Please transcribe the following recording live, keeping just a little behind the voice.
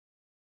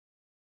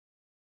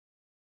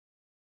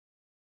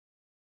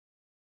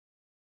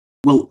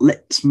Well,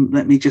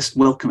 let me just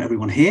welcome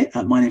everyone here.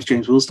 My name is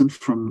James Wilsden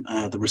from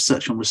the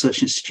Research on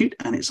Research Institute,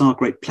 and it's our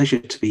great pleasure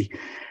to be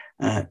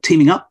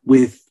teaming up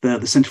with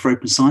the Centre for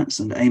Open Science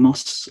and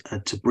AMOS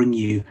to bring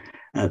you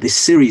this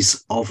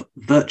series of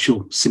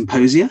virtual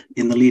symposia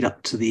in the lead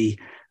up to the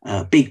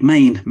big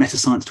main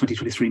MetaScience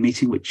 2023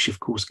 meeting, which of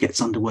course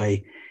gets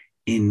underway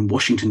in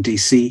Washington,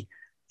 DC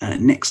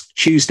next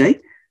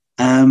Tuesday.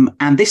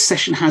 And this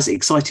session has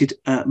excited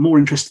more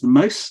interest than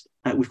most.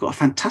 We've got a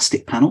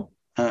fantastic panel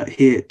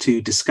here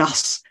to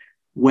discuss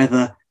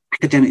whether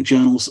academic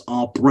journals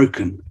are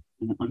broken.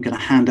 I'm going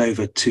to hand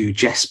over to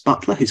Jess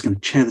Butler, who's going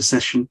to chair the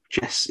session.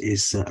 Jess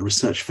is a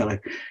research fellow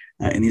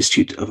in the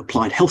Institute of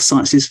Applied Health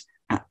Sciences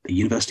at the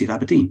University of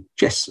Aberdeen.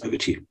 Jess, over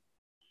to you.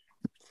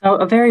 So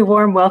a very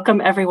warm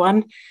welcome,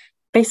 everyone.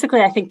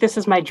 Basically, I think this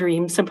is my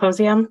dream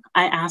symposium.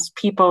 I ask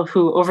people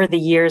who, over the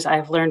years,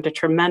 I've learned a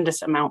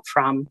tremendous amount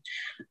from.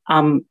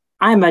 I'm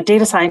a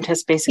data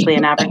scientist, basically,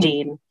 in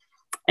Aberdeen,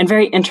 and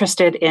very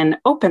interested in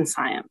open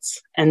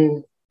science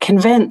and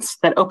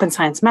convinced that open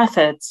science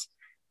methods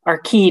are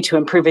key to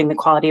improving the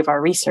quality of our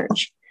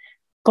research.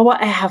 But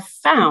what I have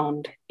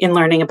found in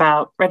learning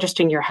about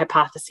registering your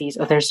hypotheses,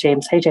 oh, there's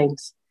James, hey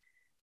James,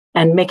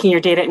 and making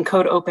your data and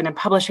code open and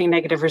publishing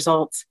negative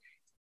results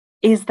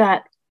is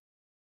that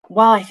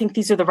while I think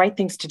these are the right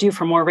things to do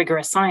for more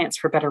rigorous science,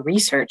 for better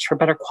research, for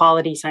better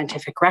quality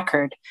scientific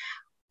record,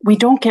 we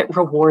don't get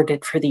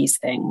rewarded for these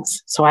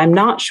things. So I'm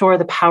not sure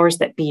the powers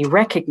that be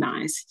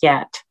recognize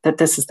yet that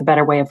this is the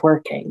better way of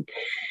working,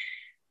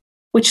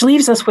 which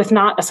leaves us with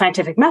not a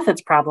scientific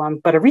methods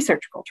problem, but a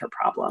research culture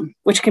problem,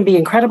 which can be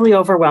incredibly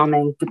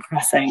overwhelming,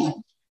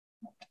 depressing.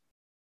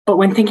 But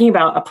when thinking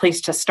about a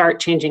place to start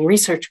changing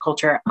research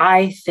culture,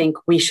 I think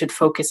we should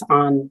focus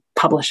on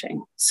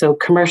publishing. So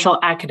commercial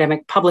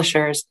academic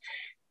publishers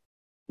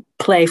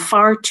play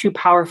far too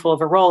powerful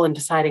of a role in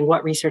deciding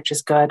what research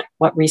is good,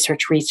 what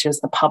research reaches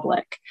the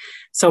public.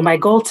 So my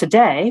goal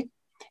today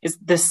is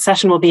this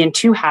session will be in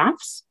two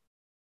halves.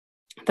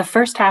 The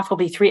first half will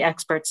be three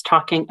experts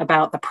talking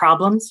about the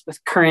problems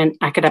with current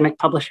academic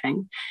publishing.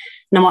 And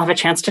then we'll have a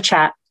chance to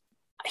chat.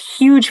 A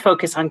huge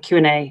focus on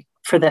Q&A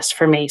for this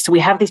for me. So we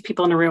have these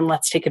people in the room,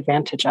 let's take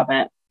advantage of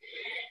it.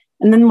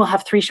 And then we'll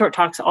have three short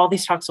talks, all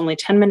these talks only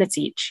 10 minutes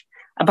each,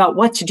 about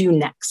what to do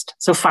next.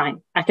 So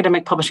fine,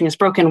 academic publishing is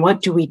broken,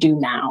 what do we do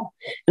now?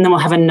 And then we'll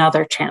have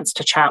another chance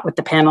to chat with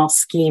the panel,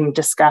 scheme,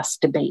 discuss,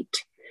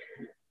 debate.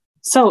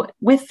 So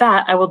with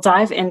that, I will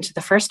dive into the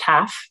first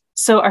half.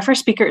 So our first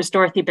speaker is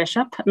Dorothy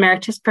Bishop,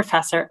 Emeritus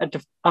Professor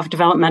of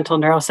Developmental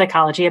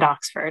Neuropsychology at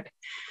Oxford.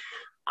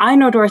 I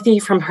know Dorothy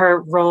from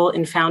her role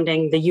in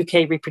founding the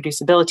UK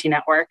Reproducibility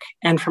Network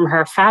and from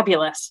her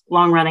fabulous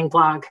long-running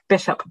blog,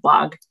 Bishop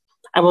Blog.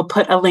 I will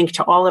put a link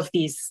to all of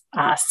these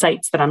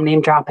sites that I'm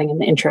name dropping in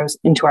the intros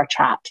into our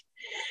chat.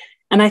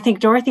 And I think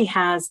Dorothy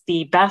has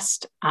the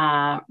best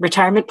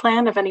retirement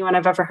plan of anyone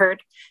I've ever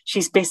heard.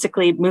 She's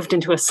basically moved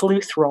into a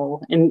sleuth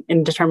role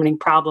in determining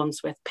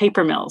problems with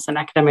paper mills and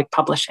academic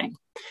publishing.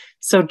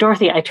 So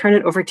Dorothy, I turn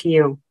it over to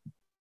you.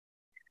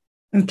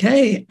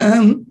 Okay,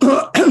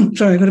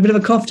 sorry, I've got a bit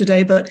of a cough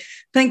today, but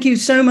thank you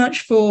so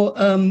much for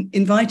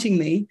inviting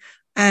me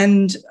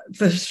and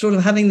for sort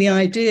of having the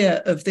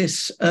idea of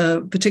this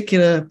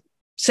particular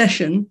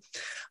session.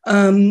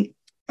 I'm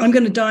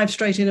going to dive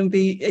straight in and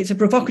it's a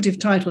provocative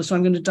title, so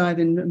I'm going to dive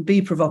in and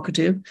be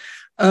provocative.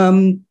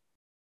 And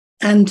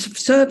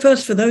so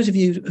first, for those of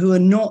you who are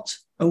not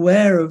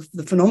aware of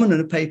the phenomenon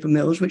of paper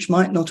mills, which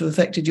might not have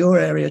affected your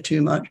area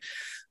too much,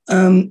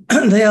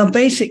 they are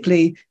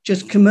basically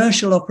just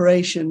commercial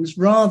operations,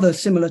 rather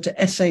similar to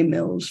essay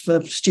mills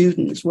for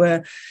students,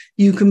 where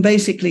you can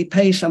basically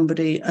pay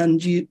somebody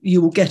and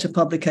you will get a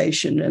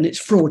publication, and it's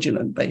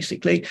fraudulent,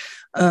 basically.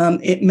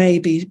 It may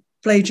be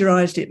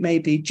plagiarized, it may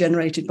be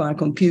generated by a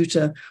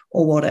computer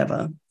or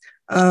whatever.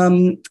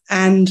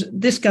 And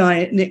this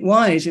guy, Nick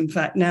Wise, in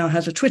fact, now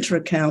has a Twitter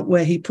account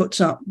where he puts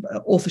up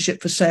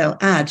authorship for sale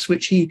ads,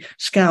 which he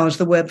scours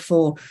the web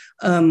for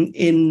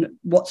in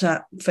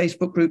WhatsApp,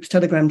 Facebook groups,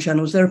 Telegram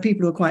channels. There are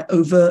people who are quite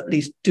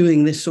overtly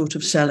doing this sort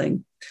of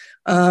selling.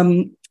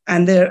 And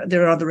there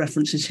are other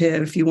references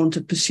here if you want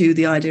to pursue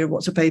the idea of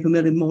what's a paper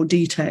mill in more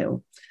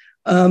detail.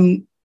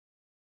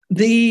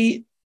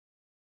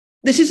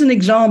 This is an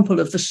example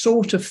of the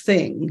sort of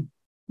thing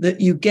that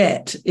you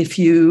get if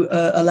you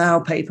allow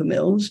paper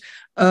mills.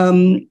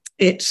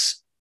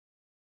 It's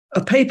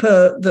a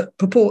paper that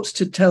purports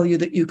to tell you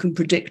that you can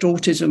predict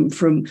autism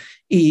from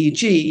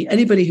EEG.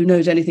 Anybody who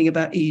knows anything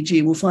about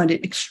EEG will find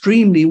it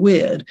extremely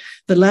weird.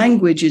 The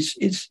language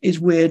is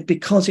weird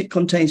because it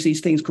contains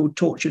these things called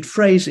tortured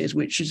phrases,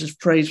 which is a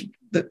phrase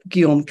that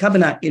Guillaume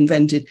Cabanac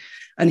invented.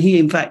 And he,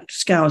 in fact,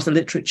 scours the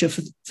literature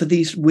for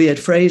these weird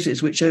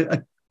phrases, which are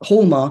a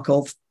hallmark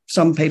of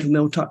some paper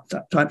mill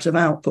types of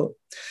output.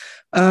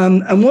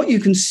 And what you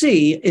can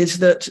see is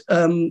that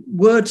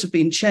words have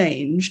been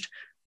changed.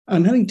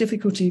 I'm having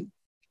difficulty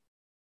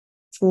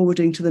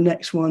forwarding to the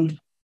next one.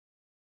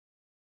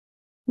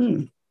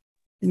 Let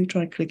me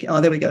try clicking. Oh,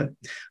 there we go.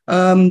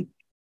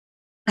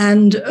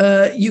 And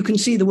you can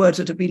see the words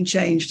that have been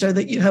changed so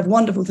that you have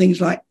wonderful things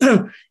like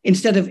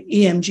instead of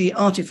EMG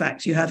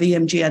artifacts, you have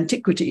EMG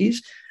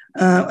antiquities.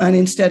 And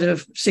instead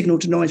of signal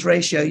to noise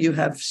ratio, you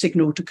have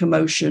signal to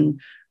commotion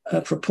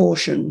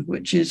proportion,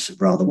 which is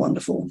rather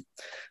wonderful.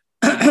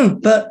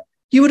 But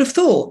you would have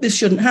thought this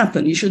shouldn't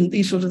happen.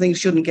 These sort of things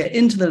shouldn't get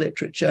into the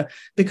literature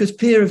because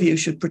peer review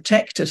should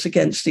protect us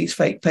against these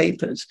fake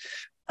papers.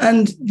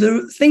 And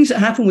the things that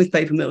happen with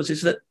paper mills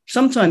is that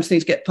sometimes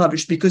things get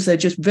published because they're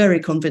just very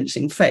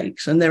convincing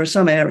fakes. And there are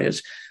some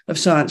areas of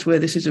science where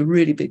this is a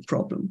really big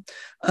problem.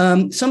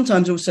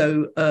 Sometimes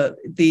also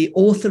the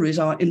author is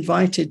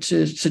invited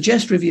to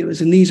suggest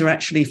reviewers, and these are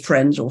actually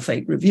friends or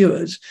fake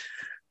reviewers.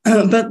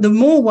 But the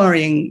more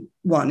worrying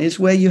one is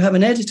where you have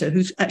an editor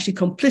who's actually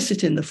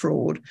complicit in the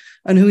fraud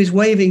and who is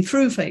waving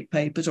through fake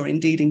papers or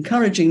indeed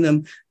encouraging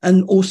them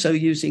and also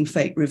using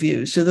fake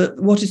reviews, so that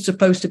what is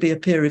supposed to be a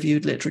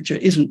peer-reviewed literature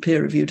isn't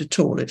peer-reviewed at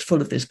all. It's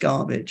full of this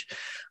garbage.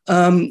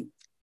 And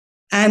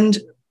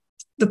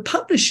the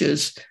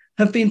publishers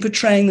have been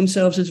portraying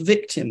themselves as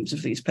victims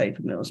of these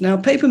paper mills. Now,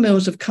 paper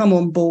mills have come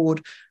on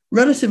board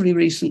relatively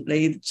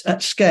recently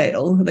at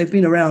scale. They've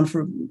been around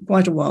for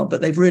quite a while, but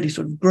they've really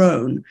sort of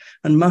grown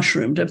and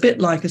mushroomed, a bit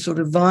like a sort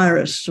of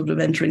virus sort of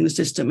entering the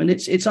system. And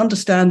it's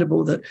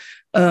understandable that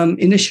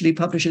initially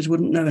publishers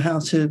wouldn't know how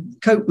to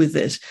cope with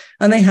this.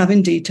 And they have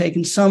indeed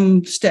taken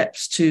some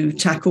steps to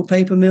tackle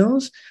paper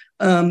mills.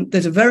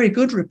 There's a very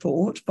good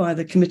report by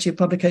the Committee of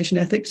Publication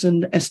Ethics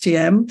and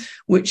STM,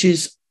 which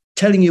is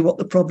telling you what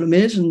the problem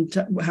is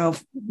and how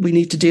we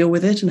need to deal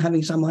with it and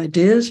having some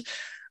ideas.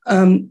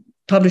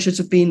 Publishers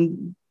have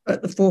been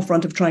at the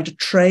forefront of trying to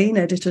train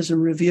editors and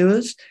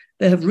reviewers.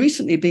 There have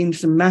recently been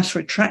some mass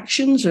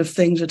retractions of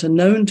things that are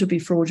known to be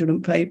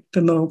fraudulent paper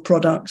mill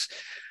products.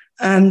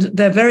 And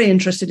they're very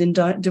interested in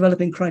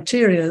developing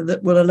criteria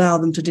that will allow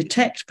them to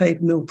detect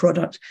paper mill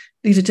products.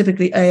 These are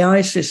typically AI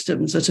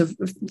systems that are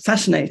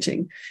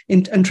fascinating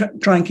and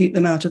try and keep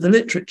them out of the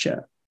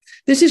literature.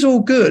 This is all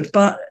good,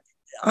 but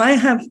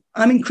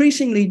I'm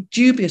increasingly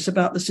dubious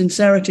about the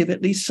sincerity of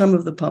at least some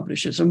of the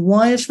publishers. And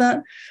why is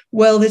that?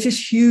 Well, there's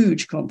this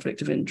huge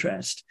conflict of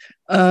interest.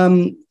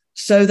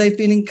 So they've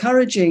been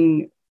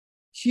encouraging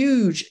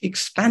huge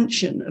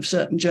expansion of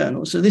certain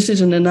journals. So this is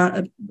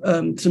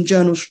some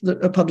journals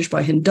that are published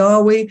by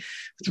Hindawi.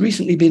 It's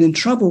recently been in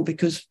trouble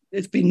because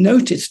it's been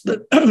noticed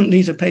that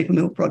these are paper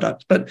mill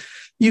products. But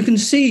you can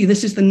see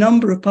this is the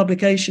number of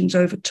publications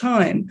over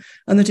time,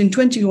 and that in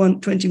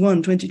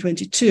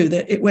 2022,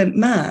 that it went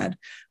mad.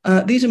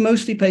 These are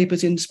mostly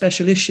papers in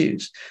special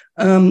issues,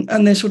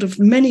 and there's sort of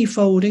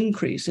many-fold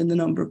increase in the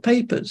number of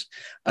papers.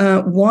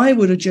 Why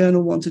would a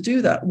journal want to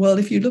do that? Well,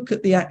 if you look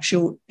at the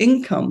actual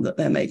income that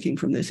they're making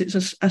from this,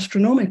 it's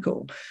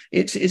astronomical.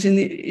 It's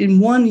in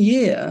 1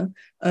 year,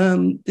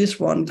 this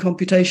one,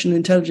 Computational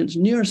Intelligence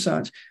and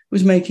Neuroscience,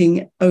 was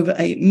making over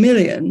 $8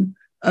 million.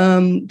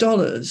 And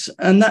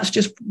that's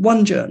just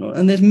one journal.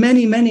 And there's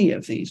many, many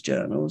of these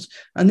journals.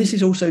 And this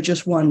is also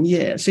just 1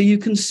 year. So you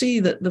can see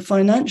that the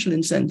financial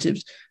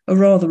incentives are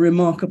rather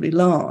remarkably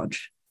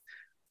large.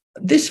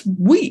 This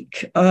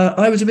week,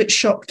 I was a bit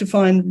shocked to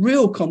find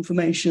real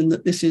confirmation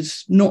that this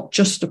is not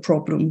just a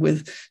problem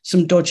with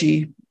some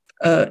dodgy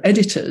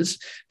editors,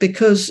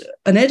 because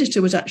an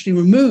editor was actually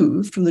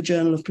removed from the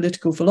Journal of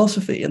Political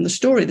Philosophy. And the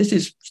story, this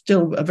is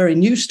still a very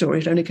new story,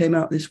 it only came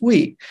out this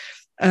week.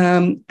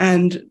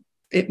 And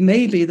it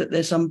may be that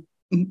there's some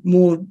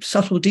more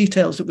subtle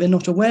details that we're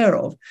not aware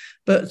of.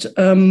 But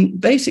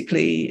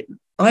basically,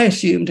 I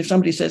assumed if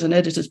somebody says an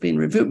editor's been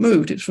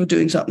removed, it's for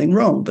doing something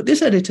wrong. But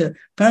this editor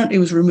apparently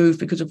was removed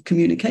because of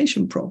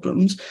communication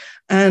problems.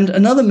 And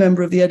another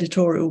member of the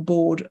editorial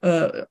board,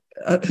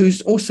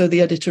 who's also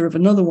the editor of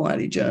another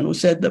Wiley journal,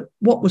 said that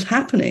what was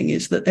happening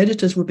is that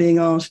editors were being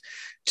asked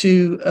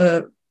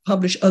to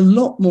publish a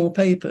lot more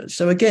papers.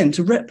 So again,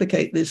 to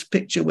replicate this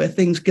picture where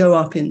things go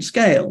up in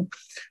scale.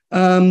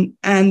 And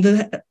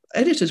the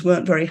editors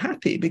weren't very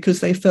happy because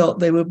they felt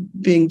they were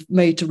being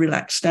made to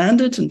relax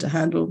standards and to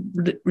handle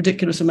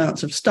ridiculous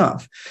amounts of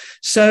stuff.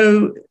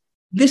 So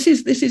this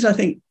is, I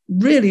think,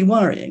 really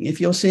worrying if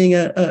you're seeing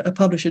a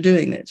publisher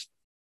doing this.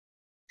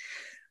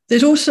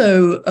 There's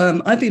also,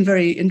 I've been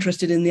very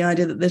interested in the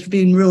idea that there's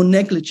been real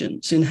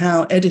negligence in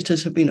how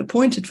editors have been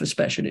appointed for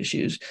special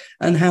issues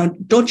and how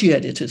dodgy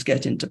editors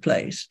get into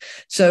place.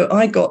 So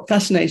I got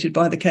fascinated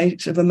by the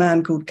case of a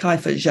man called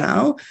Kai-Fa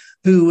Zhao,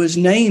 who was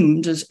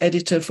named as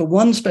editor for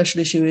one special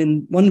issue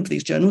in one of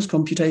these journals,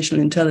 Computational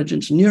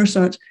Intelligence and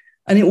Neuroscience,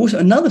 and also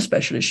another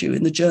special issue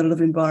in the Journal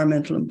of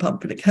Environmental and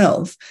Public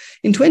Health.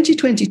 In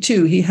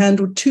 2022, he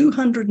handled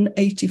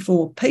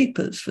 284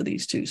 papers for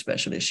these two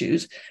special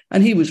issues,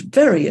 and he was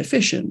very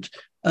efficient.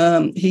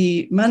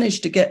 He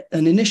managed to get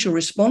an initial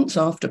response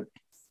after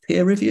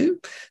peer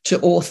review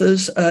to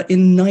authors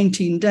in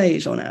 19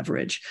 days on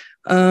average.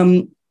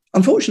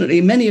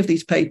 Unfortunately, many of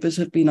these papers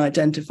have been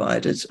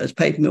identified as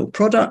paper mill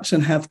products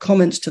and have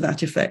comments to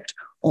that effect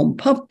on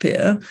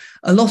PubPeer.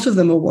 A lot of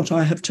them are what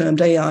I have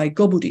termed AI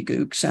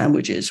gobbledygook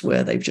sandwiches,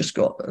 where they've just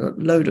got a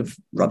load of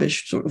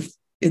rubbish sort of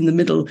in the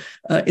middle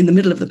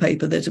of the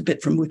paper, there's a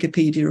bit from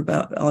Wikipedia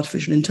about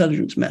artificial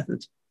intelligence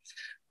methods.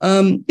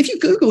 If you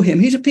Google him,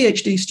 he's a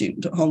PhD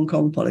student at Hong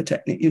Kong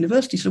Polytechnic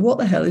University. So what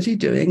the hell is he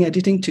doing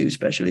editing 2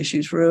 special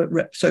issues for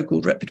a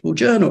so-called reputable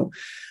journal?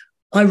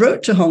 I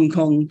wrote to Hong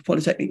Kong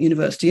Polytechnic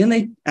University and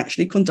they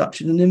actually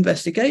conducted an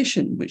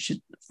investigation, which is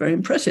very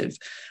impressive.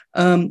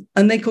 And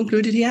they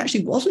concluded he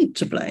actually wasn't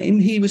to blame.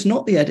 He was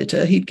not the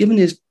editor. He'd given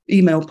his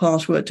email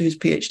password to his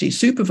PhD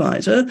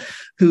supervisor,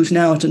 who's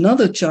now at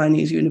another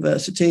Chinese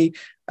university,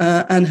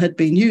 and had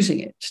been using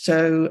it.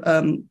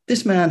 So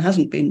this man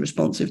hasn't been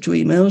responsive to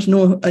emails,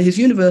 nor his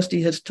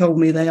university has told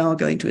me they are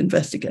going to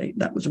investigate.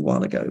 That was a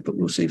while ago, but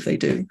we'll see if they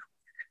do.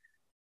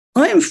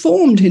 I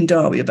informed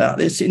Hindawi about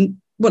this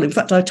in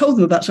fact, I told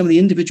them about some of the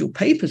individual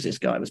papers this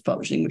guy was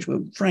publishing, which were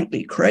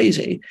frankly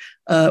crazy,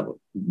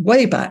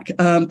 way back.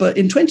 But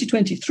in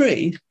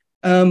 2023,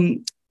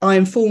 I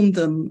informed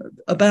them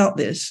about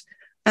this.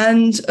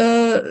 And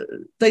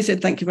they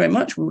said, thank you very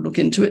much, we'll look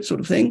into it, sort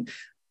of thing.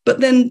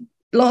 But then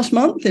last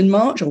month, in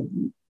March, or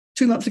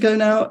 2 months ago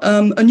now,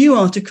 a new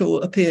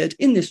article appeared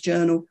in this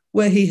journal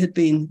where he had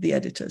been the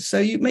editor. So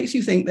it makes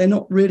you think they're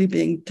not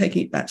really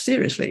taking it that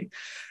seriously.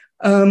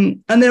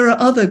 And there are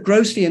other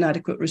grossly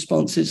inadequate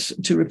responses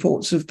to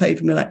reports of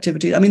paper mill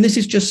activity. I mean, this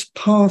is just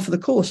par for the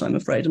course, I'm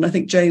afraid. And I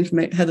think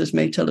Heathers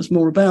may tell us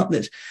more about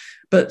this.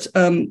 But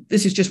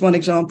this is just one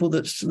example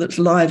that's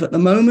live at the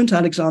moment.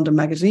 Alexander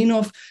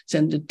Magazinov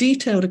sent a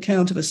detailed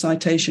account of a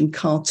citation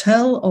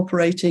cartel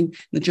operating in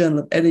the Journal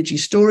of Energy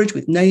Storage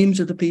with names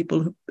of the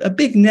people. A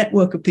big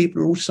network of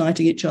people are all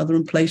citing each other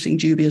and placing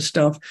dubious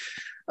stuff.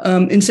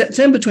 In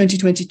September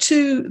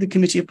 2022, the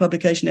Committee of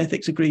Publication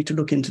Ethics agreed to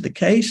look into the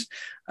case.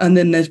 And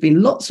then there's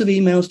been lots of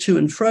emails to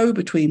and fro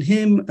between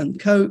him and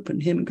Cope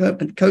and him and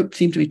Cope. And Cope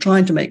seemed to be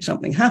trying to make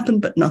something happen,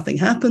 but nothing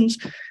happens.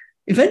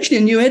 Eventually,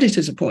 a new editor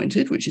is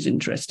appointed, which is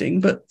interesting,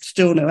 but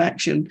still no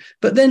action.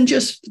 But then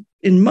just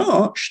in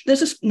March,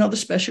 there's another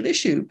special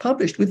issue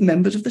published with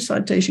members of the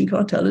citation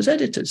cartel as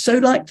editors.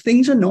 So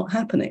things are not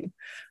happening.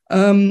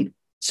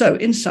 So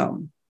in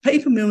sum,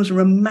 paper mills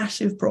are a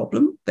massive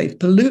problem. They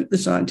pollute the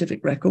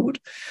scientific record.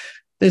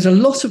 There's a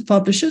lot of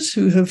publishers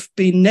who have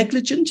been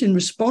negligent in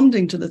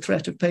responding to the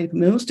threat of paper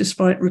mills,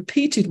 despite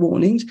repeated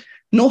warnings.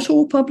 Not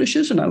all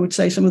publishers, and I would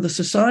say some of the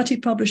society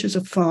publishers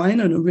are fine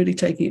and are really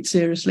taking it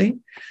seriously.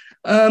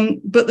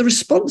 But the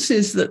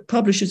responses that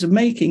publishers are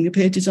making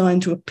appear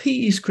designed to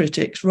appease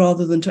critics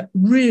rather than to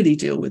really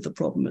deal with the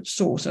problem at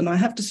source. And I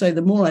have to say,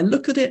 the more I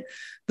look at it,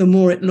 the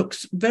more it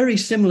looks very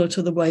similar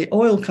to the way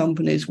oil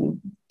companies will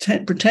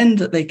pretend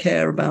that they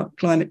care about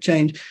climate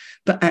change,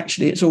 but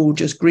actually it's all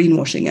just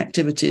greenwashing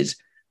activities.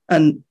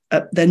 And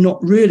they're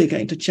not really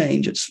going to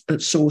change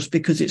at source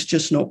because it's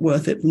just not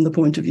worth it from the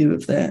point of view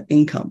of their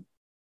income.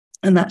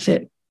 And that's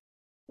it.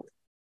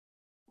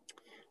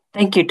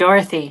 Thank you,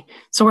 Dorothy.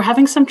 So we're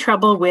having some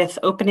trouble with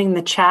opening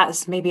the chat.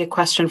 This may be a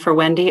question for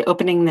Wendy,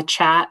 opening the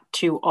chat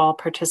to all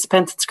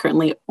participants. It's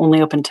currently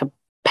only open to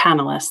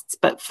panelists,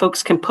 but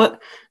folks can put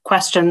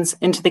questions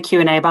into the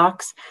Q&A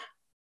box.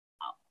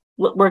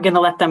 We're going to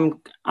let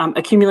them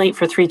accumulate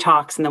for 3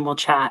 talks and then we'll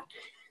chat.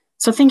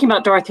 So thinking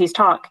about Dorothy's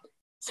talk,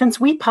 since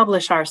we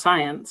publish our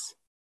science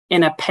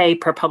in a pay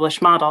per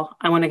publish model,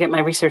 I want to get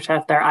my research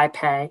out there, I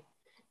pay.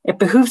 It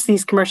behooves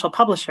these commercial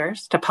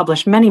publishers to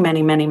publish many,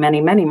 many, many,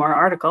 many, many more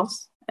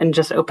articles and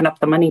just open up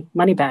the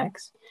money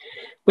bags,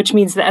 which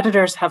means the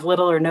editors have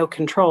little or no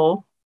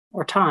control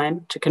or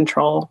time to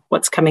control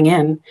what's coming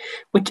in.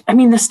 Which, I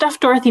mean, the stuff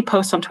Dorothy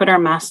posts on Twitter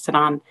and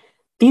Mastodon,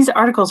 these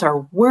articles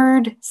are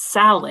word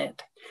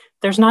salad.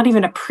 There's not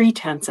even a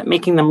pretense at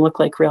making them look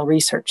like real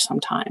research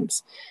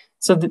sometimes.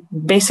 So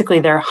basically,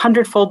 there are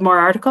 100-fold more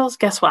articles.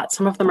 Guess what?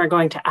 Some of them are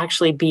going to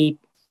actually be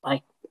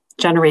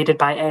generated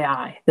by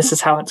AI. This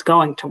is how it's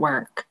going to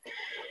work.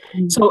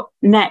 Mm-hmm. So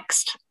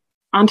next,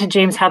 on to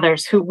James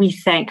Heathers, who we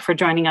thank for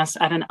joining us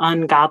at an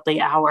ungodly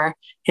hour,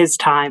 his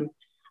time.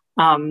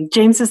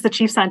 James is the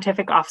Chief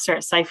Scientific Officer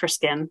at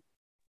Cipherskin.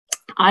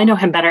 I know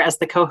him better as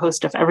the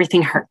co-host of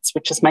Everything Hurts,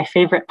 which is my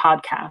favorite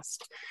podcast.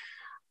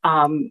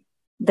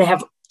 They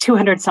have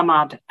 200 some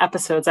odd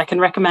episodes. I can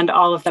recommend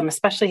all of them,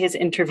 especially his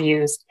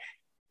interviews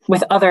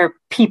with other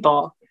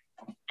people.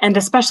 And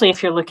especially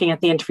if you're looking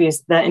at the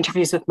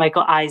interviews with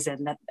Michael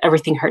Eisen that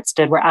Everything Hurts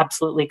did were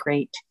absolutely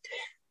great.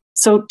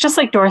 So just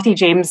like Dorothy,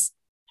 James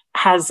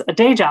has a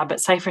day job at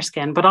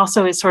Cipherskin, but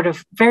also is sort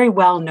of very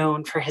well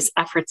known for his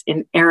efforts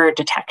in error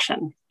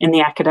detection in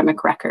the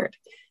academic record.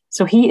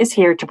 So he is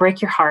here to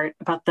break your heart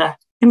about the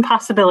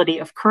impossibility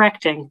of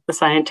correcting the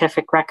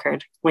scientific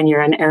record when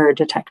you're an error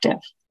detective.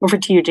 Over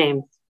to you,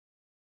 James.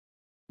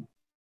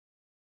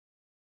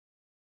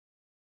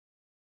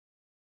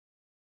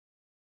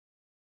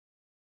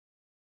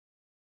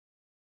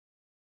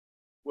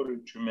 What a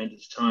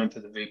tremendous time for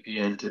the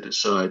VPN to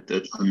decide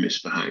that I'm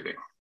misbehaving.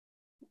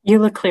 You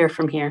look clear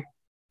from here.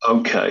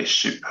 Okay,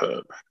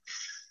 superb.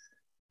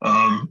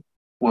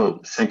 Well,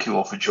 thank you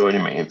all for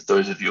joining me. And for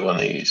those of you on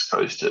the East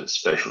Coast, a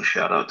special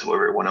shout out to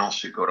everyone else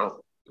who got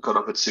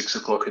up at 6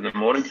 o'clock in the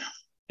morning.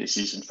 This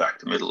is, in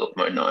fact, the middle of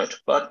my night,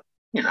 but,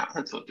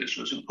 I thought this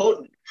was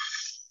important.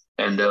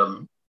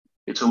 And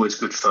it's always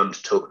good fun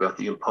to talk about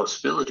the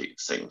impossibility of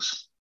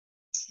things.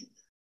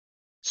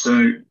 So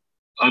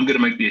I'm going to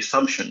make the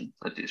assumption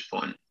at this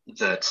point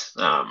that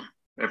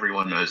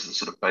everyone knows the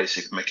sort of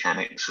basic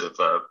mechanics of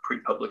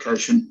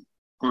pre-publication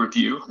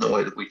review, the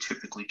way that we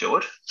typically do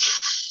it,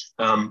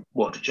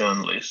 what a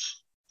journal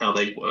is, how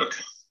they work,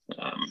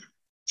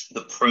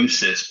 the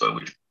process by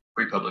which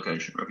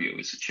pre-publication review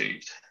is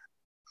achieved,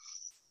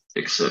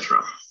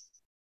 etc.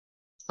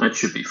 That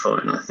should be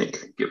fine, I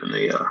think, given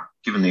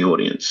the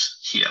audience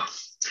here.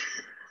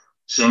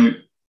 So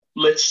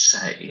let's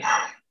say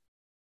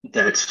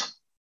that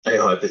a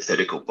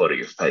hypothetical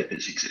body of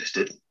papers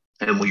existed,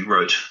 and we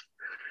wrote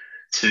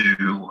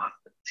to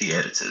the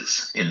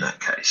editors in that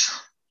case.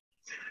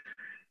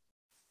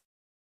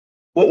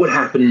 What would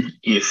happen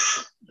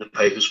if the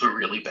papers were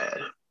really bad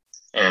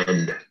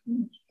and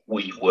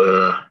we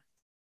were...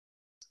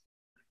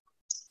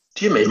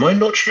 Dear me, am I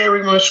not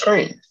sharing my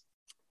screen?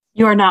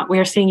 You are not. We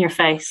are seeing your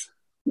face.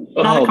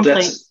 No,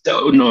 that's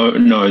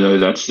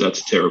a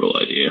terrible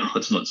idea.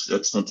 Let's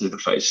not do the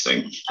face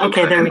thing.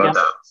 Okay, there we go.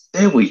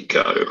 There we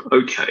go.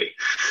 Okay,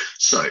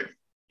 so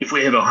if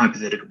we have a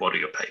hypothetical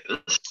body of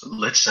papers,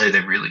 let's say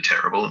they're really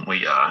terrible, and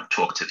we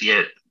talk to the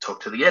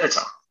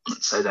editor.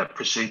 Let's say that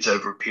proceeds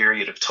over a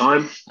period of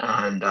time,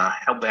 and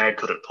how bad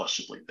could it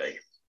possibly be?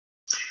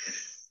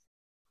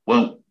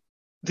 Well,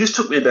 this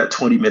took me about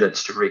 20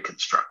 minutes to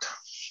reconstruct,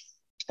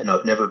 and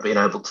I've never been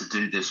able to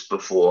do this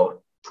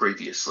before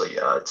previously,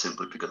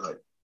 simply because I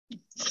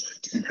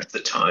didn't have the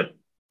time.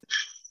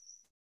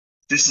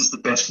 This is the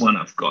best one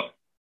I've got.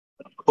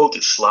 I've called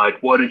this slide,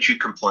 "Why Don't You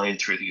Complain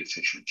Through the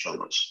Efficient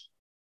Channels?"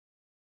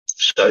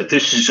 So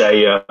this is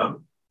a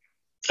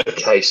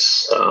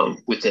case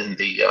within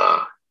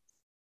the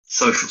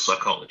social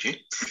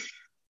psychology.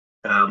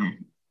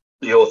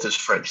 The author's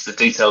French. The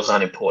details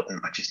aren't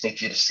important. I just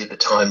need you to see the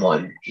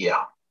timeline here.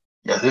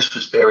 Now, this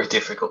was very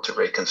difficult to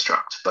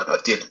reconstruct, but I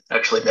did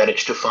actually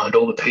manage to find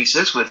all the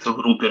pieces with a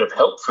little bit of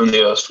help from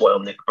the erstwhile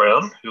Nick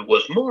Brown, who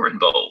was more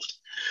involved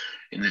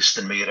in this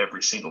than me at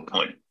every single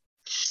point.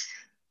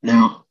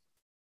 Now,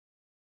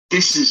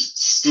 this is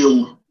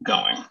still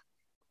going,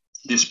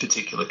 this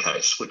particular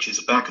case, which is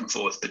a back and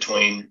forth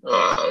between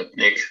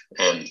Nick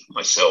and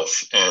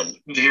myself and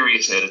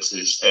various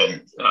editors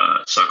and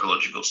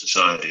psychological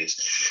societies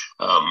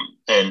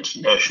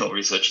and national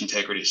research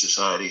integrity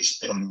societies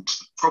and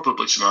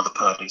probably some other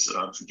parties that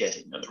I'm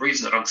forgetting. And the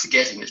reason that I'm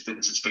forgetting is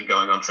because it's been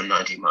going on for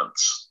 90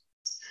 months.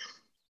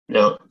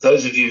 Now,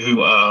 those of you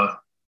who are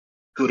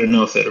good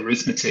enough at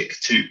arithmetic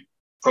to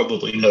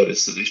probably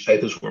notice that these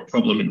papers were a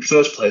problem in the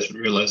first place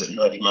would realize that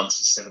 90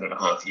 months is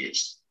 7.5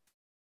 years.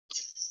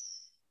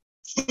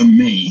 For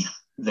me,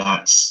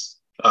 that's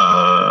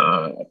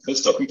a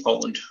postdoc in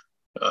Poland,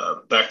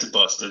 back to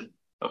Boston,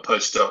 a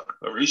postdoc,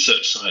 a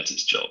research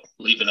scientist job,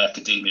 leaving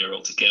academia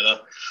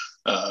altogether,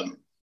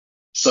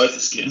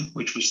 Cytoskin,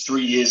 which was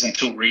 3 years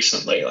until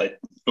recently. I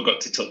forgot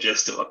to tell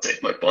Jess to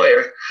update my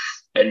bio,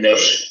 and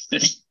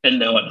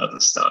now another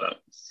startup.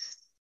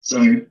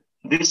 So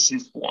this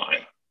is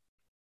why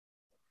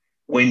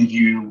when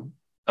you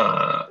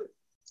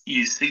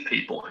see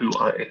people who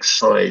are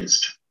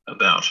excised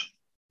about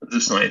the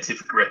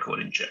scientific record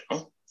in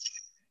general,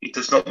 it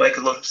does not make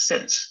a lot of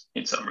sense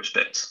in some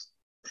respects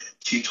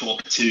to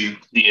talk to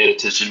the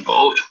editors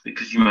involved,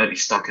 because you may be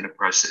stuck in a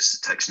process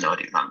that takes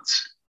 90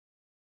 months.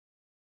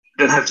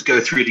 You don't have to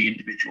go through the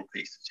individual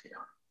pieces here,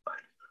 but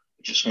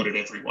I just wanted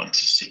everyone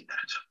to see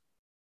that.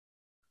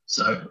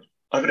 So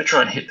I'm going to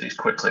try and hit these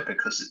quickly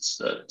because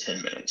it's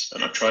 10 minutes,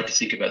 and I've tried to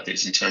think about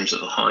this in terms of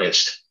the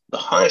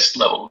highest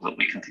level that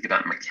we can think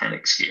about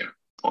mechanics here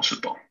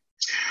possible.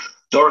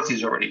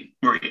 Dorothy's already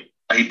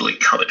ably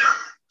covered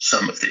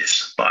some of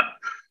this, but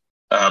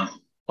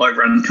I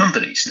run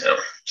companies now,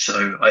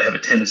 so I have a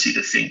tendency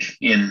to think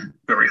in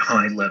very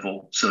high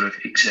level sort of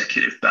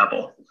executive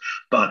babble,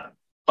 but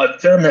I've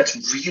found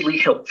that's really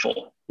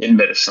helpful in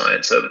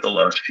meta-science over the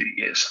last few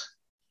years.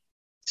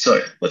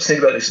 So let's think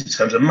about this in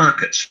terms of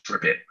markets for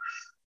a bit.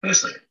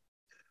 Firstly,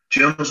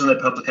 journals and their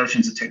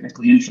publications are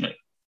technically infinite.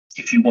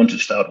 If you want to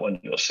start one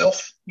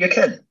yourself, you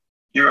can.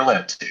 You're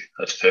allowed to.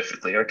 That's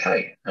perfectly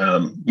okay.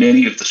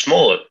 Many of the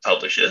smaller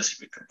publishers,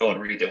 if you can go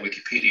and read their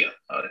Wikipedia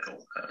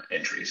article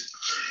entries,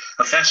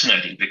 are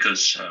fascinating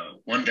because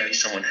one day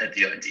someone had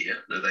the idea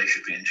that they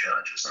should be in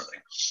charge of something.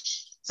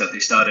 So they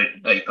started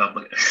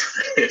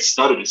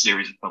a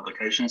series of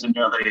publications, and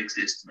now they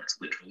exist, and that's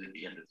literally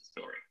the end of the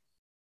story.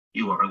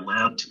 You are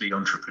allowed to be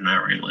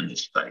entrepreneurial in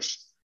this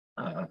space,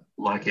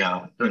 like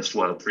our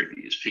erstwhile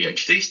previous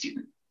PhD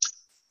student.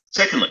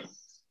 Secondly,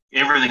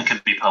 everything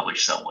can be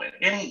published somewhere.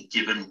 Any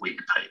given week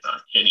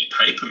paper, any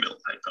paper mill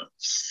paper,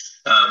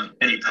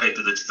 any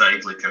paper that's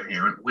vaguely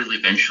coherent will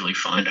eventually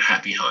find a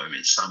happy home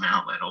in some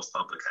outlet of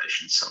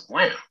publication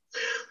somewhere.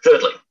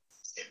 Thirdly,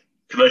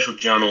 commercial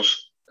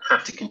journals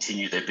have to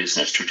continue their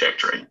business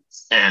trajectory.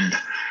 And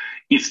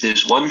if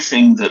there's one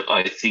thing that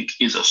I think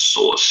is a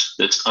source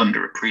that's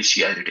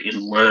underappreciated in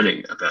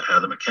learning about how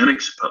the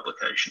mechanics of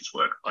publications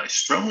work, I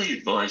strongly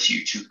advise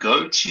you to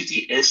go to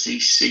the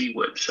SEC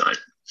website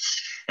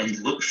and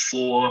look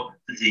for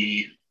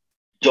the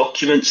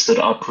documents that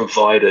are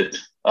provided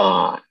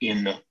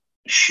in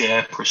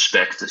share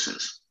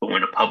prospectuses for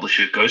when a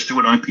publisher goes through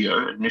an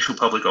IPO, an initial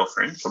public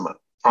offering, from a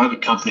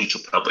private company to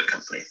a public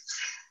company.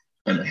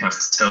 And they have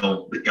to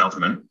tell the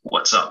government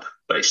what's up,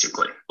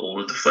 basically.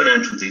 All of the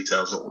financial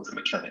details, all of the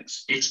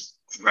mechanics. It's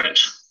great.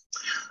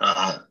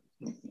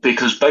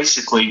 Because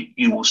basically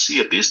you will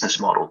see a business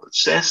model that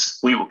says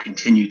we will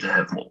continue to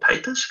have more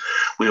papers.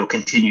 We will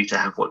continue to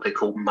have what they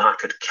call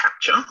market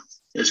capture,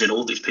 as in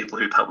all these people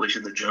who publish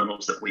in the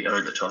journals that we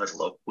own the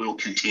title of will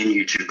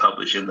continue to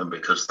publish in them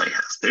because they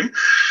have to.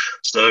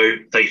 So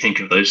they think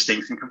of those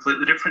things in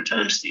completely different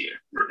terms to you.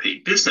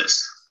 Repeat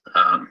business,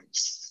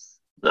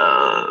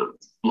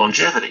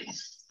 longevity,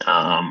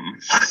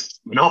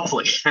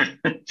 monopoly.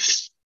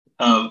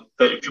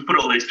 But if you put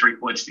all these 3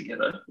 points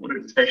together, what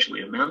it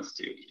essentially amounts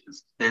to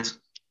is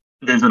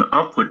there's an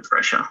upward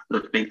pressure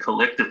that's been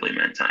collectively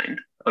maintained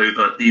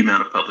over the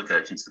amount of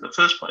publications in the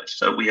first place.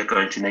 So we are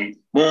going to need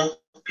more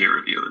peer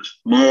reviewers,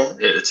 more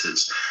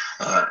editors,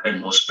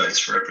 and more space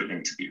for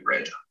everything to be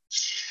read.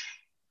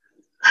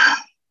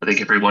 I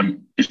think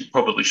everyone is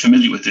probably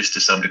familiar with this to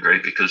some degree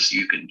because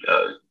you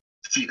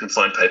can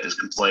find papers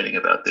complaining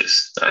about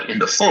this in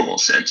the formal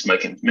sense,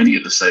 making many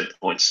of the same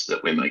points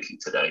that we're making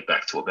today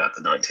back to about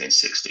the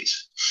 1960s.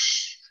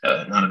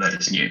 None of that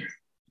is new.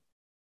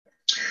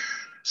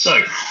 So,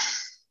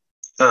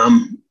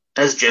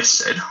 as Jeff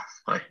said,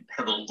 I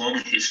have a long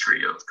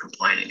history of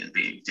complaining and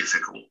being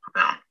difficult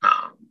about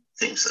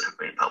things that have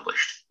been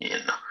published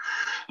in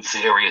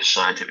various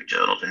scientific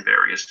journals in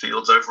various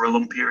fields over a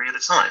long period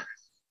of time.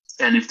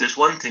 And if there's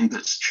one thing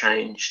that's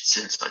changed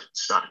since I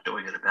started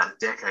doing it about a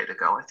decade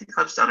ago, I think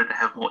I've started to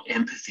have more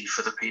empathy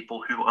for the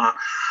people who are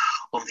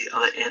on the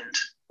other end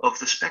of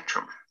the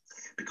spectrum.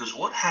 Because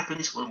what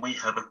happens when we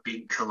have a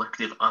big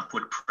collective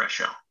upward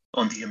pressure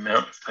on the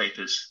amount of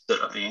papers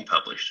that are being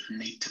published and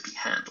need to be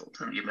handled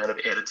and the amount of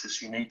editors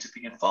who need to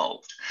be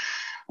involved?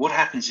 What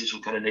happens is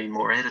we're going to need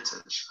more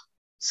editors.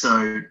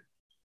 So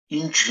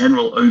in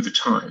general, over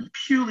time,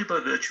 purely by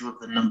virtue of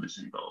the numbers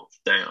involved,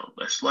 they are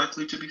less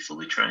likely to be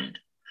fully trained.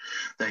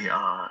 They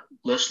are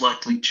less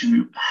likely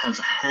to have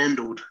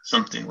handled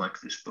something like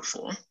this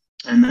before,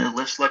 and they're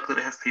less likely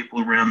to have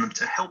people around them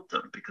to help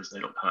them because they're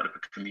not part of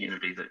a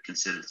community that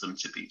considers them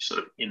to be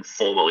sort of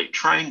informally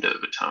trained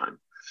over time.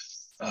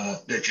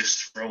 They're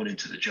just thrown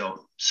into the job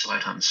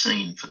sight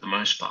unseen for the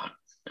most part.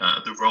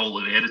 The role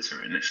of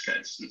editor in this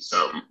case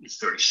is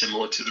very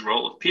similar to the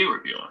role of peer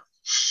reviewer,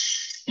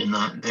 in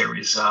that there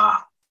is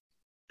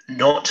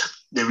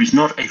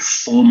not a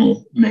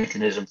formal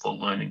mechanism for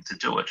learning to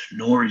do it,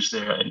 nor is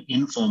there an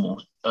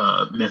informal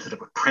method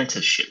of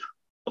apprenticeship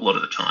a lot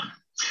of the time.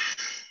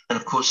 And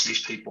of course,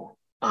 these people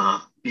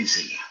are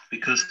busy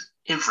because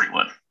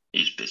everyone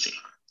is busy.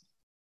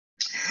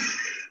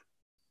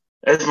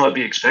 As might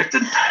be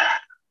expected,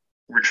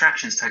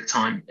 retractions take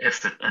time,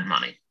 effort, and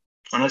money.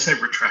 And I say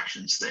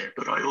retractions there,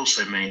 but I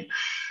also mean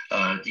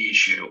the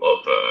issue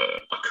of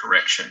a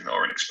correction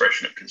or an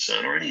expression of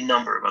concern or any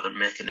number of other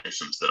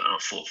mechanisms that are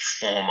for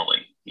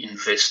formally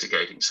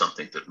investigating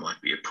something that might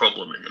be a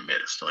problem in the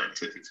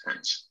meta-scientific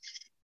sense.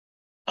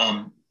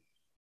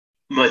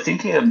 My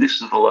thinking of this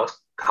for the last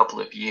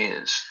couple of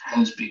years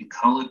has been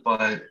coloured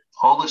by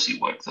policy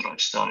work that I've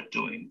started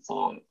doing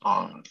for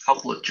a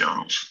couple of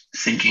journals,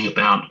 thinking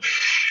about,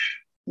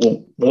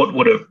 well, what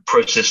would a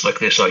process like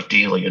this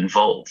ideally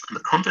involve? And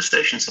the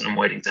conversations that I'm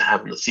waiting to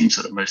have and the things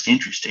that are most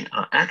interesting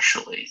are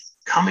actually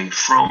coming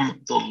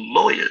from the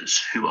lawyers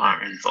who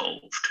are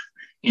involved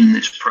in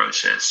this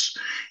process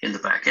in the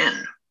back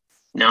end.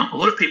 Now, a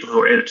lot of people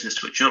who are editors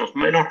to a journal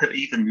may not have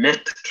even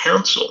met the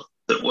counsel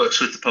that works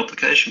with the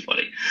publication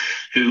body,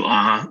 who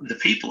are the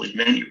people in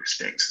many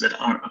respects that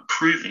are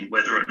approving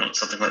whether or not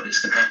something like this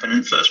can happen in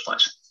the first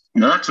place.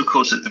 Now, that's, of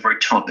course, at the very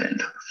top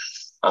end.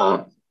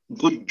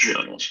 Good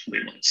journals,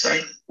 we might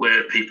say,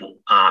 where people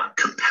are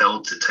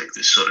compelled to take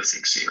this sort of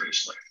thing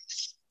seriously.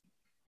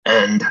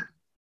 And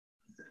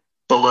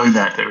below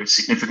that, there is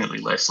significantly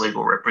less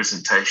legal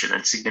representation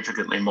and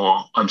significantly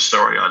more, I'm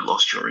sorry, I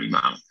lost your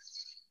email.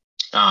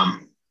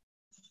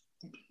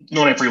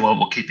 Not everyone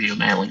will keep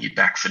emailing you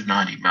back for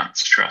 90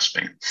 months, trust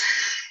me.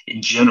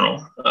 In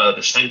general,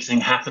 the same thing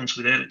happens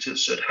with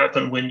editors that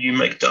happen when you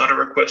make data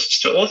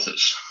requests to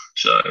authors.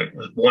 So a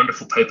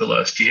wonderful paper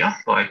last year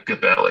by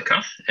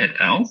Gabalica et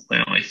al.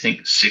 Now, I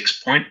think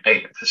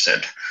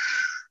 6.8%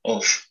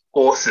 of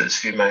authors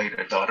who made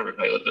a data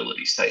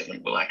availability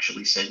statement will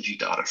actually send you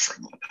data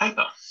from my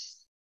paper.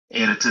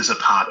 Editors are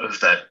part of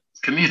that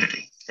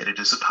community.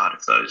 Editors are part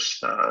of those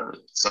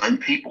same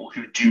people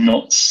who do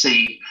not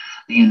see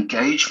the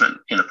engagement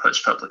in a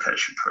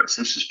post-publication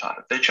process as part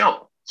of their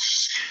job.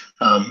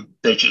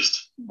 They're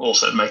just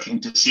also making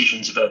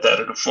decisions about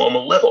that at a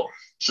formal level.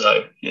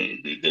 So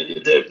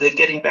they're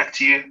getting back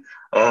to you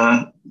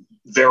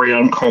very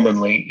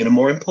uncommonly in a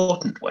more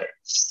important way.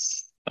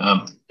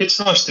 It's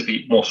nice to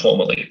be more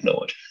formally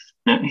ignored.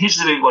 Now, here's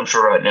the big one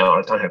for right now.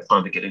 I don't have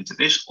time to get into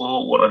this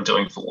or what I'm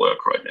doing for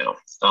work right now,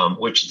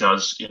 which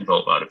does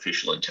involve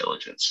artificial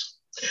intelligence.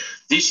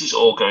 This is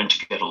all going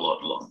to get a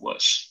lot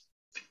worse,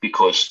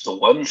 because the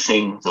one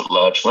thing that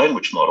large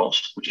language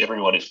models, which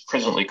everyone is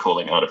presently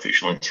calling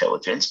artificial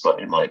intelligence, but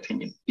in my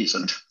opinion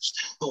isn't,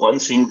 the one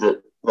thing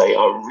that they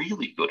are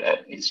really good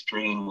at is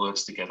stringing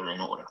words together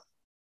in order.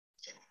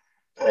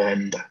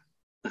 And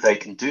they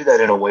can do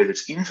that in a way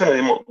that's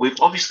infinitely more. We've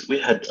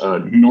had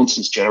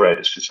nonsense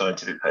generators for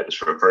scientific papers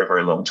for a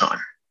very long time.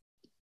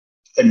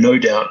 And no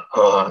doubt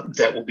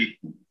that will be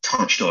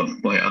touched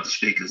on by other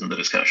speakers in the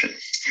discussion.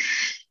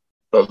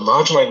 But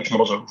large language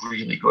models are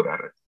really good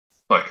at it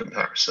by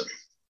comparison.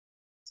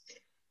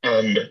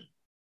 And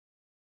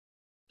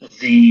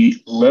the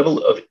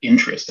level of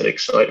interest and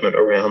excitement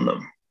around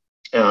them,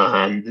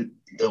 and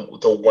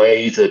the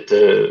way that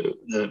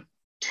the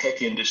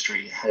tech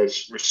industry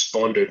has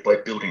responded by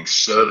building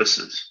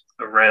services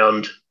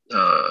around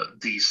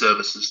these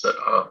services that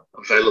are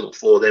available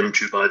for them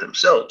to buy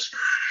themselves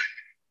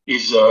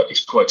is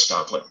quite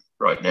startling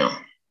right now.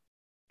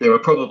 There are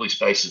probably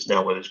spaces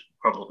now where there's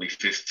probably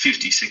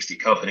 50, 60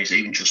 companies,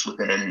 even just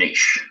within a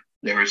niche.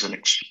 There is an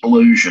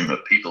explosion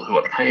of people who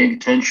are paying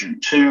attention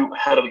to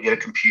how do we get a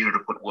computer to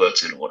put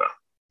words in order.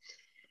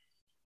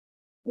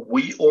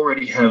 We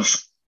already have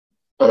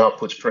an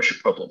upwards pressure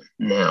problem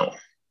now.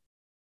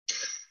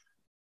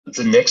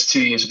 The next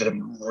 2 years are going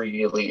to be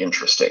really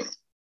interesting.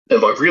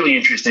 And by really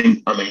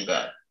interesting, I mean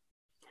that.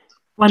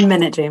 1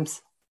 minute,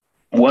 James.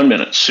 1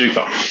 minute,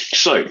 super.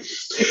 So,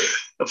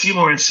 a few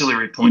more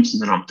ancillary points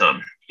and then I'm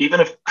done. Even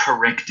if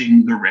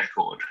correcting the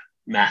record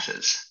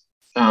matters,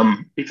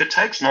 if it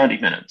takes 90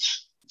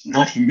 months,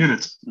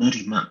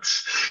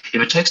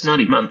 if it takes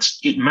 90 months,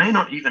 it may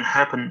not even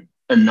happen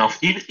enough,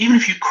 even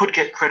if you could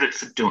get credit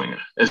for doing it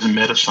as a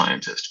meta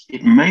scientist,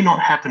 it may not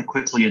happen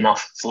quickly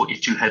enough for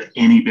it to have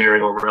any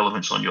bearing or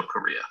relevance on your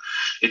career.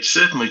 It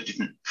certainly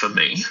didn't for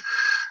me.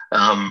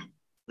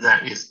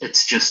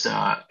 It's just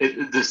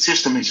the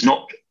system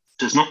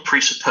does not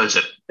presuppose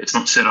it. It's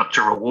not set up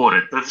to reward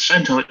it, but at the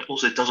same time, it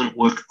also doesn't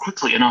work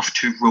quickly enough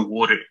to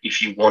reward it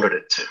if you wanted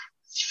it to.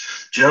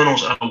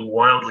 Journals are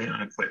wildly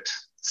unequipped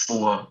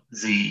for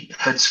the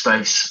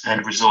headspace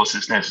and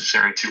resources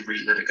necessary to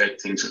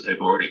relitigate things that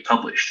they've already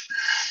published.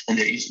 And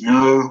there is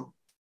no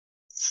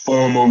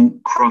formal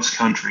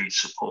cross-country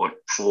support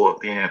for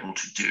being able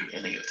to do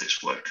any of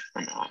this work.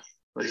 And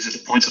these are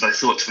the points that I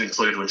thought to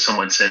include when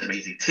someone sent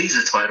me the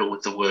teaser title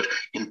with the word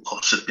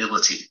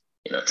impossibility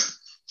in it.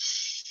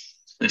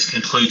 This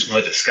concludes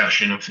my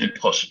discussion of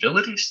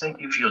impossibilities. Thank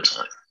you for your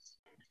time.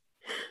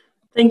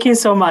 Thank you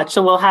so much.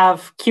 So we'll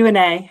have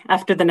Q&A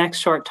after the next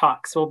short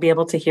talk, so we'll be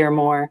able to hear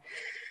more.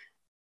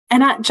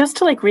 And just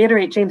to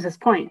reiterate James's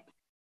point,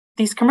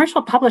 these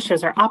commercial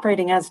publishers are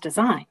operating as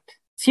designed.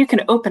 So you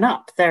can open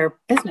up their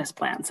business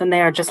plans and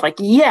they are just like,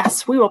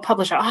 yes, we will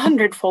publish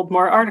 100-fold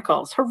more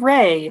articles,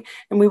 hooray.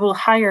 And we will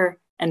hire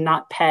and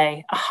not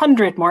pay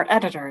 100 more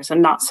editors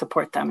and not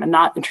support them and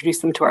not introduce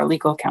them to our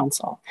legal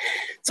counsel.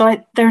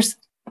 So they're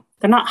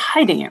not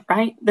hiding it,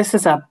 right? This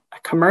is a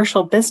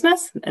commercial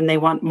business and they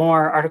want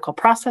more article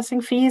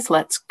processing fees.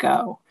 Let's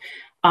go.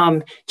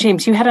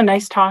 James, you had a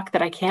nice talk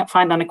that I can't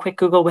find on a quick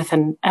Google with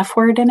an F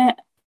word in it.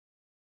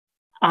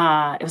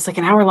 It was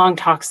an hour-long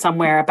talk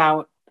somewhere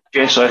about.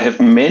 Yes, I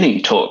have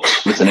many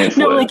talks with an F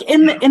word. No,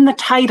 in the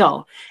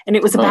title. And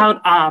it was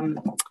about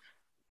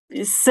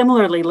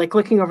similarly,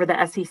 looking over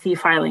the SEC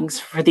filings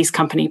for these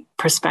company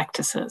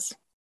prospectuses.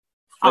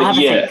 I'll have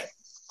a think.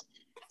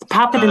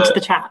 Pop it into the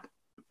chat.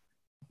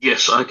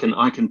 Yes, I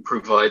can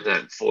provide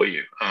that for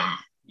you.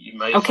 You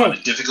may find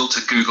it difficult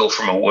to Google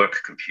from a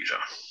work computer.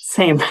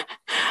 Same.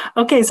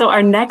 Okay, so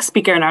our next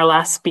speaker and our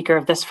last speaker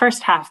of this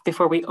first half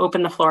before we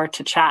open the floor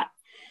to chat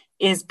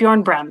is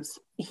Bjorn Brems.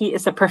 He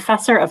is a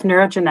professor of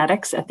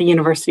neurogenetics at the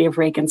University of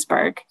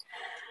Regensburg.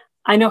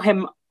 I know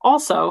him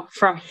also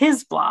from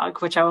his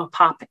blog, which I will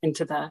pop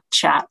into the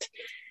chat.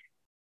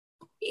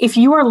 If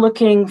you are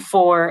looking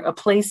for a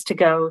place to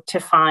go to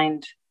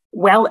find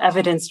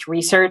well-evidenced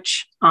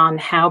research on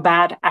how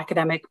bad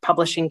academic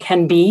publishing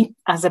can be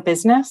as a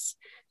business.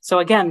 So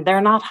again, they're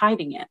not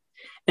hiding it.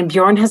 And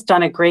Bjorn has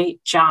done a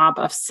great job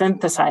of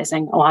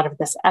synthesizing a lot of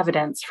this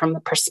evidence from the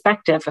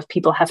perspective of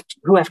people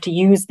who have to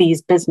use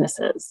these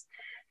businesses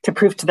to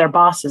prove to their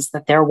bosses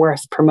that they're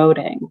worth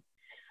promoting.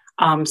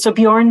 So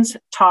Bjorn's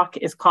talk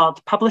is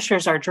called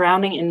Publishers Are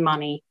Drowning in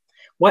Money.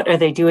 What are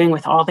they doing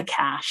with all the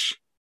cash?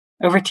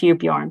 Over to you,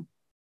 Bjorn.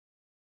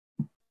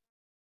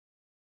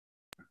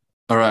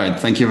 All right,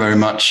 thank you very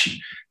much.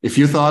 If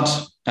you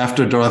thought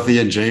after Dorothy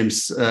and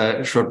James'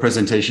 short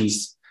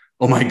presentations,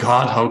 oh my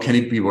God, how can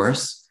it be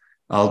worse?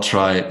 I'll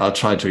try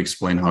to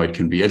explain how it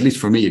can be. At least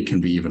for me, it can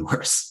be even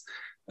worse.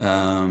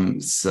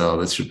 So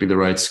this should be the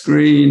right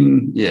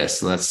screen.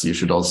 Yes, you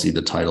should all see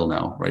the title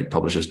now, right?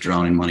 Publishers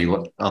drowning money.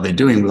 What are they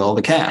doing with all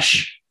the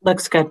cash?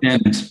 Looks good.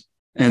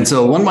 And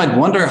so one might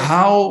wonder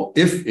how,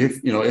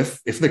 if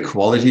the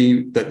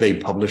quality that they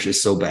publish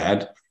is so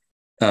bad,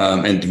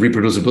 and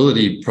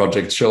reproducibility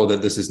projects show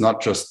that this is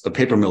not just a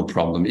paper mill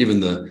problem.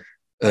 Even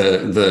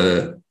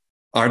the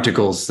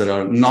articles that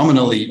are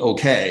nominally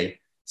okay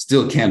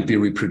still can't be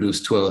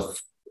reproduced to a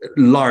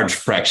large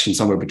fraction,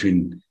 somewhere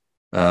between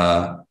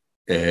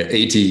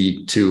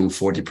 80 to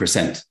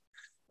 40%.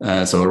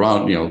 So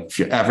around, if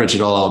you average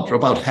it all out,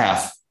 about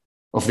half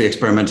of the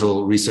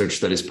experimental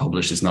research that is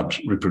published is not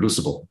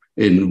reproducible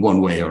in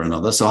one way or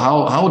another. So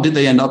how did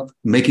they end up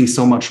making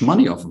so much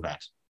money off of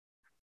that?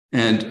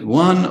 And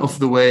one of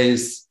the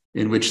ways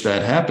in which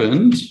that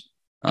happened,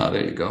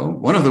 there you go.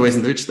 One of the ways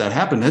in which that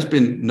happened has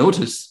been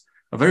noticed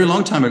a very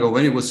long time ago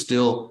when it was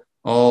still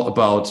all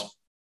about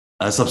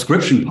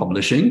subscription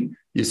publishing.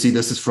 You see,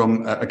 this is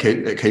from a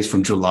case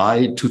from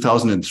July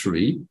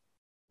 2003.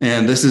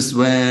 And this is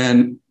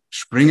when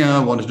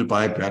Springer wanted to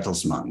buy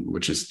Bertelsmann,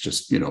 which is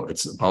just,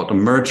 it's about a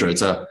merger.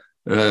 It's a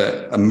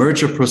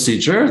merger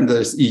procedure, and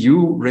there's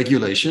EU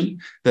regulation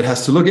that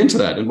has to look into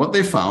that. And what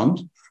they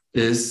found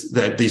is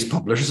that these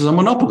publishers are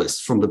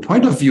monopolists from the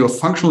point of view of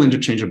functional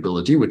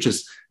interchangeability, which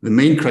is the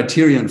main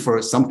criterion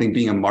for something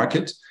being a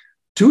market.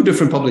 Two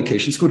different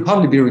publications could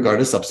hardly be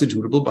regarded as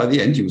substitutable by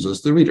the end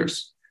users, the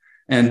readers.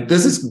 And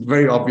this is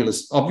very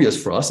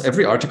obvious for us.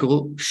 Every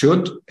article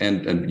should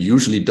and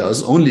usually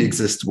does only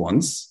exist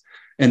once.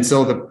 And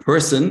so the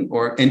person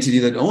or entity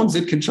that owns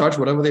it can charge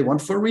whatever they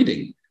want for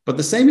reading. But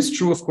the same is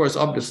true, of course,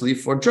 obviously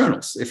for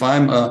journals. If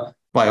I'm a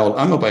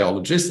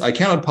biologist, I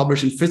cannot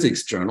publish in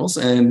physics journals.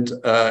 And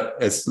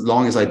as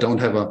long as I don't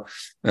have a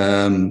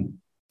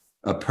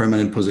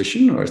permanent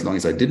position, or as long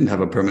as I didn't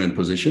have a permanent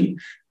position,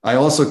 I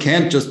also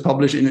can't just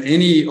publish in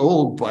any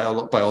old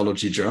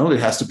biology journal. It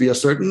has to be a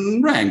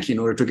certain rank in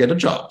order to get a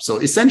job. So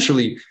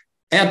essentially,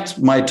 at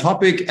my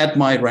topic, at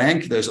my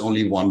rank, there's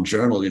only one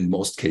journal in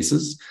most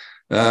cases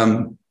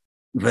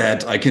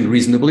that I can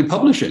reasonably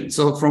publish in.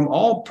 So from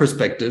all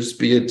perspectives,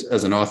 be it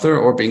as an author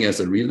or being as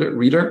a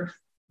reader,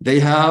 they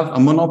have a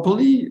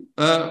monopoly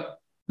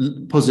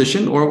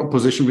position, or a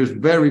position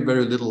with very,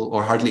 very little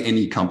or hardly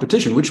any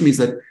competition, which means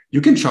that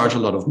you can charge a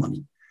lot of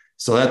money.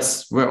 So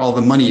that's where all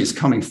the money is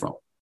coming from.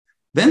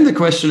 Then the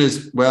question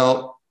is,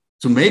 well,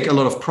 to make a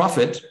lot of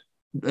profit,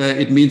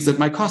 it means that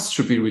my costs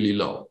should be really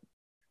low.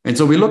 And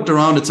so we looked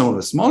around at some of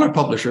the smaller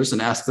publishers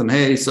and asked them,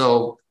 hey,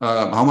 so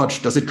how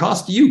much does it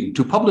cost you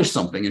to publish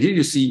something? And here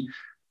you see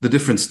the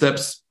different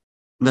steps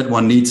that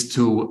one needs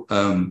to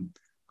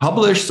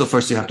publish. So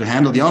first you have to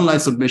handle the online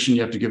submission.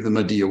 You have to give them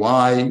a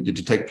DOI, you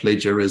detect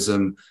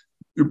plagiarism,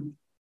 you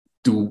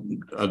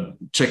do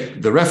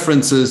check the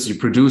references, you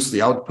produce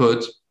the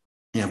output,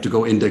 you have to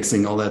go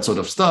indexing, all that sort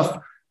of stuff.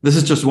 This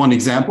is just one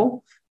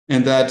example.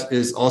 And that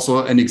is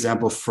also an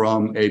example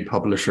from a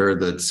publisher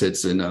that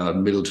sits in a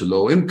middle to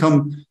low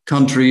income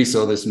country.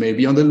 So this may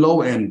be on the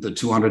low end, the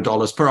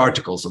 $200 per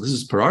article. So this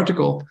is per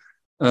article.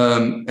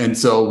 And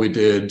so we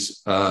did,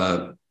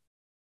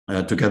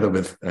 together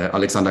with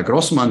Alexander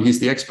Grossman, he's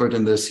the expert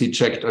in this. He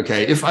checked,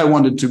 okay, if I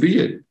wanted to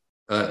be,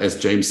 as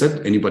James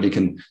said, anybody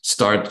can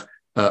start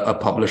a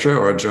publisher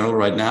or a journal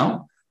right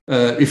now.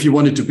 If you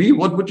wanted to be,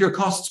 what would your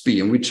costs be?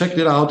 And we checked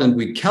it out and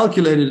we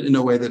calculated in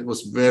a way that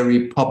was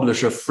very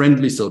publisher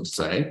friendly, so to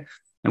say.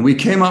 And we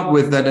came up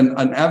with that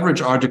an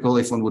average article,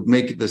 if one would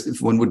make this, if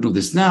one would do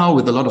this now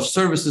with a lot of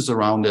services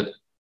around it,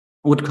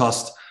 would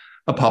cost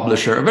a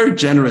publisher a very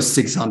generous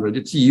 $600.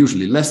 It's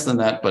usually less than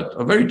that, but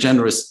a very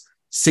generous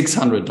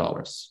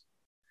 $600.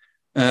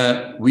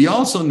 We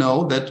also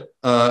know that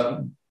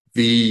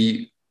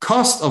the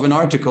cost of an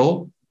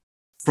article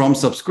from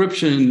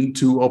subscription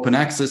to open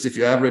access, if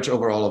you average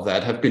over all of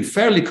that, have been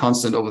fairly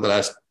constant over the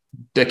last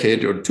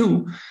decade or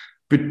two,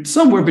 but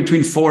somewhere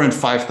between $4,000 and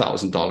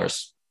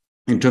 $5,000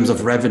 in terms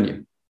of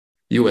revenue,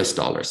 US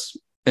dollars.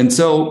 And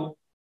so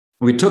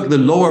we took the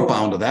lower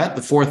bound of that,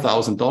 the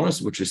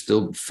 $4,000, which is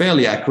still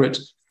fairly accurate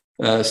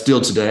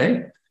still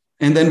today.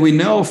 And then we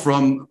know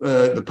from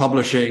the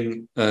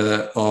publishing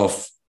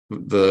of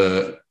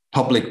the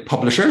public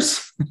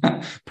publishers,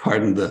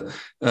 pardon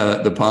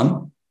the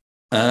pun,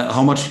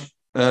 how much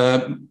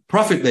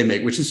profit they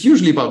make, which is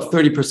usually about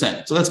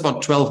 30%. So that's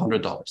about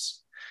 $1,200.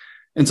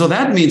 And so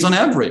that means on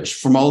average,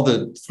 from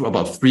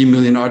about 3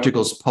 million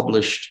articles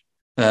published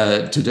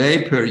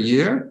today per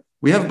year,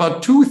 we have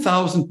about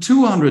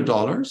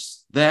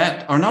 $2,200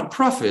 that are not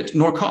profit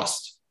nor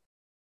cost.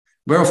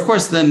 Where, of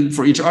course, then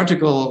for each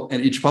article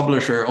and each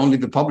publisher, only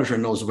the publisher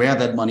knows where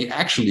that money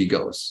actually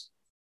goes.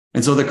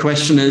 And so the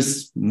question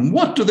is,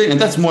 what do they, and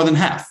that's more than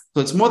half.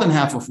 So it's more than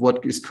half of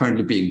what is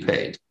currently being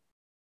paid.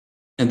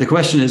 And the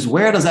question is,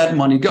 where does that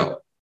money go?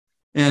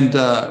 And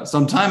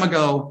some time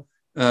ago,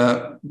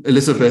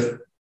 Elizabeth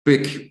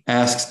Bick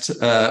asked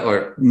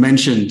or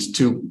mentioned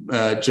to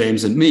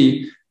James and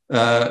me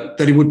that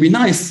it would be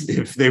nice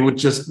if they would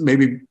just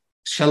maybe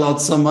shell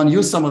out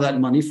use some of that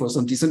money for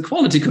some decent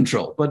quality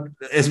control. But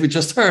as we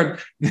just heard,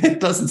 it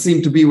doesn't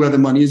seem to be where the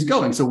money is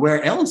going. So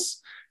where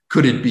else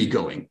could it be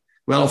going?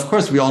 Well, of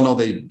course, we all know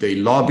they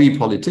lobby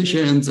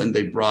politicians and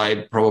they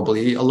bribe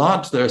probably a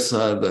lot. There's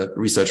the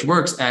Research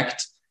Works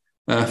Act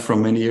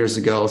from many years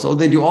ago. So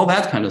they do all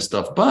that kind of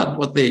stuff. But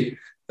what they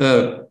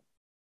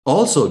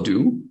also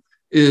do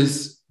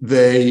is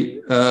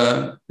they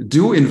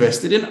do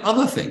invest it in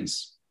other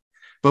things.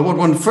 But what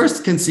one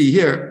first can see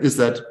here is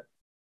that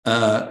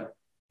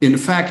in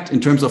fact, in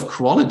terms of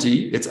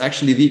quality, it's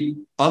actually the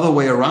other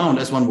way around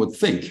as one would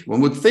think.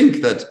 One would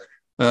think that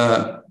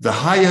the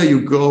higher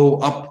you go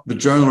up the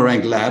journal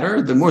rank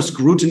ladder, the more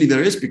scrutiny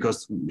there is,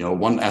 because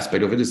one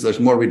aspect of it is there's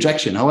more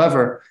rejection.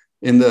 However,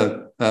 in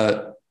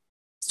the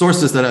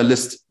sources that I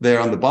list there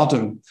on the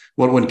bottom,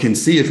 what one can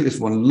see if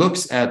one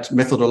looks at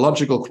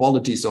methodological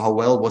quality, so how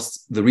well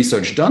was the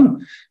research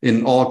done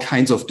in all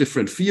kinds of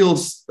different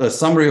fields, a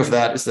summary of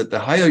that is that the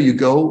higher you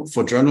go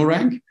for journal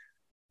rank,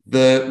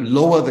 the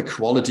lower the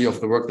quality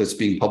of the work that's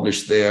being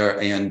published there.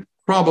 And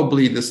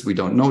probably this we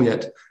don't know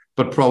yet,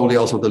 but probably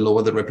also the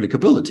lower the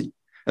replicability.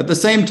 At the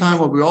same time,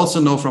 what we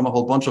also know from a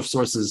whole bunch of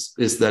sources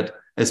is that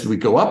as we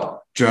go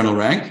up journal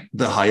rank,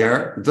 the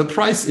higher the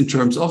price in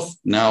terms of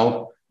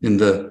now in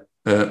the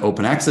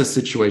open access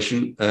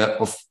situation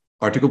of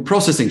article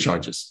processing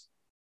charges.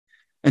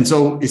 And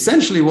so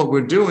essentially what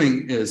we're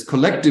doing is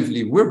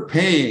collectively, we're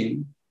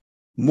paying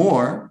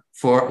more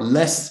for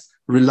less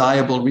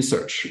reliable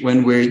research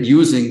when we're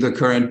using the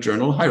current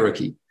journal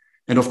hierarchy.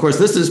 And of course,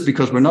 this is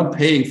because we're not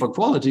paying for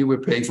quality, we're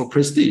paying for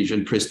prestige.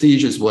 And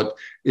prestige is what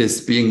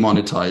is being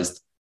monetized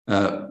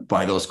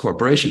by those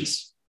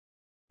corporations.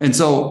 And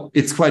so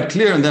it's quite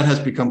clear, and that has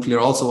become clear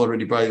also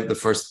already by the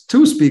first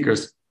two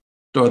speakers,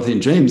 Dorothy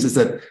and James, is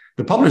that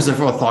the publishers have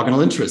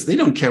orthogonal interests. They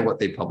don't care what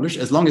they publish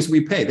as long as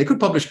we pay. They could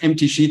publish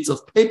empty sheets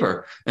of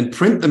paper and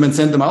print them and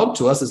send them out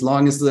to us as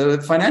long as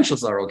the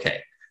financials are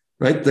okay,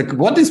 right?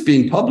 What is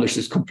being published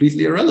is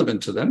completely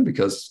irrelevant to them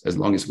because as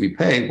long as we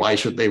pay, why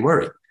should they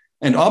worry?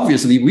 And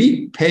obviously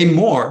we pay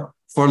more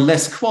for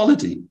less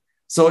quality.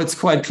 So it's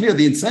quite clear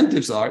the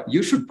incentives are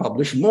you should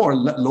publish more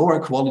lower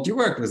quality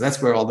work because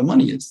that's where all the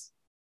money is.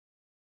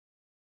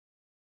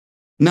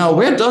 Now,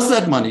 where does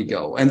that money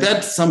go? And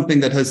that's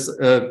something that has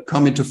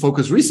come into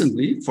focus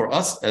recently for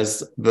us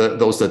as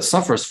those that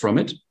suffers from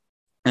it.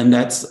 And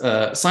that's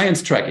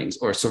science trackings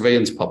or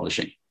surveillance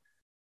publishing.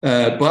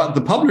 But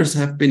the publishers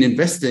have been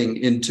investing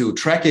into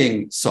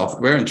tracking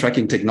software and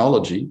tracking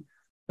technology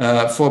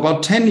for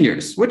about 10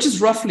 years, which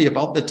is roughly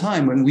about the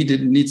time when we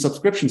didn't need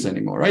subscriptions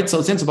anymore, right?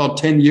 So since about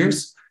 10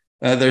 years,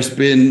 there's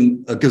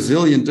been a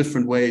gazillion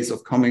different ways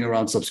of coming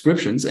around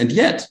subscriptions. And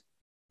yet,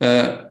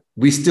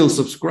 we still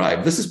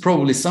subscribe. This is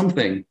probably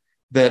something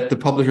that the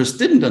publishers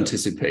didn't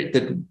anticipate,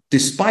 that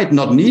despite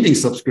not needing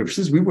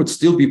subscriptions, we would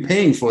still be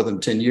paying for them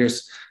 10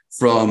 years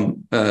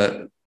from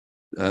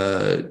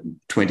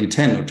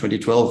 2010 or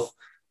 2012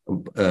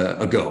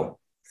 ago.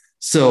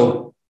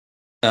 So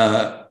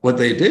what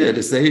they did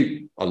is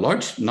a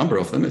large number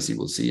of them, as you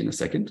will see in a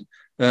second,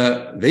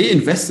 they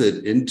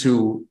invested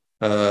into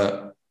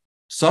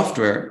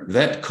software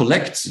that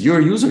collects your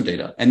user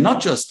data, and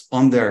not just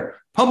on their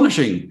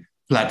publishing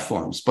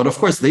platforms, but of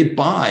course they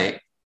buy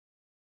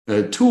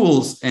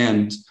tools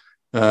and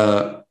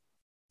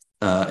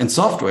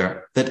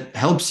software that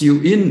helps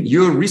you in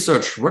your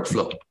research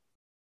workflow.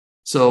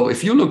 So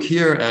if you look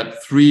here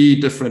at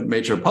 3 different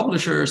major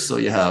publishers, so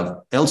you have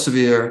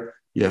Elsevier,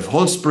 you have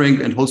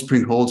Holzbrinck, and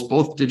Holzbrinck holds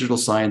both Digital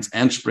Science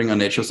and Springer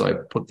Nature. So I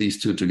put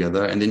these 2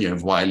 together, and then you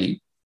have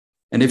Wiley.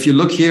 And if you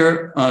look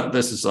here,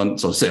 this is on,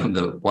 so say on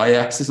the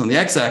y-axis, on the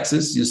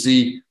x-axis, you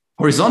see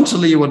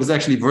horizontally what is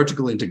actually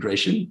vertical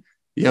integration.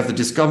 You have the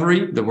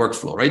discovery, the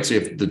workflow, right? So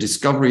you have the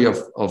discovery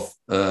of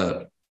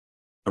a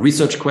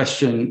research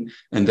question,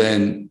 and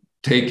then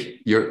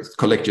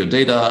collect your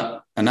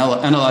data,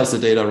 analyze the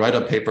data, write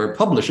a paper,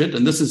 publish it.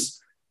 And this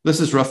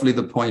is roughly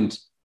the point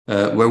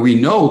where we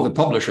know the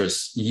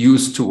publishers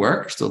used to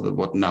work. So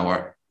what now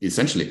are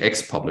essentially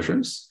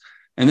ex-publishers.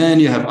 And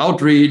then you have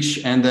outreach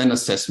and then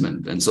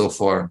assessment. And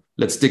so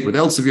let's stick with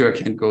Elsevier. I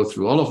can't go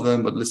through all of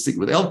them, but let's stick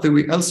with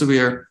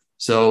Elsevier.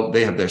 So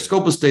they have their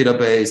Scopus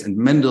database and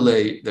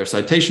Mendeley, their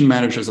citation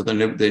manager, so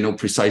they know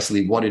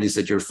precisely what it is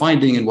that you're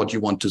finding and what you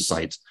want to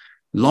cite.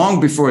 Long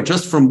before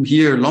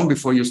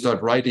you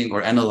start writing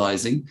or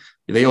analyzing,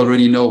 they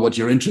already know what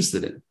you're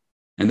interested in.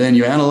 And then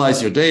you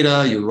analyze your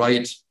data, you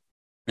write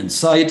and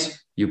cite,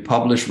 you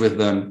publish with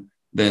them.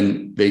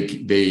 Then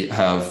they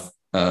have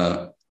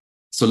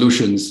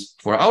solutions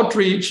for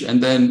outreach,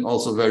 and then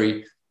also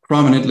very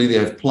prominently, they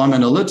have Plum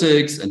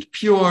Analytics and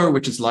Pure,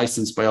 which is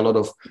licensed by a lot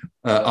of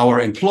our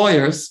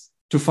employers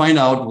to find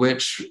out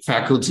which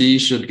faculty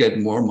should get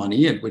more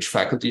money and which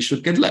faculty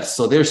should get less.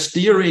 So they're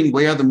steering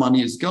where the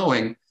money is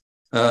going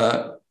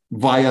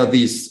via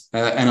these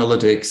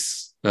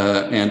analytics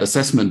and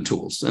assessment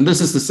tools. And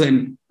this is the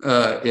same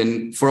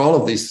for all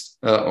of these,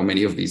 or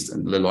many of these,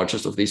 and the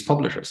largest of these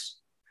publishers.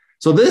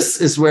 So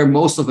this is where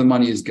most of the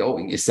money is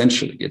going,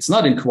 essentially. It's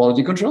not in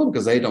quality control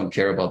because they don't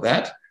care about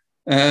that.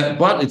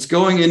 But it's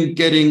going in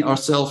getting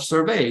ourselves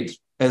surveyed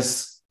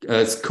as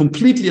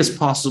completely as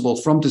possible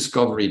from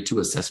discovery to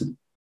assessment.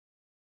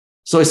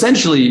 So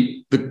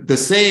essentially, the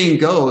saying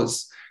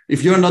goes,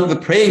 if you're not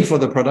paying for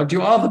the product,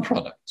 you are the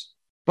product.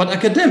 But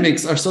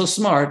academics are so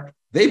smart,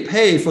 they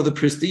pay for the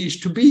prestige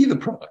to be the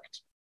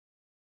product.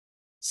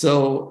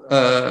 So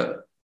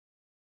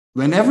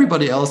when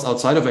everybody else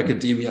outside of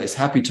academia is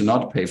happy to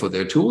not pay for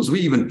their tools, we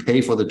even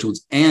pay for the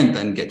tools and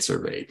then get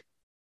surveyed.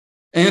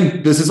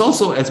 And this is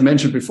also, as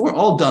mentioned before,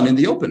 all done in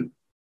the open.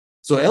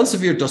 So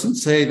Elsevier doesn't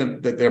say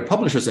that they're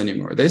publishers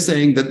anymore. They're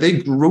saying that they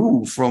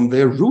grew from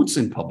their roots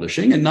in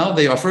publishing, and now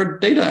they offer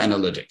data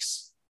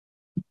analytics.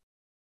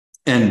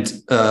 And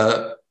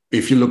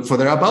if you look for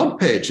their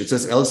about page, it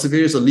says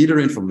Elsevier is a leader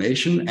in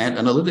information and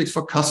analytics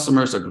for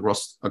customers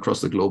across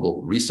the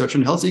global research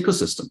and health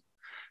ecosystem.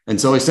 And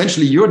so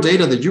essentially your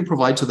data that you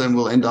provide to them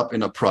will end up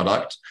in a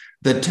product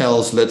that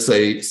tells, let's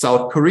say,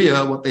 South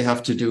Korea what they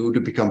have to do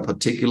to become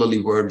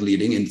particularly world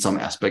leading in some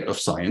aspect of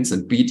science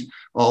and beat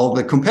all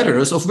the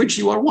competitors, of which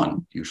you are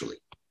one, usually,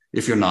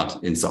 if you're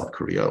not in South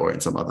Korea or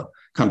in some other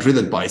country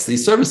that buys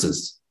these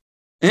services.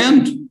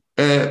 And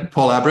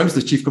Paul Abrams,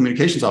 the chief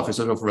communications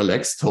officer of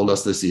RELX, told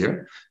us this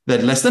year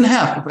that less than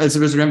half of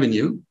Elsevier's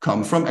revenue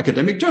come from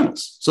academic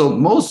journals. So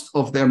most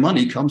of their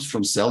money comes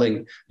from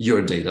selling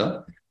your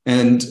data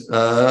and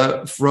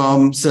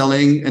from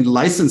selling and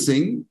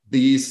licensing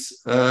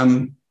these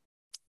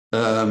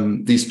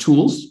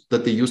tools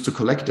that they use to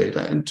collect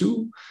data and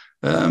to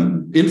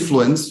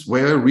influence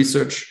where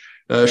research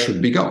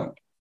should be going.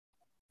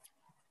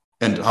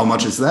 And how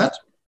much is that?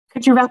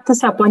 Could you wrap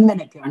this up 1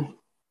 minute, Bjorn?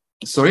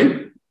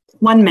 Sorry?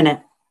 1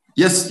 minute.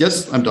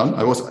 Yes, I'm done.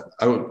 I was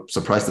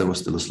surprised there was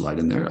still a slide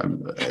in there.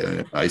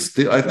 I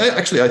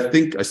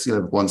think I still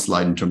have one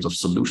slide in terms of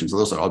solutions. So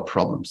those are all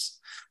problems,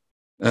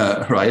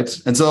 right?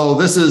 And so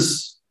this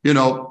is,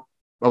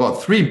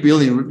 about 3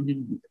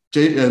 billion.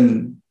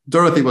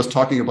 Dorothy was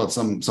talking about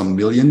some $1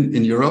 million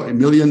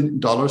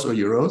or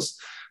euros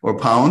or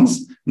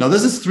pounds. Now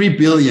this is 3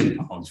 billion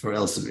pounds for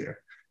Elsevier.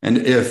 And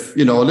if,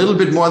 a little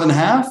bit more than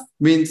half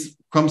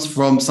comes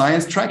from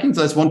science tracking,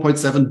 so that's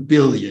 1.7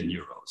 billion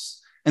euros.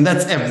 And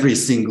that's every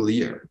single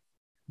year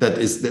that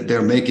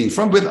they're making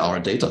with our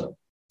data.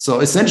 So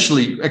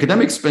essentially,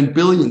 academics spend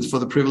billions for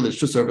the privilege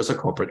to serve as a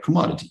corporate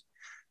commodity,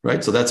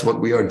 right? So that's what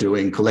we are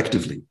doing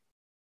collectively.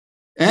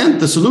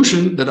 And the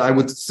solution that I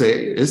would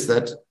say is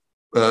that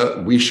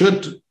we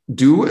should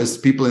do, as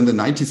people in the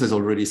 90s has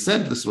already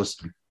said, this was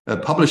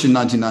published in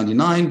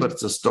 1999, but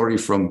it's a story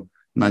from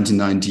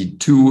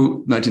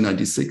 1992,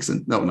 1996,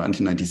 and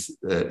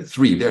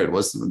 1993. There it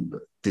was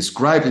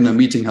described in a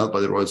meeting held by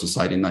the Royal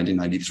Society in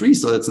 1993.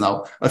 So that's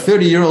now a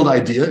 30-year-old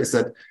idea, is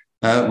that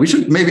we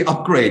should maybe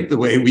upgrade the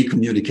way we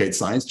communicate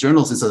science.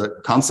 Journals is a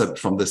concept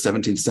from the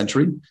 17th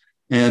century.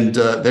 And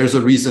there's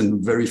a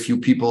reason very few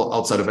people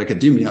outside of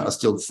academia are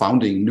still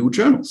founding new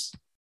journals.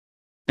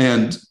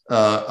 And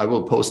I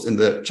will post in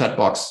the chat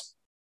box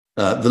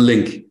the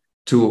link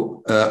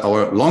to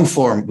our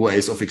long-form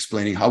ways of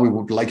explaining how we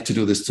would like to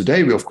do this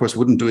today. We, of course,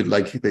 wouldn't do it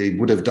like they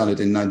would have done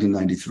it in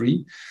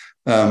 1993.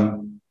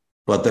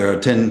 But there are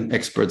 10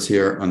 experts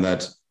here on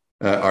that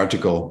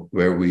article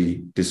where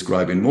we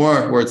describe in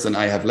more words than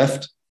I have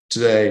left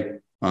today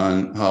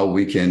on how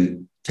we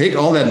can take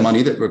all that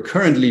money that we're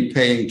currently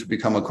paying to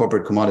become a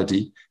corporate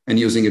commodity and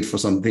using it for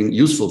something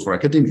useful for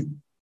academia.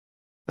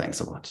 Thanks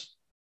a lot.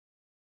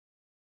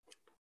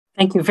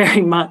 Thank you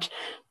very much.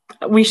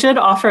 We should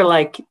offer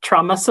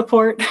trauma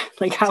support,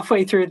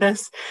 halfway through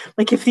this.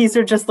 If these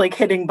are just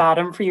hitting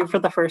bottom for you for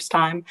the first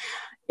time,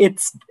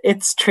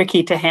 it's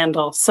tricky to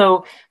handle.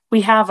 So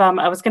we have,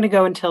 I was going to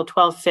go until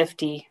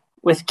 12:50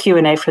 with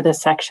Q&A for this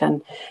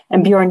section.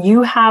 And Bjorn,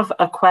 you have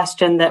a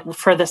question that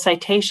for the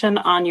citation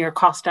on your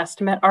cost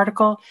estimate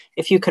article,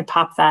 if you could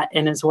pop that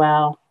in as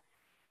well.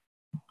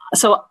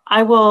 So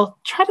I will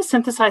try to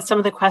synthesize some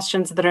of the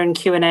questions that are in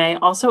Q&A,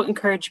 also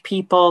encourage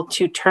people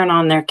to turn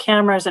on their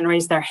cameras and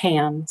raise their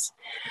hands.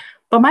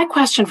 But my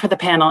question for the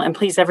panel, and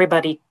please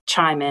everybody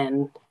chime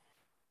in.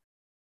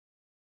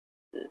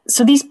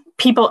 So these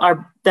people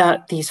are,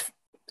 these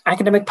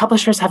academic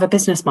publishers have a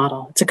business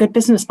model. It's a good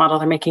business model.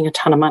 They're making a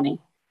ton of money.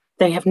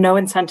 They have no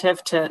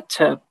incentive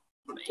to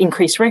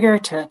increase rigor,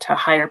 to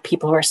hire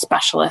people who are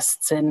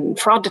specialists in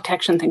fraud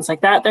detection, things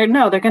like that. They're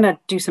going to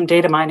do some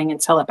data mining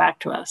and sell it back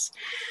to us.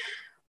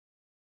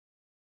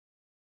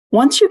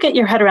 Once you get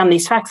your head around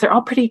these facts, they're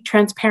all pretty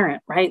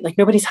transparent, right?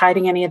 Nobody's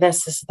hiding any of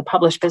this. This is the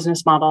published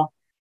business model.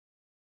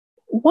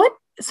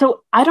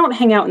 So I don't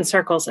hang out in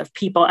circles of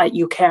people at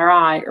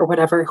UKRI or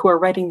whatever who are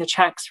writing the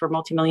checks for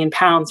multi-million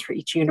pounds for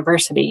each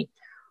university.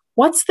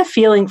 What's the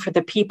feeling for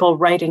the people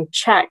writing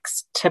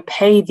checks to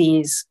pay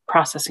these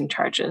processing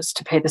charges,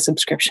 to pay the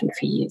subscription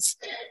fees?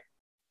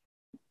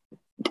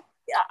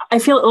 I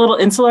feel a little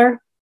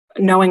insular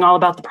knowing all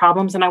about the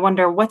problems. And I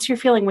wonder, what's your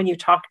feeling when you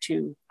talk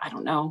to, I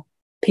don't know,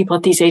 people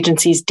at these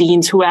agencies,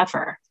 deans,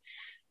 whoever,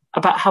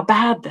 about how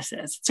bad this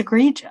is? It's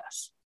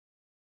egregious.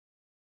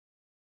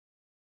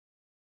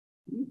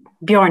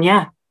 Bjorn,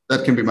 yeah.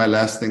 That can be my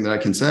last thing that I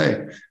can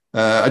say.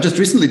 I just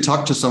recently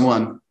talked to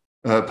someone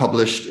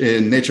published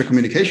in Nature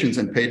Communications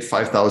and paid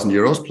 5,000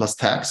 euros plus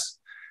tax.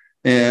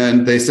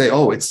 And they say,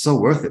 oh, it's so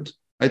worth it.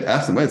 I'd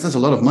ask them, well, that's a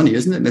lot of money,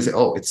 isn't it? And they say,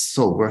 oh, it's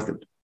so worth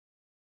it.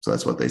 So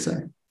that's what they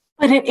say.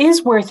 But it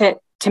is worth it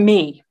to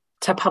me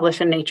to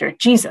publish in Nature.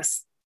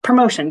 Jesus,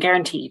 promotion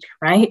guaranteed,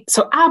 right?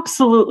 So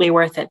absolutely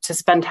worth it to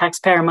spend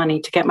taxpayer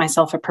money to get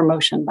myself a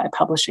promotion by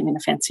publishing in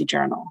a fancy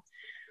journal.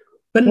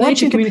 But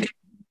Nature Communications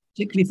is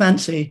particularly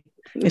fancy.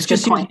 It's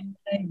just using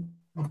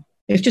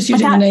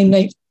the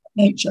name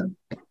Nature.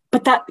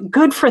 but that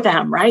good for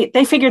them, right?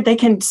 They figured they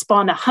can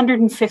spawn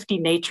 150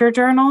 nature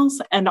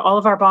journals and all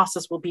of our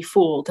bosses will be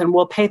fooled and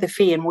we'll pay the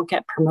fee and we'll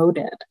get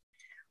promoted.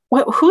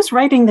 Who's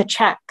writing the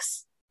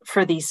checks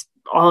for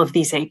all of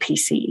these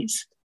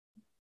APCs?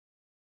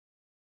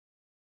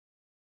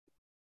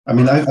 I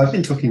mean, I've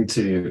been talking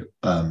to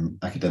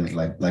academic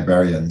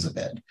librarians a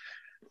bit,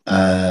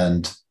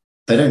 and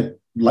they don't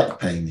like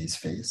paying these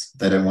fees.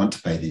 They don't want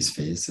to pay these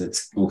fees.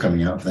 It's all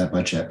coming out of their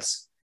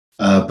budgets.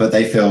 But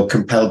they feel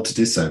compelled to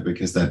do so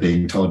because they're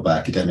being told by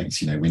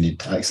academics, we need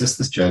to access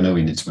this journal,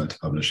 we need to be able to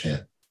publish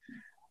here.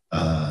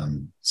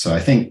 So I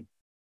think,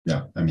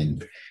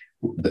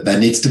 there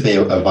needs to be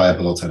a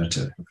viable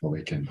alternative before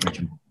we can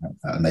have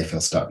that, and they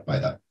feel stuck by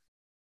that.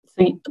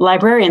 So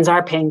librarians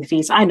are paying the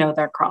fees. I know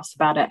they're cross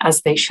about it,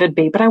 as they should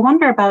be, but I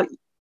wonder about,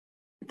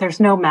 there's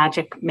no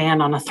magic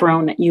man on a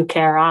throne at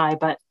UKRI,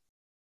 but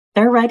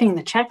they're writing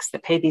the checks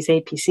that pay these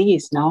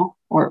APCs, no?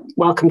 Or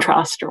Wellcome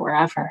Trust or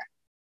wherever.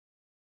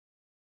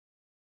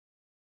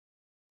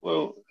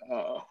 Well,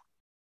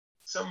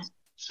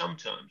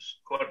 sometimes,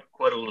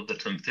 quite a lot of the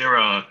time, there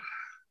are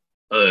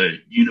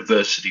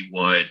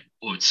university-wide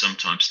or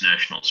sometimes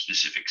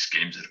national-specific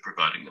schemes that are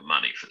providing the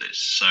money for this.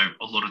 So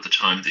a lot of the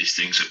time, these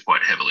things are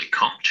quite heavily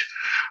comped.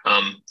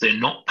 They're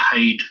not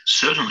paid.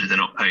 Certainly, they're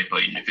not paid by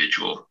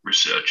individual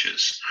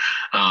researchers.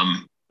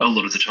 A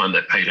lot of the time,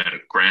 they're paid out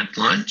of grant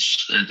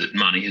lines, and that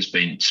money has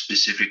been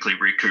specifically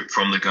recouped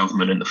from the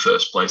government in the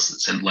first place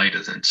that's then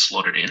later then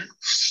slotted in.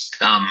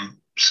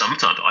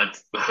 Sometimes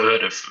I've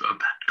heard of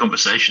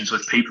conversations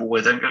with people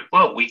where they go,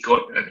 well, we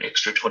got an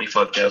extra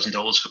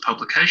 $25,000 for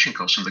publication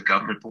costs from the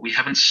government, but we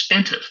haven't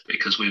spent it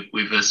because we've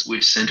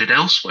sent it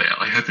elsewhere.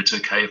 I hope it's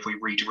okay if we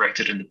redirect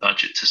it in the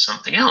budget to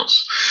something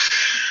else.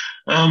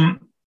 One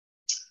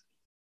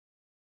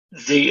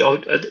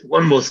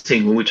more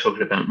thing when we're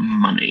talking about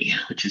money,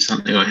 which is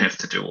something I have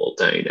to do all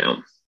day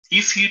now.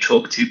 If you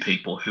talk to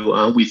people who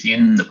are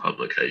within the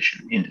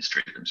publication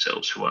industry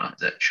themselves, who are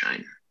that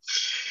chain,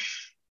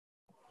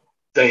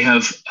 they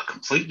have a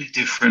completely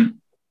different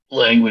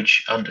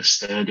language,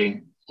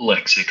 understanding,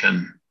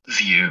 lexicon,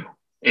 view,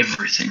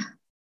 everything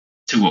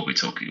to what we're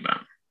talking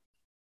about.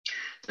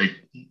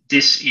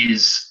 This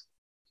is,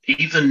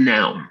 even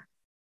now,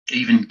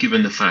 even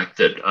given the fact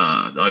that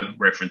I'm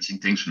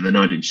referencing things from the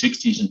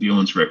 1960s and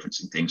beyond,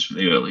 referencing things from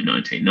the early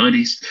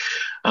 1990s,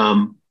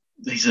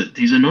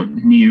 these are not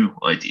new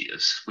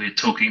ideas. We're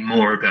talking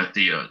more about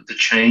the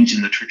change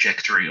in the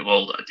trajectory of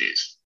old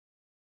ideas.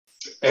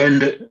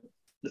 And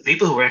the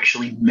people who are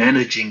actually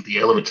managing the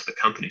elements of the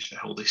companies for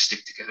how they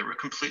stick together are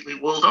completely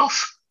walled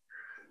off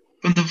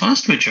from the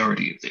vast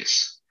majority of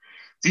this.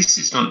 This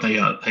is not,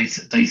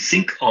 they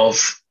think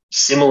of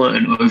similar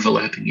and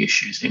overlapping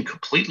issues in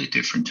completely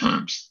different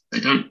terms.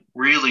 They don't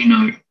really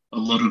know a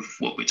lot of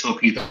what we're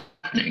talking about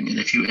happening. And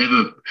if you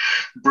ever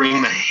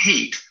bring the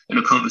heat in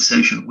a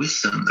conversation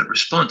with them, the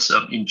response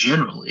in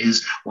general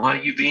is, why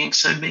are you being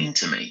so mean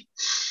to me?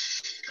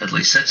 At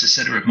least that's the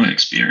center of my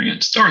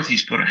experience.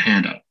 Dorothy's put her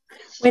hand up.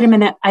 Wait a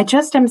minute. I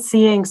just am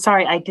seeing,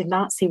 sorry, I did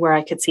not see where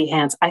I could see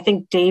hands. I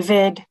think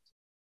David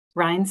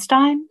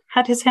Reinstein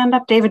had his hand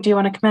up. David, do you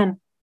want to come in?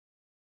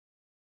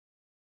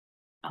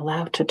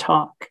 Allowed to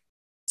talk.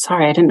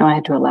 Sorry, I didn't know I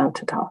had to allow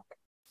to talk.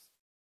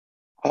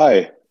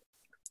 Hi.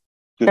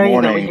 Good there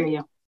morning. You go, we hear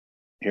you.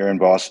 Here in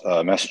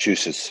Boston,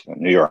 Massachusetts,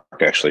 New York,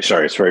 actually.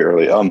 Sorry, it's very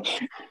early.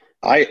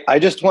 I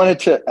just wanted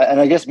to, and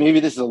I guess maybe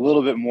this is a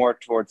little bit more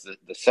towards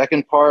the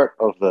second part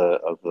of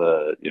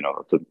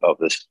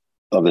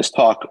this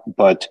talk,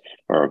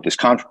 or this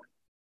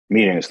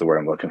meeting is the word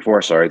I'm looking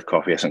for. Sorry, the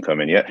coffee hasn't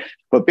come in yet.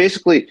 But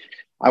basically,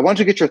 I want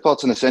to get your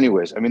thoughts on this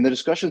anyways. I mean, the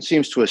discussion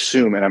seems to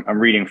assume, and I'm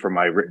reading from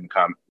my written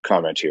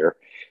comment here,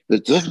 the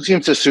discussion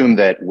seems to assume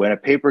that when a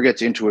paper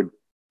gets into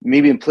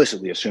maybe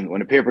implicitly assume that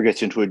when a paper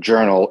gets into a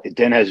journal, it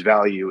then has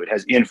value, it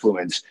has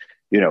influence,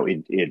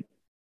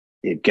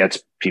 it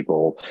gets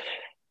people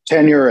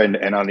tenure, and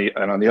on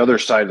the other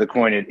side of the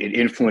coin, it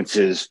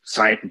influences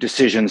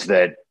decisions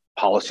that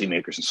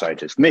policymakers and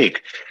scientists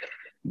make.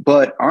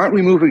 But aren't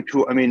we moving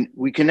to, I mean,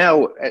 we can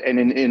now, and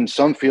in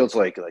some fields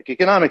like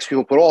economics,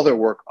 people put all their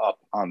work up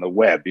on the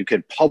web. You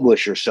can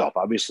publish yourself.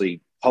 Obviously,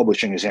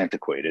 publishing is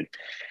antiquated.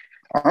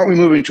 Aren't we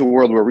moving to a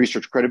world where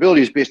research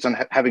credibility is based on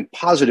having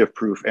positive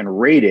proof and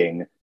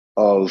rating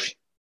of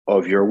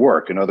your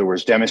work? In other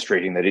words,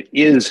 demonstrating that it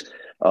is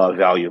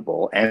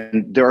valuable.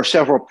 And there are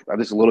several,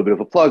 this is a little bit of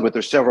a plug, but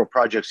there's several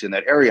projects in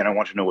that area, and I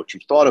want to know what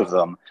you thought of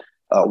them.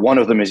 One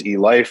of them is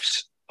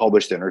eLife's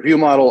published and review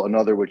model.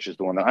 Another, which is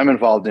the one that I'm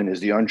involved in, is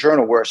the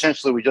Unjournal, where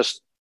essentially we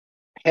just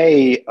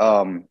pay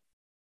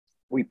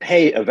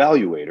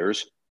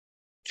evaluators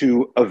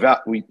to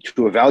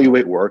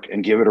evaluate work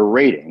and give it a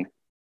rating.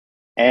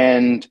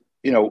 And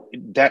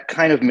that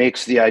kind of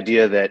makes the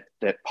idea that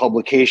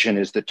publication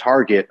is the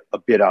target a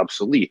bit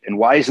obsolete. And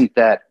why isn't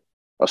that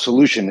a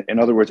solution? In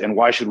other words, and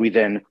why should we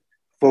then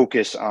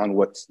focus on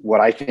what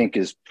I think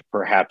is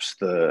perhaps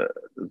the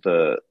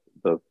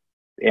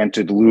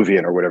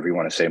antediluvian, or whatever you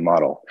want to say,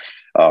 model?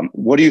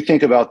 What do you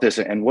think about this,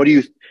 and what do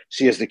you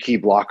see as the key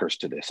blockers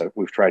to this?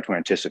 We're trying to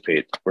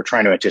anticipate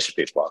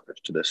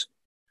blockers to this.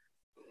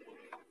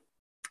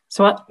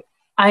 So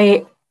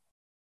I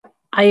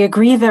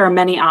agree there are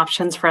many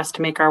options for us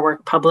to make our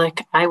work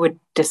public. I would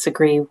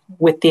disagree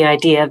with the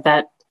idea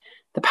that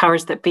the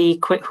powers that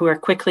be who are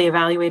quickly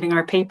evaluating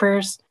our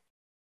papers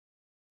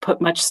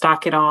put much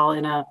stock at all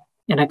in a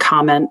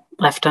comment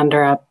left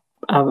under a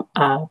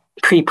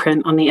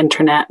preprint on the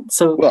internet.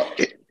 So well,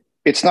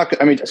 it's not.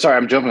 I mean, sorry,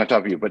 I'm jumping on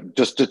top of you, but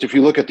just if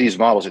you look at these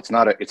models, it's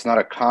not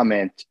a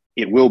comment.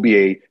 It will be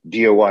a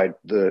DOI.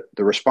 The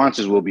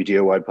responses will be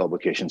DOI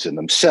publications in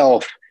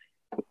themselves.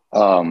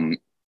 But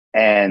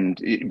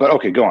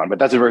okay, go on. But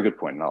that's a very good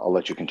point, and I'll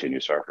let you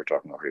continue. Sorry for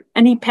talking over you.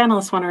 Any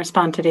panelists want to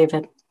respond to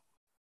David?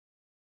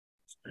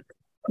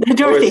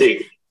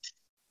 Dorothy.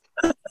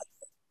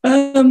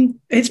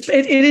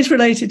 It is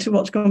related to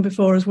what's gone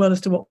before as well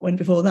as to what went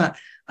before that.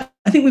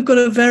 I think we've got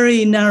a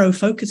very narrow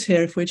focus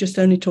here if we're just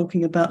only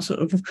talking about sort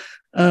of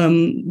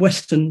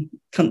Western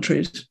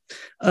countries.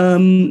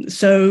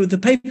 So the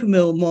paper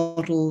mill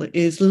model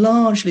is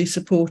largely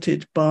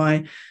supported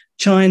by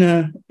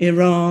China,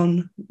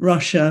 Iran,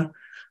 Russia,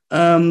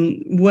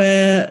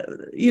 where,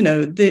 you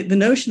know, the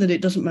notion that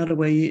it doesn't matter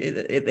where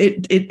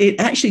it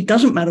actually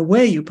doesn't matter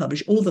where you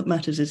publish. All that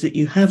matters is that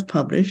you have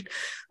published.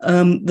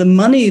 The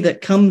money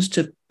that comes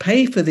to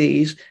pay for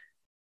these,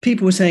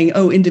 people were saying,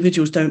 oh,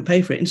 individuals don't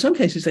pay for it. In some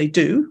cases they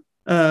do,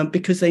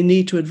 because they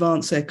need to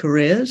advance their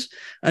careers,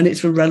 and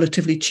it's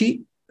relatively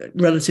cheap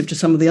relative to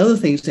some of the other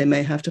things they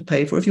may have to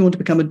pay for. If you want to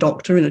become a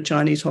doctor in a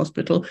Chinese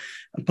hospital,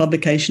 a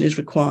publication is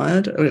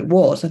required, or it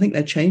was. I think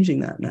they're changing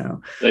that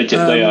now. They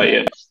are,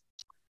 yeah.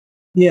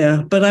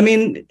 Yeah, but I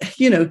mean,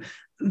 you know,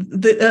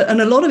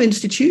 and a lot of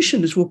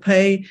institutions will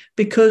pay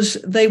because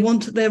they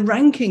want their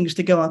rankings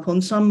to go up on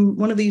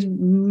one of these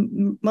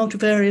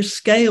multivariate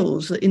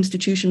scales that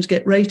institutions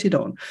get rated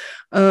on.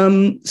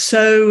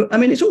 So, I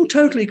mean, it's all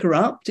totally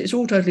corrupt. It's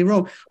all totally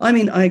wrong. I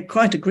mean, I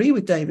quite agree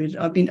with David.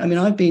 I've been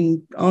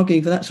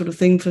arguing for that sort of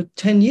thing for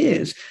 10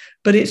 years,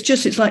 but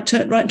it's like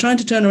trying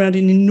to turn around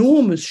an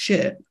enormous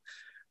ship.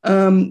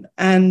 And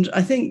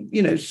I think,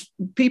 you know,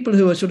 people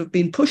who are sort of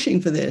been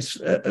pushing for this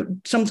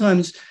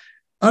sometimes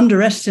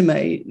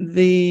underestimate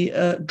the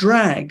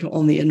drag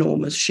on the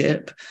enormous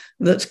ship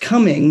that's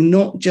coming,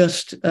 not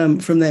just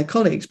from their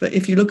colleagues, but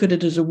if you look at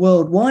it as a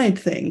worldwide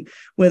thing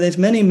where there's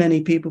many,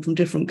 many people from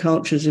different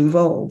cultures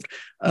involved,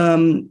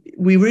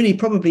 we really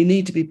probably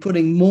need to be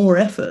putting more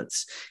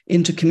efforts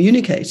into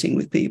communicating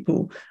with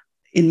people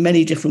in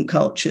many different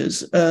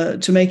cultures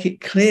to make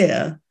it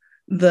clear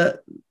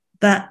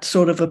that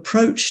sort of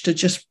approach to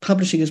just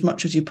publishing as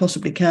much as you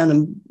possibly can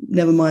and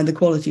never mind the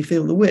quality,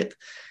 feel the width,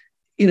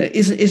 you know,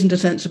 isn't a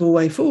sensible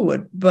way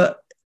forward.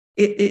 But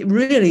it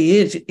really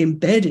is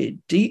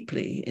embedded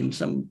deeply in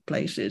some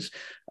places,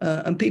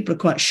 and people are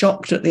quite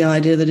shocked at the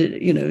idea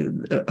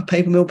that a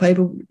paper mill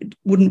paper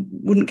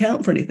wouldn't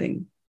count for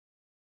anything.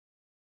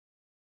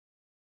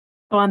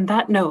 On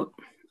that note,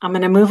 I'm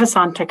going to move us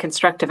on to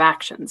constructive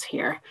actions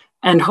here,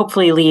 and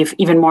hopefully leave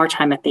even more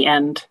time at the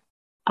end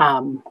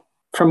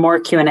for more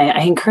Q&A.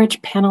 I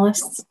encourage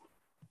panelists,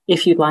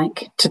 if you'd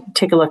like, to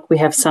take a look. We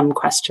have some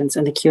questions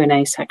in the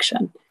Q&A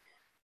section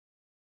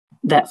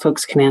that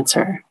folks can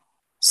answer.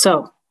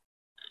 So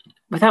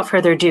without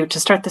further ado, to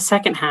start the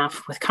second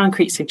half with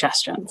concrete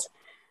suggestions,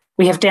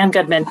 we have Dan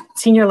Goodman,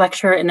 Senior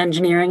Lecturer in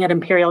Engineering at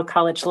Imperial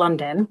College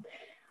London.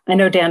 I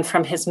know Dan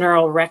from his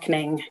Neural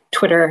Reckoning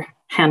Twitter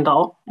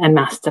handle and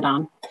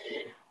Mastodon.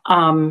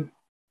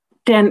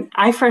 Dan,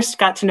 I first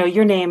got to know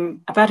your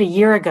name about a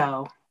year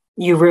ago.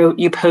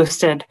 You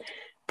posted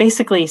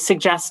basically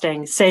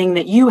saying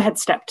that you had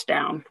stepped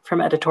down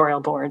from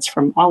editorial boards,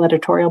 from all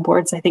editorial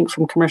boards, I think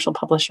from commercial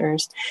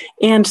publishers,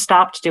 and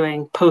stopped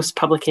doing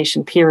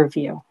post-publication peer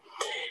review.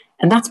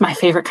 And that's my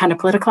favorite kind of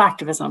political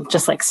activism,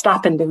 just like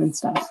stopping doing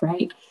stuff,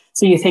 right?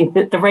 So you think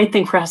that the right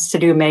thing for us to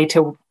do may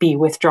to be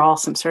withdraw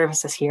some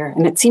services here.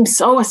 And it seems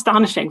so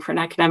astonishing for an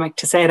academic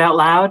to say it out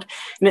loud.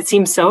 And it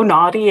seems so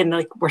naughty and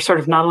like we're sort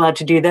of not allowed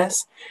to do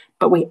this,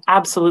 but we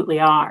absolutely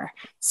are.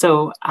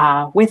 So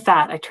with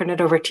that, I turn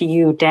it over to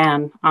you,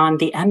 Dan, on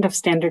the end of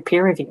standard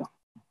peer review.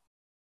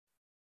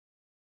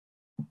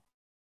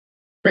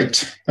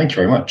 Great, thank you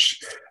very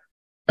much.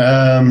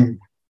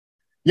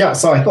 Yeah,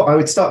 so I thought I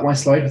would start my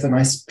slide with a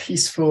nice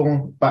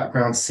peaceful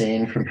background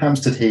scene from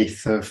Hampstead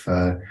Heath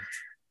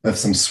of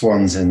some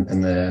swans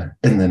in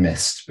the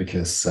mist,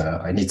 because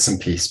I need some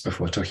peace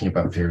before talking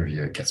about peer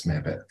review. It gets me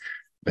a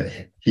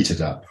bit heated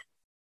up.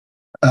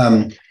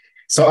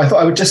 So I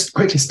thought I would just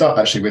quickly start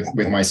actually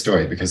with my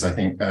story, because I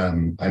think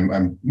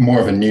I'm more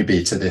of a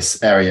newbie to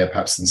this area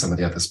perhaps than some of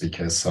the other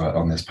speakers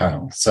on this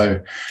panel.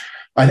 So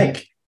I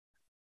think,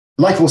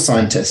 like all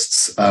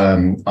scientists,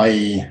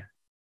 I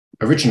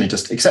originally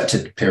just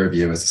accepted peer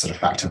review as a sort of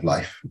fact of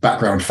life,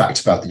 background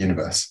fact about the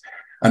universe.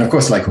 And of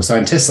course, like all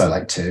scientists, I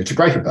like to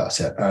gripe about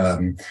it,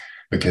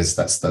 because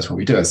that's what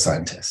we do as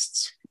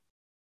scientists.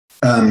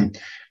 Around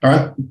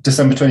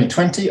December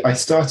 2020, I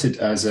started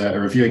as a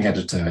reviewing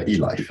editor at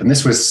eLife. And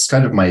this was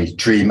kind of my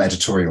dream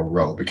editorial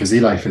role, because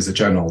eLife is a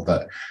journal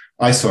that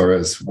I saw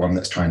as one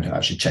that's trying to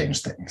actually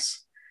change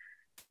things.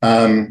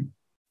 And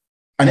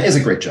it is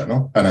a great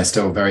journal, and I'm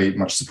still very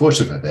much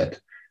supportive of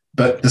it.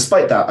 But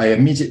despite that, I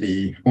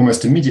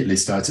almost immediately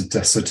started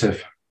to sort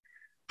of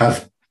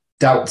have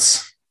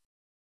doubts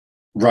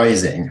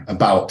rising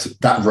about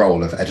that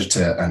role of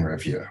editor and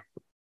reviewer.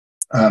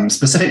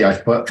 Specifically, I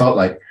felt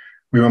like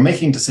we were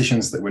making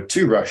decisions that were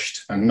too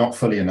rushed and not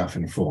fully enough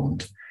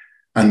informed,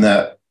 and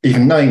that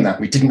even knowing that,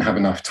 we didn't have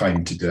enough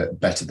time to do it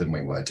better than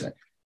we were doing.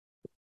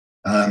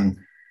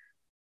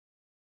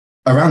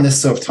 Around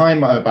this sort of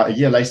time, about a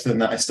year later than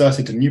that, I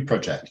started a new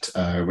project,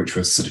 which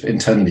was sort of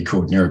internally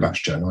called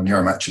Neuromatch Journal.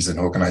 Neuromatch is an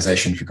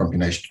organization for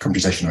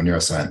computational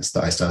neuroscience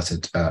that I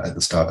started at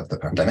the start of the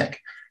pandemic.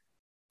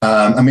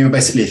 And we were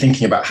basically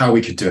thinking about how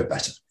we could do it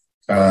better.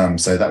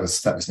 So that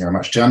was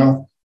Neuromatch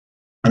Journal.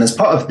 And as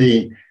part of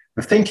the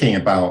thinking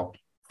about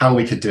how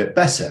we could do it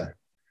better,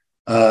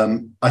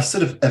 I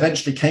sort of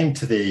eventually came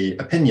to the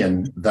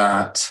opinion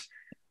that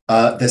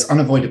there's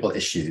unavoidable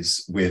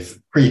issues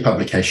with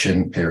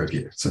pre-publication peer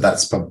review. So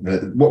that's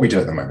what we do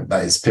at the moment.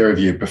 That is peer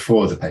review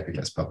before the paper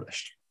gets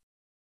published.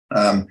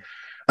 And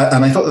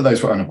I thought that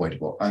those were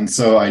unavoidable. And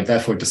so I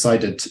therefore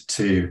decided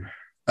to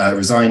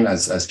resign,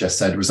 as Jess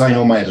said, resign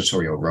all my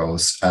editorial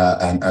roles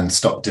and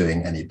stop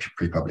doing any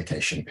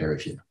pre-publication peer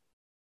review.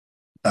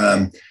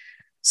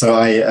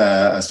 So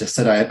as Jess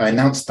said, I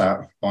announced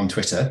that on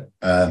Twitter.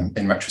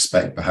 In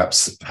retrospect,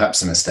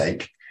 perhaps a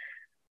mistake.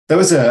 There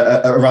was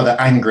a rather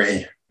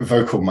angry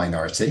vocal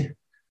minority,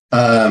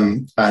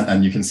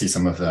 and you can see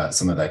some of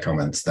their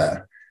comments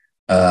there.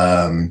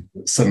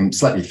 Some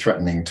slightly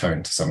threatening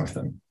tone to some of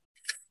them.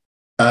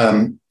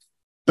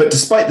 But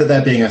despite that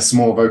there being a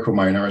small vocal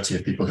minority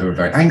of people who were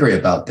very angry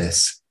about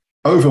this,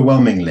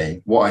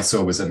 overwhelmingly, what I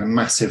saw was a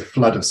massive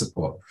flood of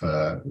support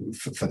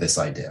for this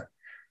idea.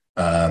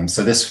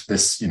 So this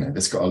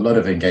got a lot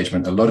of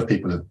engagement. A lot of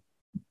people have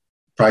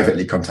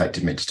privately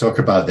contacted me to talk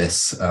about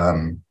this.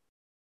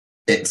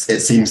 It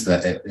seems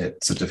that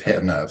it sort of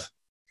hit a nerve,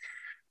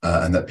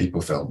 and that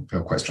people feel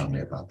quite strongly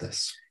about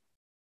this.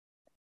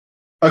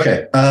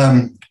 Okay,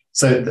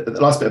 so the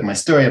last bit of my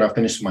story, and I'll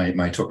finish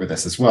my talk with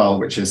this as well,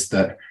 which is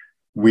that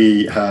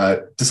we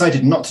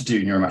decided not to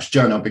do Neuromatch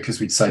Journal because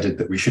we decided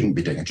that we shouldn't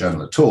be doing a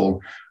journal at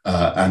all.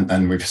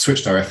 And we've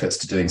switched our efforts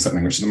to doing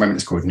something which at the moment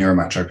is called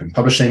Neuromatch Open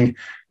Publishing.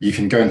 You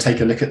can go and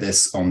take a look at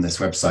this on this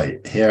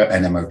website here,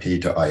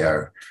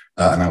 nmop.io,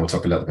 and I will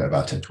talk a little bit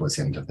about it towards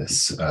the end of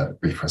this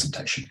brief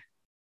presentation.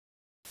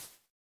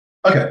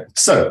 Okay,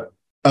 so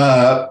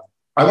I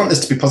want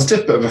this to be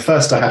positive, but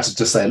first I have to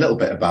just say a little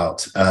bit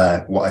about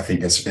what I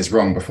think is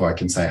wrong before I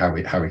can say how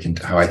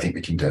I think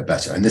we can do it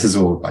better. And this is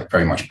all like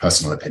very much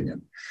personal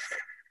opinion.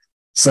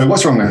 So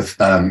what's wrong with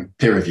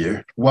peer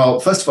review? Well,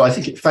 first of all, I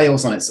think it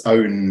fails on its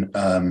own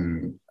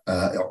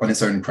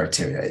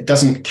criteria. It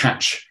doesn't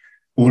catch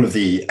all of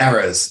the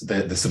errors,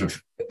 the sort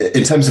of,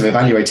 in terms of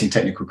evaluating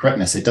technical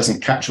correctness, it doesn't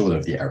catch all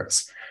of the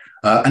errors.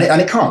 And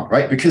it can't,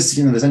 right? Because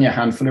there's only a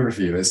handful of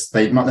reviewers.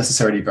 They're not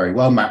necessarily very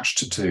well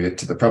matched to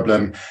the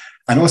problem.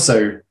 And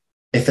also,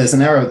 if there's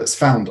an error that's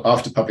found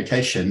after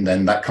publication,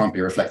 then that can't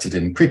be reflected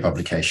in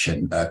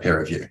pre-publication peer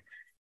review.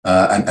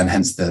 And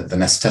hence the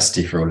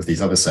necessity for all of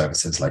these other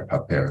services like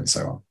PubPeer and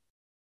so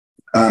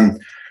on.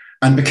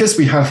 And because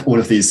we have all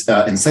of these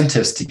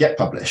incentives to get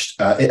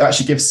published, it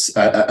actually gives,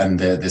 and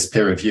this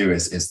peer review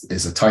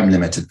is a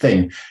time-limited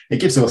thing, it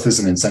gives authors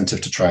an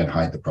incentive to try and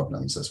hide the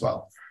problems as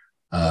well.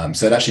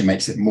 So it actually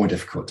makes it more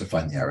difficult to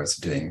find the errors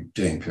doing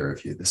peer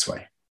review this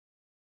way.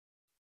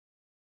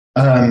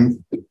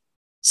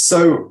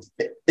 So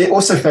it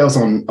also fails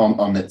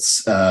on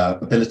its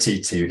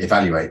ability to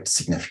evaluate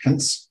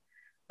significance.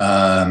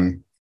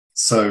 This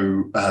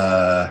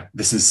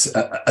is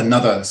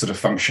another sort of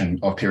function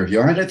of peer review.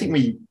 And I don't think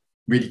we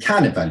really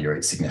can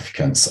evaluate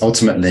significance.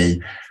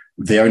 Ultimately,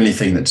 the only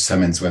thing that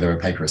determines whether a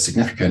paper is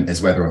significant is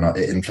whether or not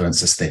it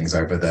influences things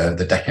over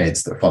the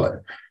decades that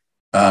follow.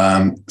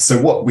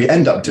 So what we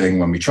end up doing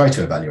when we try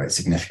to evaluate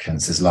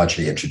significance is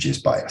largely introduce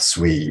bias.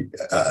 We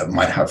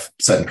might have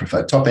certain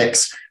preferred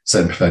topics,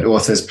 certain preferred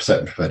authors,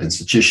 certain preferred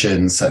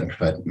institutions, certain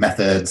preferred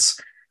methods,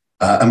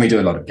 and we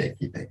do a lot of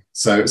gatekeeping.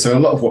 So a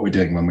lot of what we're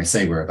doing when we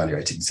say we're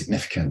evaluating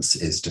significance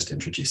is just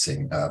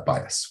introducing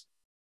bias.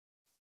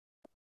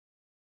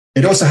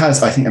 It also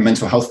has, I think, a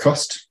mental health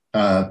cost,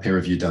 peer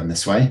review done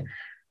this way.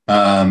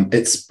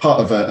 It's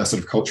part of a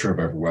sort of culture of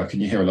overwork,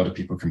 and you hear a lot of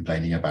people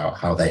complaining about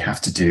how they have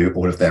to do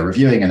all of their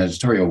reviewing and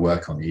editorial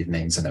work on the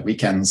evenings and at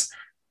weekends.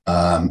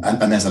 And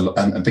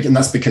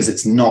that's because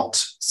it's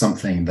not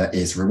something that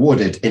is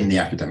rewarded in the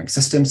academic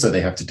system, so they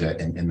have to do it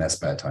in their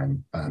spare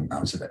time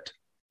out of it.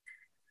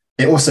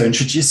 It also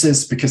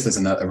introduces, because there's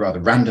a rather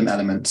random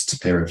element to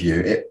peer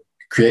review, it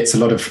creates a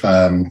lot of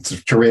sort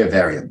of career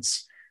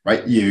variance,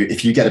 right?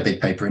 If you get a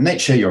big paper in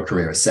Nature, your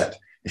career is set.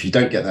 If you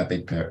don't get that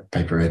big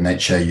paper in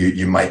Nature,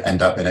 you might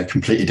end up in a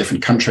completely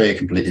different country, a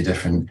completely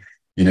different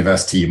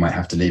university. You might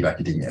have to leave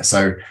academia.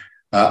 So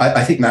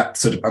I think that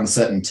sort of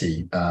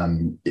uncertainty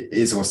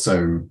is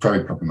also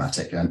very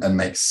problematic and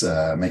makes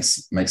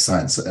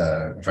science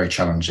a very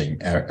challenging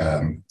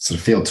sort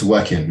of field to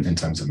work in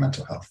terms of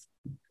mental health.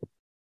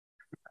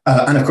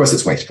 And of course,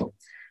 it's wasteful.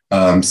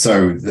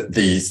 So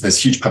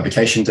there's huge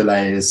publication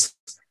delays.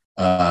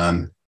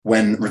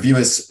 When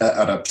reviewers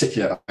at a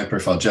particular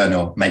high-profile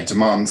journal make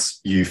demands,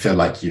 you feel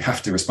like you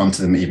have to respond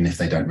to them even if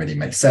they don't really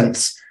make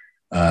sense.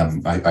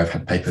 I've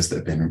had papers that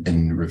have been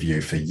in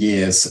review for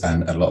years,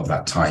 and a lot of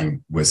that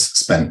time was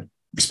spent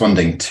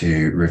responding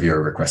to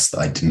reviewer requests that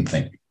I didn't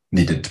think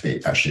needed to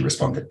be actually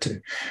responded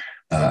to.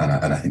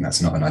 And I think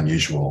that's not an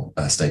unusual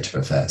state of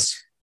affairs.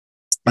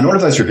 And all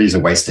of those reviews are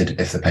wasted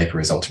if the paper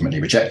is ultimately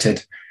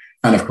rejected.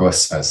 And of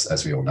course,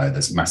 as we all know,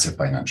 there's massive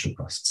financial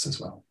costs as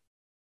well.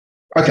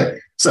 Okay,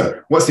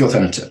 so what's the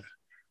alternative?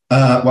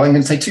 Well, I'm going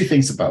to say two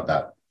things about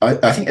that.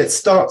 I think it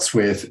starts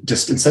with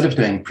just, instead of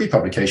doing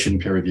pre-publication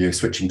peer review,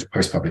 switching to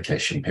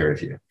post-publication peer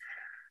review.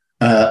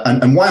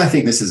 And why I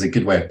think this is a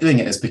good way of doing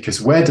it is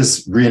because where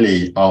does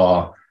really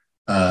our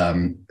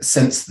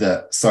sense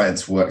that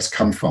science works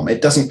come from?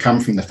 It doesn't come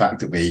from the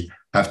fact that we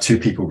have two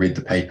people read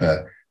the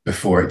paper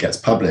before it gets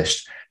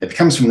published. It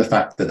comes from the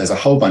fact that there's a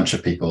whole bunch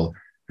of people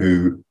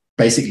who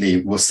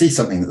basically will see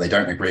something that they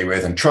don't agree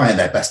with and try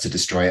their best to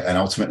destroy it. And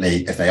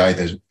ultimately, if they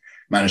either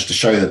manage to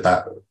show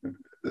that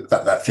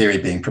theory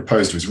being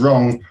proposed was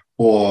wrong,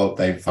 or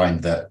they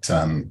find that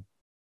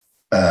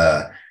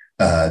that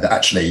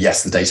actually,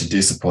 yes, the data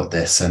do support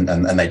this, and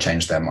they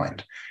change their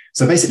mind.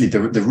 So basically,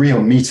 the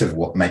real meat of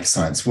what makes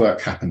science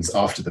work happens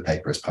after the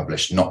paper is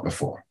published, not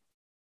before.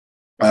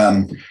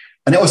 And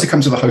it also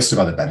comes with a host of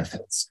other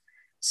benefits.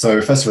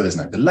 So first of all, there's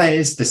no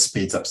delays. This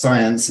speeds up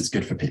science. It's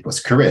good for people's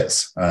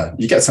careers.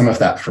 You get some of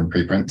that from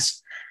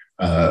preprints,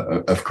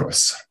 of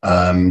course.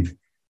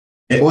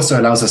 It also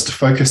allows us to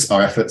focus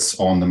our efforts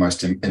on the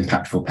most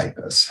impactful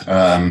papers.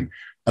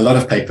 A lot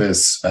of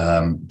papers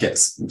get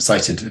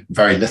cited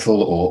very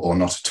little or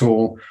not at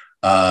all.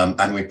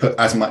 And we put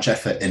as much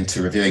effort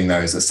into reviewing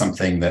those as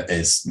something that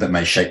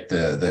may shape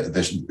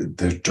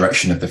the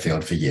direction of the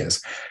field for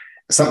years.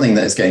 Something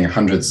that is getting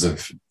hundreds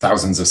of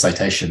thousands of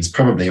citations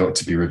probably ought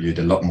to be reviewed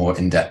a lot more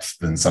in depth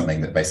than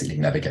something that basically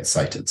never gets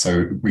cited.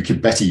 So we could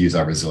better use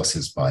our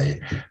resources by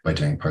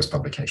doing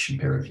post-publication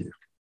peer review.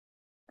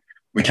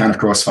 We can, of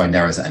course, find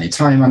errors at any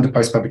time under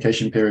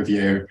post-publication peer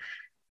review.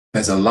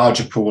 There's a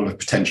larger pool of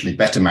potentially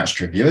better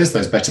matched reviewers.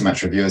 Those better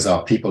matched reviewers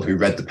are people who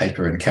read the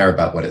paper and care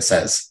about what it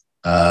says,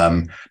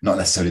 not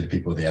necessarily the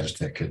people the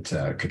editor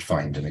could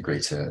find and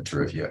agree to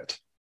review it.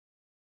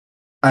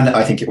 And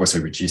I think it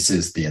also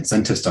reduces the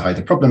incentives to hide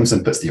the problems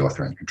and puts the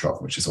author in control,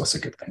 which is also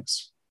good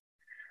things.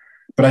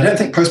 But I don't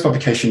think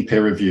post-publication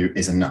peer review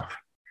is enough.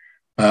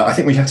 I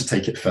think we have to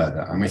take it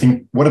further. And we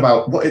think, what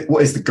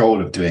is the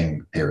goal of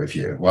doing peer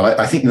review? Well,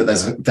 I think that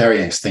there's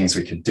various things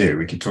we could do.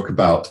 We could talk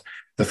about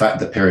the fact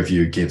that peer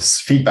review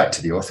gives feedback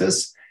to the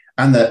authors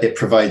and that it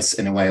provides,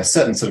 in a way, a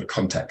certain sort of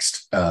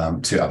context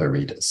to other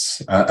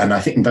readers. And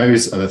I think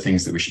those are the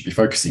things that we should be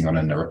focusing on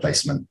in a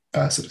replacement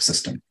sort of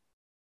system.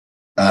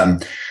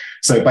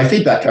 So by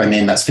feedback, I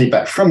mean that's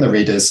feedback from the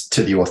readers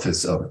to the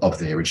authors of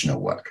the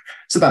original work.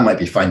 So that might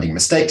be finding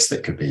mistakes,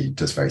 that could be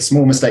just very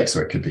small mistakes,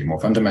 or it could be more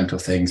fundamental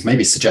things,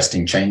 maybe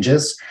suggesting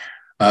changes.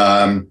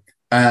 And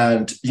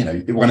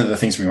one of the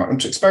things we might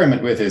want to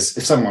experiment with is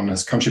if someone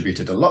has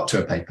contributed a lot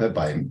to a paper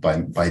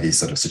by these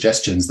sort of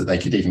suggestions, that they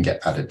could even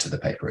get added to the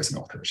paper as an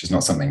author, which is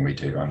not something we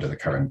do under the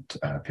current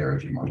peer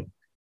review model.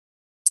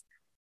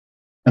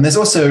 And there's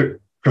also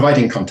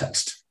providing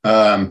context.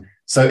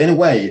 So in a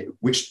way,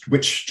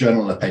 which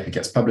journal a paper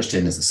gets published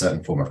in is a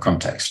certain form of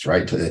context,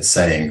 right? It's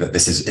saying that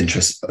this is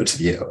this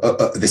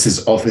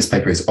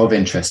paper is of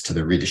interest to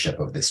the readership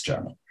of this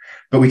journal.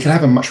 But we can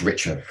have a much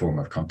richer form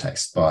of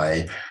context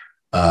by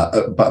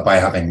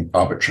having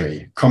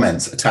arbitrary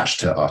comments attached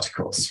to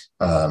articles.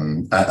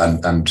 And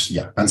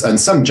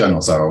some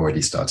journals are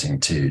already starting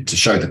to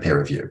show the peer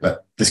review,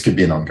 but this could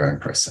be an ongoing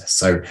process.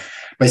 So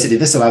basically,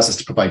 this allows us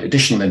to provide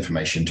additional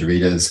information to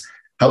readers,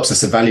 helps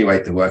us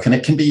evaluate the work, and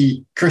it can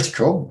be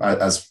critical,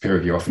 as peer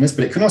review often is,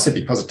 but it can also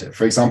be positive.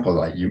 For example,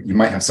 like you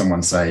might have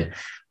someone say,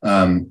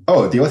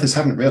 oh, the authors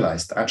haven't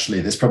realized that actually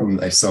this problem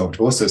that they've solved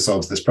also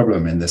solves this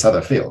problem in this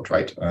other field,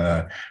 right?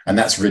 And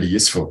that's really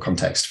useful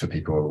context for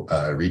people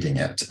reading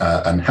it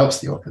and helps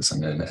the authors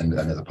and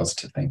is a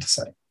positive thing to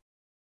say.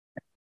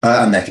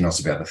 And there can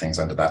also be other things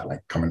under that,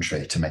 like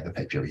commentary to make the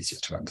paper easier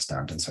to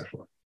understand and so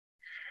forth.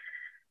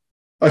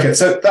 Okay,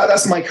 so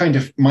that's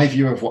my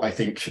view of what I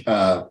think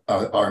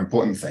are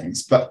important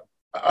things, but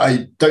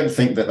I don't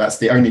think that that's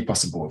the only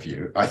possible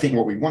view. I think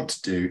what we want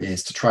to do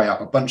is to try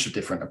out a bunch of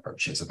different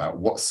approaches about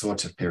what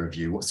sort of peer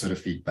review, what sort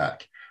of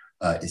feedback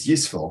is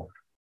useful.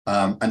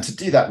 And to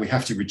do that, we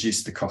have to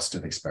reduce the cost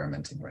of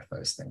experimenting with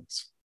those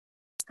things.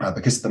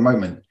 Because at the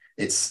moment,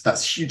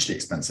 that's hugely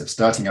expensive,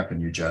 starting up a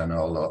new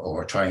journal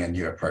or trying a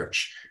new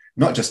approach,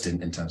 not just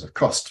in terms of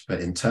cost,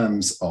 but in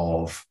terms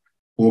of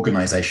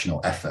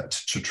organizational effort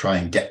to try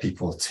and get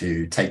people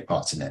to take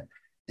part in it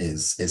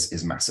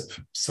is massive.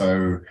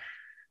 So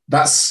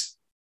that's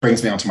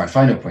brings me on to my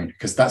final point,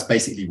 because that's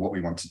basically what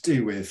we want to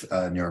do with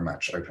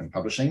Neuromatch Open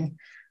Publishing.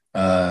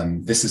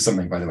 This is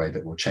something, by the way,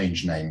 that will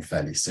change name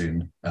fairly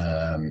soon.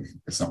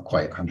 It's not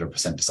quite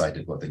 100%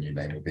 decided what the new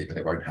name will be, but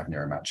it won't have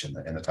Neuromatch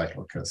in the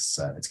title, because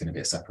it's going to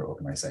be a separate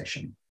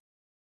organization.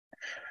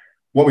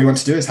 What we want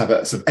to do is have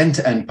a sort of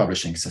end-to-end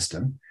publishing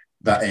system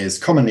that is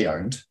commonly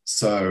owned,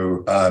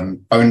 so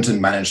owned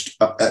and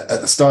managed at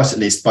the start, at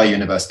least, by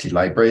university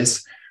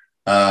libraries.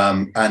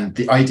 And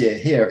the idea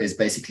here is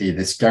basically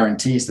this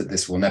guarantees that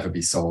this will never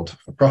be sold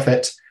for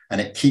profit, and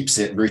it keeps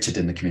it rooted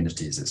in the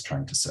communities it's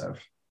trying to serve.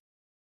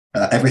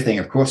 Everything,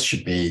 of course,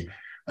 should be,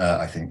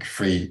 I think,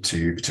 free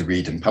to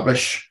read and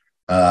publish.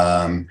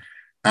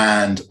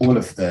 And all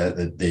of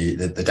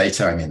the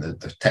data, I mean,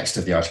 the text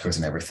of the articles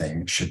and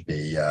everything should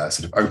be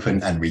sort of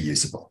open and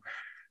reusable.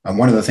 And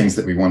one of the things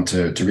that we want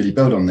to really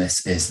build on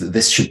this is that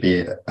this should be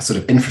a sort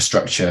of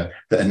infrastructure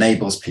that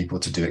enables people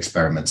to do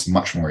experiments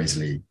much more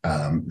easily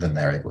than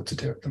they're able to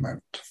do at the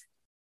moment.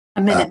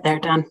 A minute there,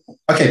 Dan.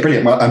 Okay,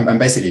 brilliant. Well, I'm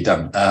basically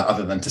done,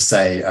 other than to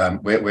say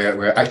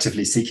we're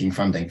actively seeking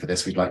funding for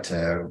this. We'd like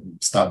to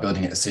start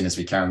building it as soon as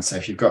we can. So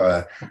if you've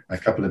got a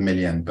couple of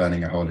million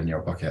burning a hole in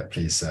your pocket,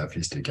 please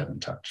do get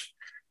in touch.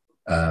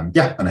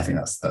 Yeah, and I think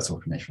that's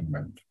all for me for the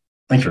moment.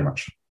 Thank you very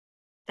much.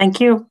 Thank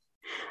you.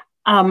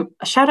 A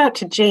shout out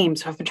to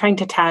James, who I've been trying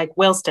to tag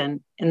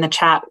Wilston in the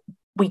chat.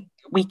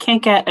 We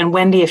can't get, and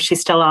Wendy, if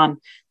she's still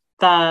on,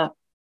 the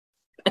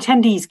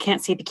attendees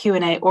can't see the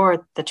Q&A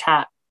or the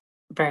chat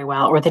very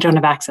well, or they don't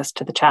have access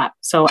to the chat.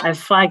 So I've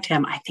flagged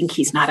him. I think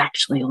he's not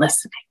actually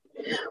listening.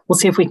 We'll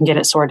see if we can get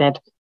it sorted.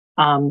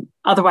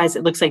 Otherwise,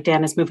 it looks like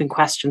Dan is moving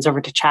questions over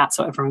to chat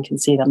so everyone can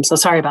see them. So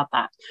sorry about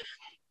that.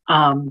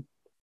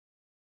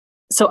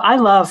 So I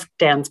love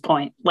Dan's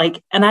point.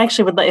 And I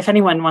actually would, if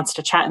anyone wants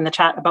to chat in the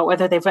chat about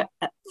whether they've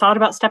thought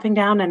about stepping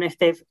down, and if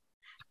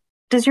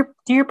do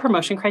your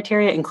promotion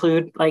criteria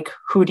include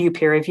who do you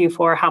peer review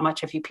for? How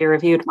much have you peer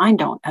reviewed? Mine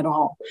don't at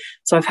all.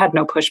 So I've had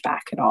no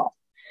pushback at all.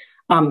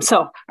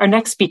 So our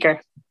next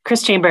speaker,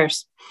 Chris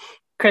Chambers.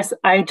 Chris,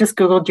 I just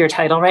Googled your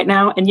title right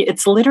now, and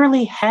it's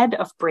literally Head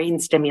of Brain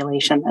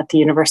Stimulation at the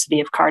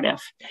University of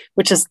Cardiff,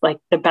 which is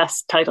the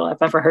best title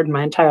I've ever heard in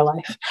my entire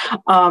life.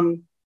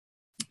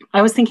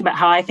 I was thinking about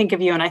how I think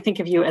of you, and I think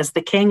of you as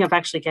the king of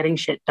actually getting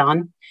shit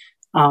done.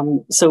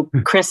 So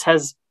Chris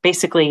has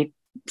basically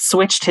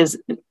switched his,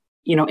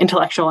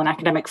 intellectual and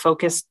academic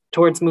focus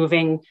towards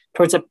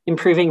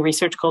improving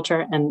research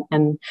culture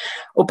and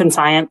open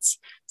science.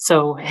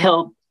 So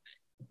he'll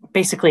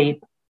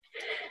basically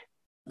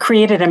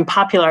created and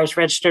popularized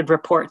registered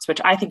reports, which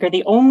I think are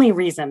the only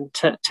reason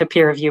to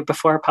peer review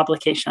before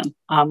publication.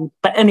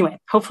 But anyway,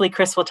 hopefully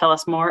Chris will tell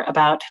us more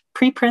about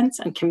preprints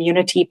and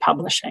community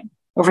publishing.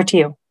 Over to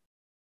you.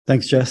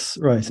 Thanks, Jess.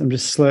 Right, I'm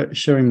just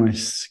sharing my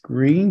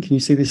screen. Can you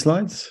see these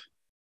slides?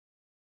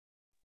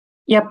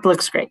 Yep,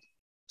 looks great.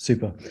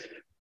 Super.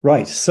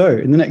 Right, so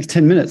in the next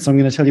 10 minutes, I'm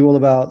going to tell you all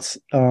about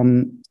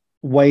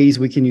ways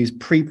we can use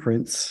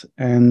preprints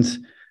and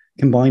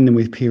combine them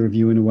with peer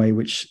review in a way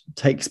which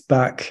takes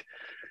back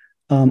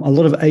a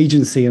lot of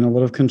agency and a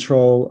lot of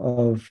control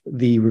of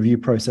the review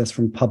process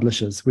from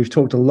publishers. We've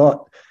talked a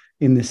lot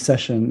in this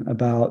session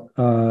about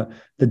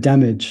the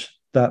damage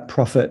that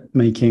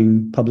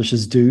profit-making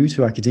publishers do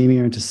to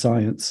academia and to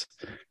science.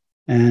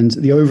 And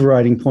the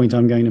overriding point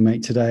I'm going to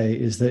make today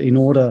is that in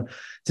order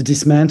to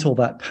dismantle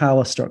that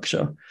power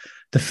structure,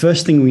 the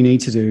first thing we need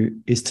to do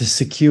is to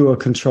secure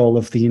control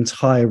of the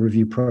entire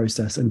review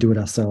process and do it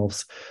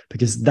ourselves,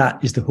 because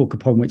that is the hook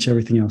upon which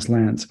everything else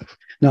lands.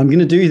 Now, I'm going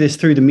to do this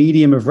through the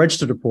medium of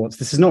registered reports.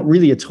 This is not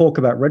really a talk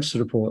about registered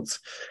reports,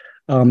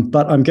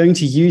 but I'm going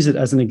to use it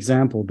as an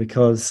example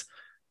because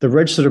the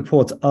registered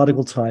reports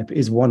article type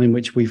is one in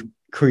which we've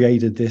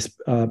created this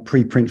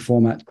preprint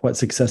format quite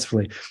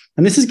successfully.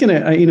 And this is going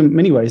to, in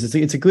many ways,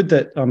 it's a good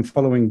that I'm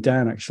following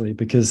Dan, actually,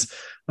 because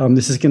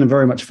this is going to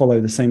very much follow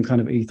the same kind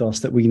of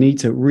ethos that we need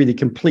to really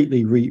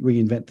completely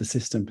reinvent the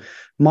system.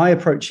 My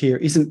approach here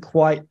isn't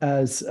quite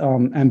as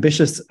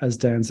ambitious as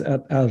Dan's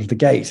out of the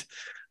gate.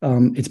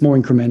 It's more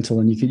incremental,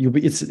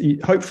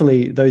 and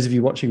hopefully those of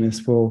you watching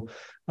this will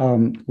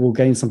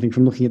gain something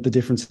from looking at the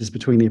differences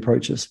between the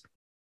approaches.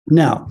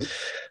 Now,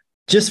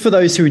 just for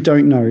those who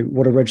don't know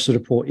what a registered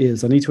report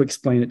is, I need to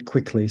explain it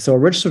quickly. So a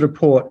registered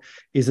report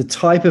is a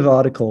type of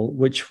article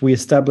which we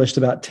established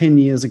about 10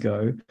 years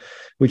ago,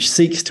 which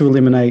seeks to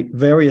eliminate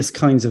various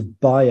kinds of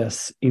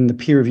bias in the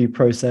peer review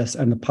process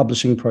and the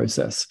publishing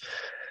process.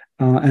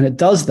 And it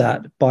does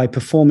that by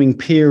performing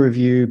peer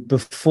review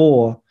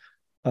before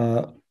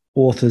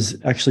authors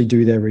actually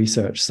do their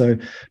research. So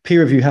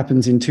peer review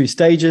happens in two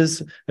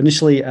stages,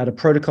 initially at a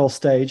protocol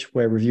stage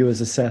where reviewers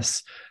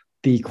assess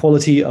the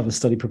quality of a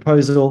study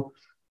proposal,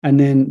 and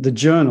then the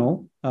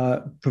journal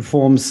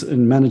performs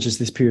and manages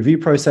this peer review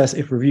process.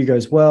 If review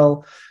goes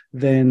well,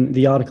 then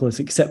the article is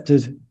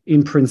accepted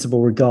in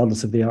principle,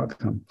 regardless of the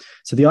outcome.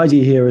 So the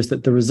idea here is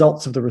that the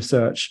results of the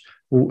research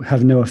will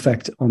have no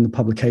effect on the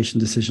publication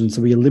decision.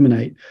 So we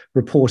eliminate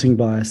reporting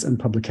bias and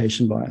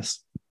publication bias.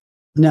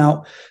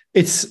 Now,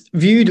 it's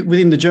viewed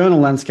within the journal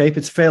landscape.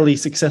 It's fairly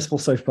successful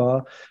so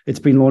far. It's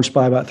been launched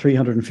by about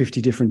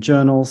 350 different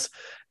journals,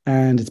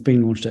 and it's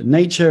been launched at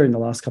Nature in the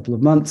last couple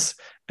of months.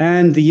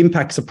 And the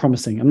impacts are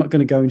promising. I'm not going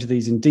to go into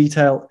these in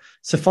detail.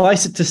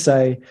 Suffice it to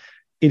say,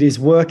 it is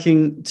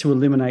working to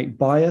eliminate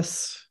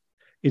bias.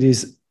 It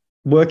is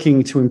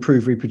working to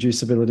improve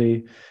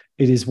reproducibility.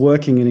 It is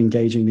working in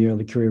engaging the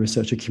early career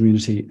researcher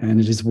community, and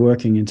it is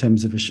working in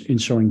terms of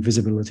ensuring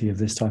visibility of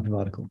this type of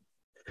article.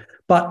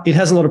 But it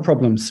has a lot of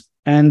problems,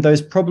 and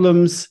those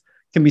problems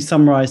can be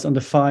summarized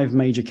under 5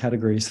 major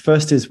categories.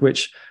 First is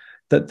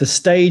that the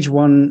stage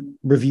 1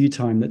 review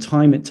time, the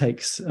time it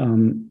takes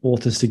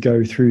authors to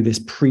go through this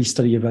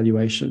pre-study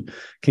evaluation,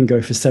 can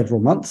go for several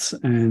months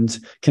and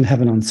can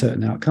have an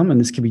uncertain outcome.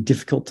 And this can be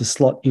difficult to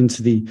slot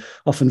into the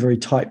often very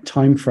tight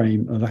time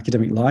frame of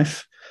academic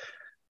life.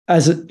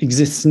 As it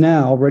exists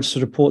now,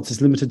 Registered Reports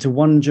is limited to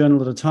 1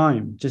 journal at a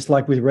time, just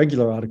like with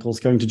regular articles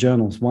going to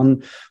journals,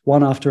 one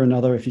after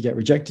another. If you get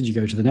rejected, you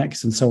go to the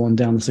next, and so on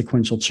down the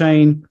sequential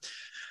chain.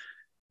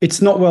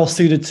 It's not well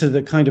suited to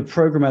the kind of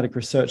programmatic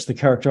research that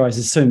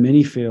characterizes so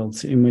many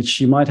fields, in which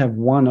you might have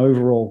one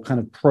overall kind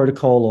of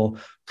protocol or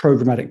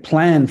programmatic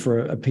plan for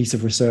a piece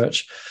of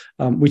research,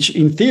 which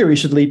in theory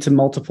should lead to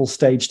multiple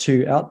stage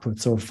 2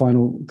 outputs or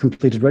final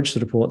completed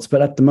registered reports.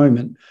 But at the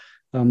moment,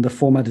 the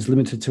format is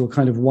limited to a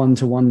kind of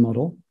 1-to-1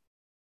 model.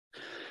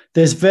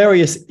 There's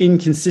various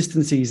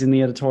inconsistencies in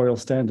the editorial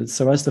standards.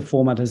 So as the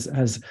format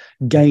has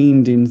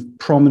gained in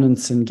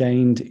prominence and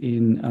gained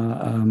in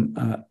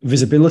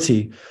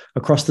visibility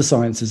across the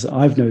sciences,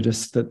 I've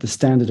noticed that the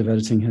standard of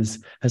editing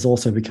has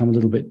also become a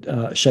little bit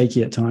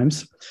shaky at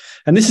times.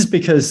 And this is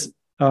because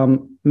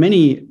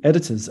many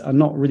editors are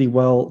not really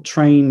well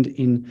trained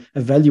in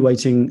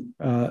evaluating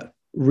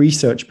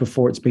research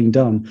before it's been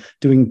done,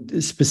 doing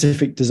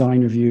specific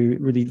design review,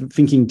 really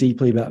thinking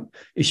deeply about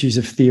issues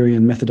of theory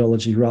and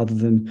methodology rather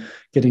than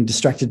getting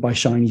distracted by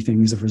shiny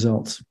things of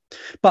results.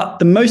 But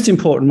the most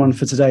important one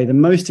for today, the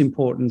most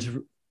important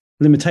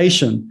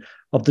limitation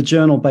of the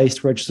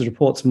journal-based registered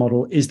reports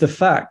model is the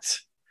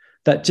fact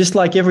that just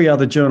like every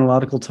other journal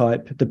article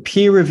type, the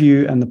peer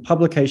review and the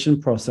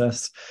publication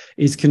process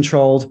is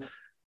controlled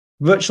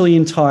virtually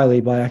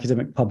entirely by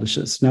academic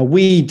publishers. Now,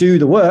 we do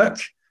the work,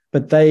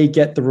 but they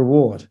get the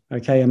reward,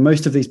 okay? And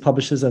most of these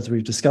publishers, as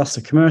we've discussed,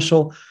 are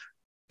commercial,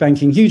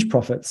 banking huge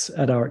profits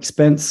at our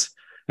expense.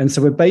 And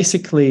so we're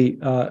basically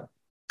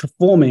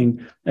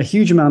performing a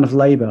huge amount of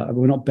labor, and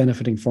we're not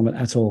benefiting from it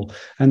at all.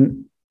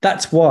 And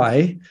that's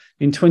why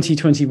in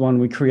 2021,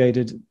 we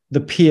created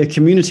the peer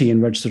community in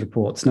registered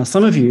reports. Now,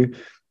 some of you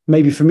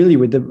may be familiar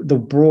with the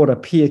broader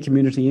Peer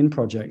Community In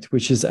project,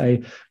 which is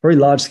a very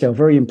large-scale,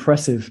 very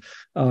impressive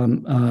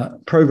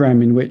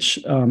program in which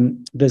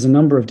there's a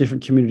number of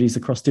different communities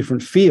across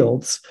different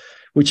fields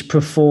which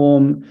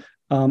perform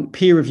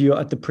peer review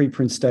at the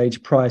preprint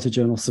stage prior to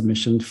journal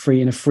submission,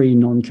 in a free,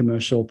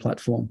 non-commercial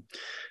platform.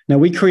 Now,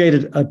 we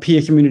created a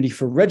peer community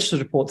for registered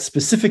reports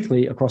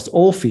specifically across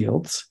all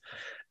fields.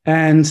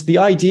 And the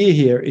idea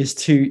here is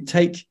to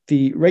take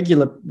the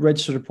regular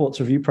registered reports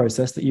review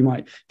process that you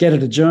might get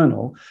at a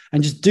journal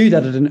and just do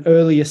that at an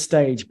earlier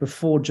stage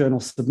before journal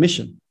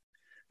submission.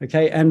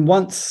 Okay. And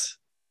once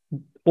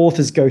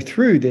authors go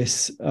through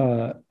this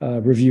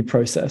review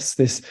process,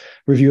 this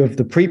review of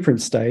the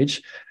preprint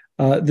stage,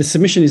 the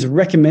submission is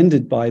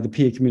recommended by the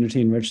peer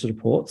community in registered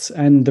reports,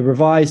 and the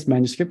revised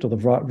manuscript or the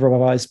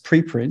revised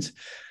preprint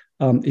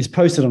is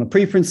posted on a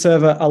preprint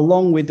server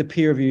along with the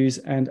peer reviews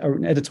and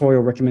an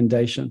editorial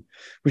recommendation,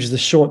 which is a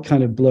short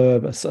kind of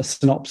blurb, a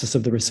synopsis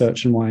of the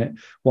research and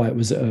why it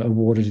was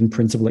awarded in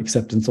principal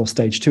acceptance or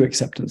stage 2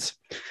 acceptance.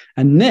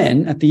 And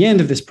then at the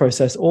end of this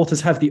process, authors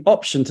have the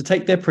option to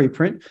take their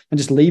preprint and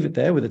just leave it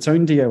there with its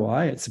own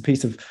DOI. It's a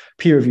piece of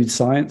peer-reviewed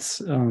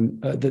science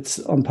that's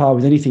on par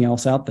with anything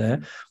else out there.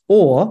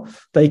 Or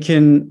they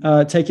can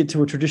take it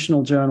to a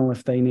traditional journal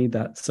if they need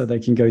that. So they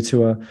can go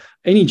to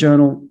any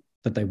journal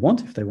that they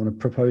want, if they want to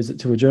propose it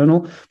to a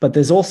journal. But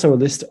there's also a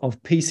list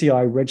of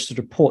PCI registered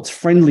reports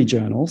friendly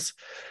journals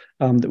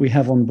that we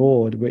have on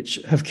board, which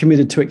have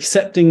committed to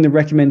accepting the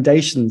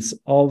recommendations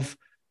of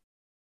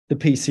the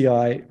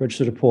PCI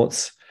registered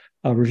reports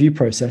review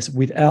process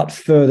without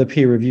further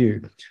peer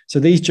review. So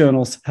these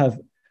journals have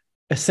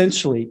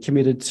essentially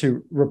committed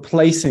to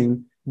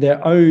replacing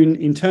their own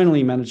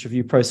internally managed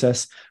review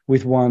process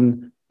with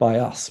one by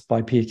us,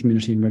 by peer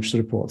community and registered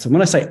reports. And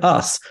when I say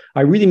us,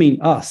 I really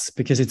mean us,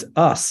 because it's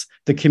us,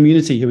 the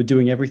community, who are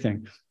doing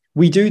everything.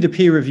 We do the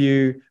peer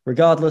review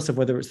regardless of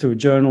whether it's through a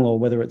journal or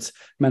whether it's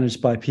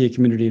managed by peer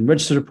community and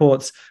registered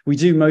reports. We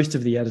do most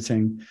of the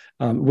editing.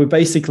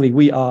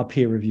 We are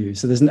peer review.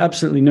 So there's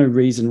absolutely no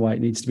reason why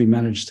it needs to be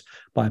managed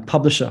by a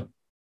publisher.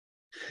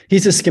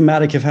 Here's a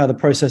schematic of how the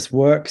process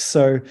works.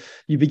 So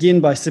you begin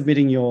by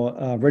submitting your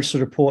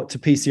registered report to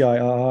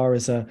PCI-RR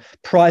as a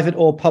private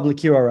or public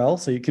URL.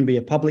 So it can be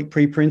a public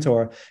preprint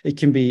or it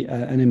can be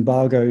an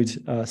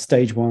embargoed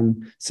stage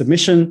 1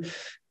 submission.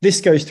 This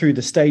goes through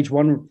the stage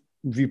 1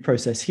 review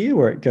process here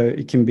where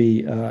it can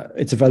be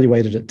it's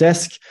evaluated at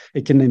desk.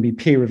 It can then be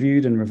peer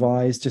reviewed and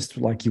revised just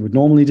like you would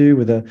normally do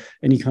with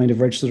any kind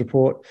of registered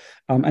report.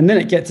 And then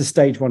it gets a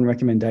stage 1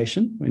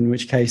 recommendation, in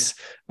which case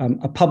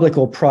a public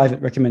or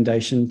private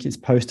recommendation is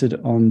posted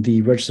on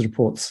the registered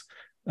reports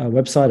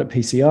website at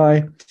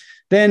PCI.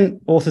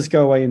 Then authors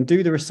go away and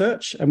do the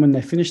research. And when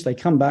they're finished, they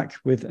come back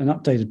with an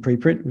updated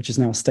preprint, which is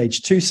now a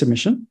stage 2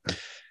 submission.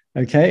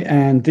 Okay,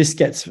 and this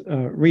gets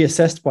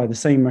reassessed by the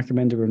same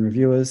recommender and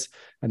reviewers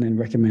and then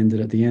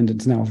recommended at the end.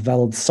 It's now a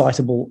valid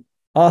citable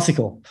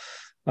article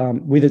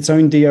with its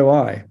own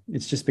DOI.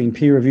 It's just been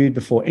peer reviewed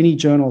before any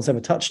journal has ever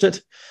touched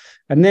it.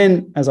 And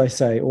then, as I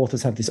say,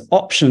 authors have this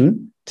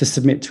option to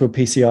submit to a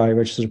PCI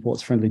registered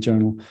reports friendly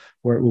journal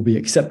where it will be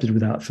accepted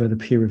without further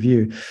peer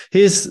review.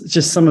 Here's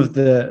just some of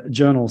the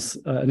journals,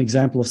 an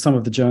example of some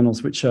of the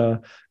journals which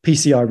are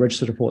PCI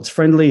registered reports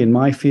friendly in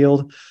my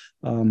field.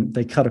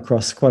 They cut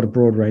across quite a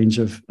broad range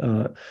of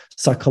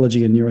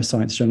psychology and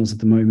neuroscience journals at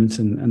the moment,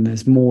 and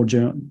there's more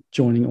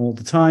joining all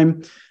the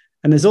time.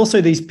 And there's also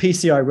these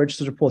PCI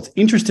registered reports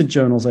interested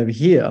journals over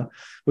here,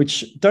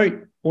 which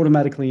don't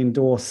automatically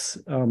endorse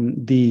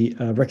the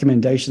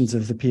recommendations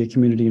of the Peer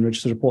Community and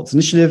Registered Reports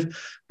Initiative,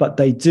 but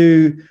they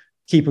do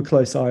keep a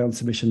close eye on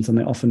submissions, and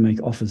they often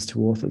make offers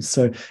to authors.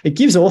 So it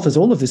gives authors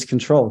all of this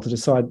control to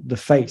decide the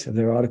fate of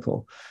their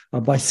article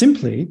by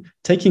simply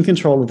taking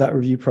control of that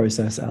review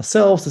process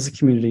ourselves as a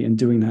community and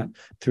doing that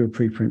through a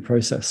preprint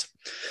process.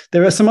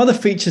 There are some other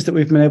features that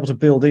we've been able to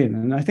build in,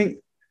 and I think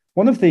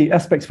one of the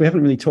aspects we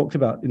haven't really talked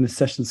about in this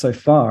session so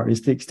far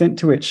is the extent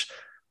to which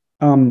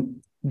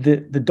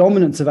the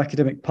dominance of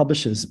academic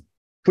publishers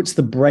puts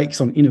the brakes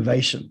on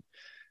innovation.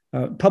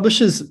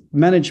 Publishers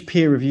manage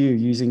peer review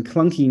using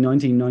clunky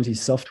 1990s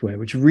software,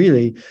 which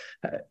really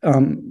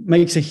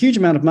makes a huge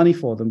amount of money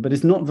for them, but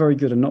is not very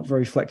good and not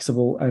very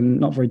flexible and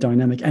not very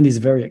dynamic and is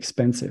very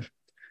expensive.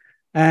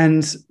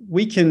 And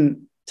we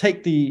can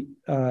take the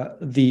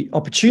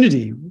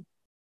opportunity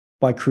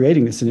by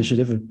creating this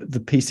initiative, the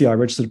PCI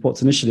Registered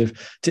Reports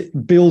Initiative, to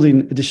build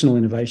in additional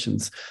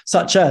innovations,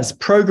 such as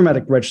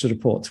programmatic registered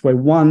reports, where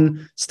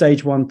one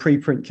stage 1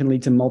 preprint can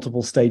lead to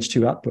multiple stage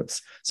 2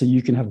 outputs. So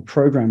you can have a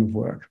program of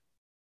work,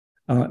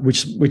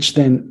 which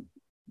then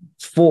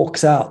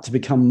forks out to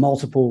become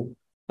multiple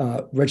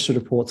registered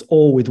reports,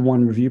 all with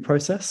one review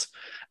process.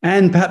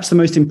 And perhaps the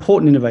most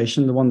important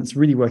innovation, the one that's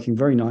really working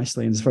very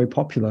nicely and is very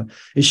popular,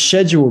 is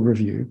scheduled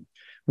review,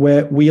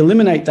 where we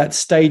eliminate that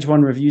stage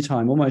 1 review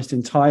time almost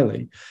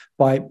entirely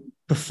by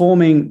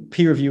performing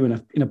peer review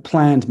in a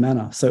planned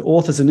manner. So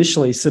authors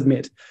initially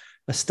submit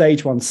a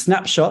stage 1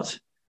 snapshot,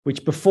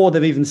 which before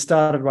they've even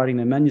started writing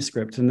their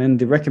manuscript, and then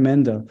the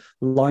recommender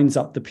lines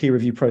up the peer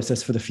review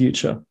process for the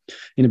future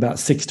in about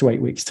 6 to 8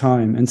 weeks'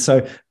 time. And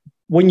so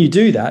when you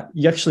do that,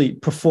 you actually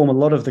perform a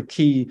lot of the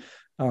key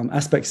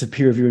aspects of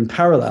peer review in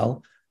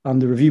parallel.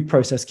 The review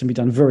process can be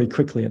done very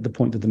quickly at the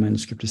point that the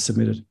manuscript is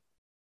submitted.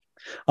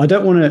 I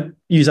don't want to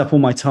use up all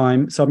my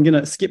time, so I'm going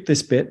to skip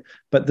this bit,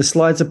 but the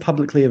slides are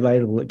publicly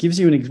available. It gives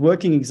you a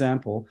working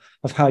example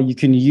of how you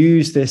can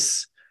use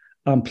this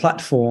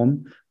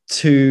platform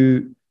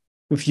to,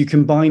 if you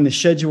combine the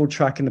scheduled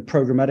track and the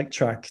programmatic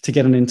track, to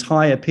get an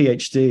entire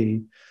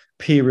PhD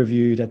peer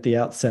reviewed at the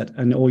outset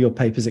and all your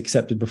papers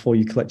accepted before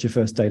you collect your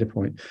first data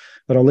point.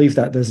 But I'll leave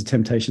that. There's a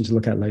temptation to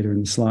look at later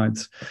in the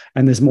slides.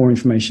 And there's more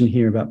information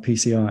here about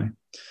PCI.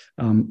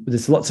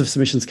 There's lots of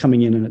submissions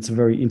coming in, and it's a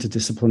very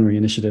interdisciplinary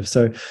initiative.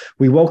 So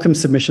we welcome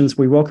submissions,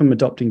 we welcome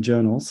adopting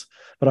journals,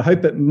 but I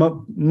hope that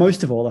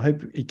most of all, I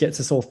hope it gets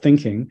us all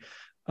thinking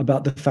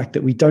about the fact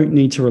that we don't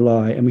need to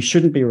rely, and we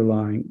shouldn't be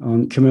relying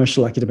on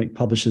commercial academic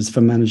publishers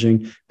for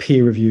managing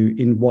peer review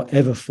in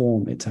whatever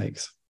form it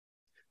takes.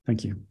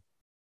 Thank you.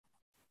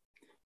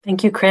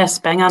 Thank you, Chris.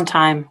 Bang on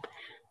time.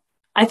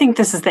 I think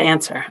this is the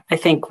answer. I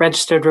think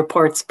registered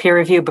reports peer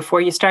review before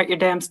you start your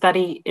damn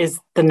study is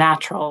the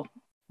natural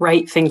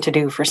right thing to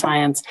do for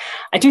science.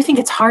 I do think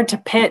it's hard to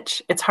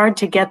pitch. It's hard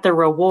to get the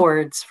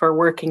rewards for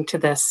working to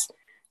this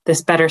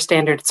better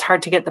standard. It's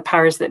hard to get the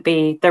powers that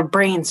be. Their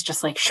brains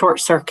just like short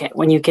circuit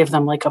when you give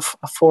them like a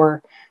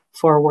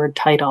four-word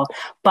title.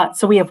 But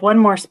so we have one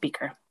more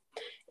speaker.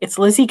 It's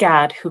Lizzie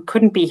Gadd, who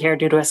couldn't be here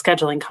due to a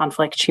scheduling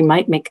conflict. She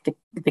might make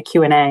the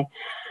Q&A.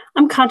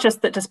 I'm conscious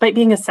that despite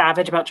being a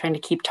savage about trying to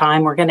keep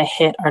time, we're going to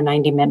hit our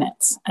 90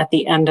 minutes at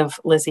the end of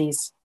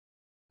Lizzie's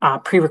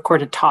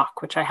pre-recorded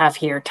talk, which I have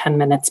here, 10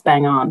 minutes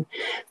bang on.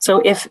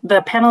 So if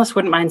the panelists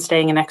wouldn't mind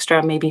staying an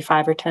extra maybe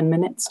 5 or 10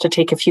 minutes to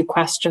take a few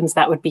questions,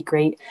 that would be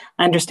great.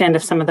 I understand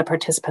if some of the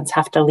participants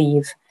have to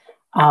leave,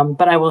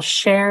 but I will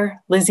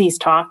share Lizzie's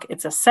talk.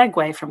 It's a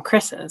segue from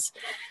Chris's.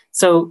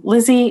 So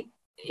Lizzie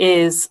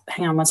is,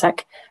 hang on one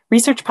sec,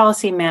 Research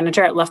Policy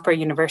Manager at Loughborough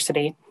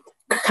University,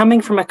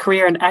 coming from a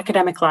career in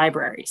academic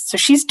libraries. So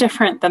she's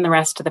different than the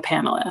rest of the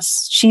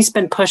panelists. She's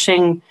been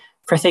pushing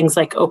for things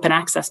like open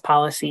access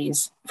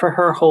policies for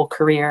her whole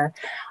career.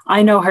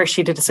 I know her,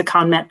 she did a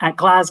secondment at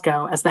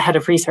Glasgow as the head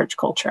of research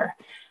culture.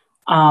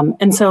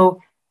 And so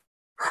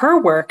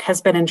her work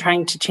has been in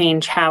trying to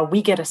change how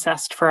we get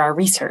assessed for our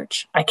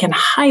research. I can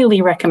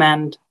highly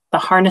recommend the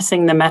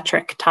Harnessing the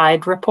Metric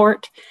Tide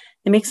report.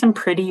 They make some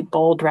pretty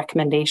bold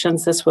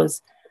recommendations. This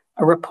was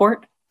a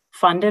report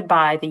funded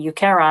by the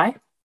UKRI,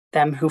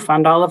 them who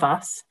fund all of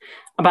us,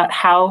 about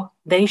how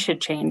they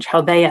should change,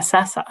 how they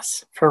assess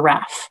us for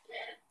REF.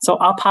 So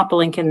I'll pop a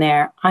link in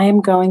there. I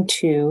am going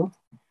to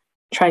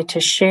try to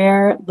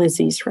share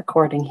Lizzie's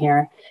recording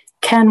here.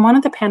 Can one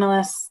of the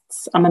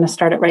panelists, I'm going to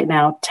start it right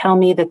now, tell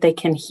me that they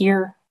can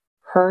hear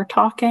her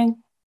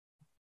talking?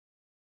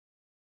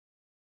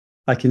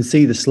 I can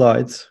see the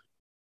slides.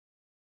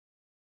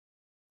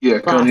 Yeah, I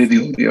can't hear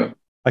the audio.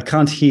 I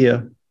can't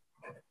hear.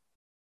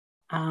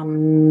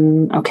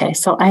 Okay,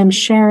 so I am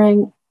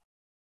sharing.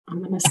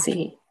 I'm going to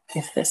see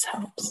if this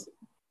helps.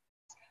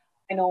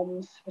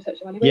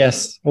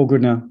 Yes, all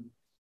good now.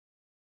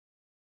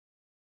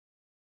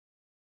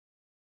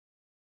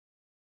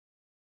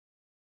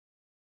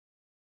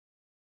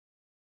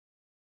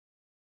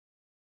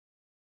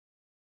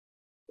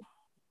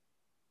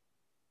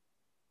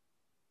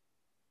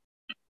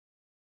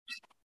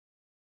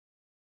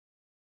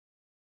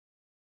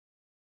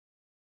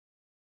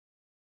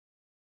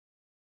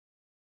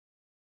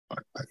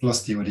 I've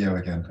lost the audio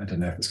again. I don't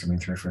know if it's coming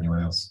through for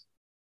anyone else.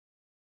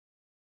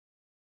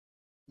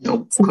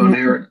 Nope, can't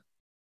hear it.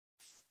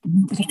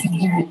 Nobody can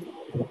hear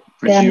it.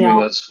 Presuming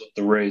that's what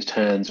the raised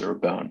hands are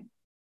about.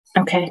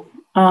 Okay.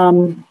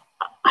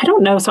 I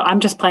don't know. So I'm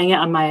just playing it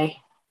on my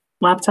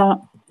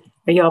laptop.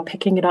 Are you all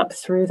picking it up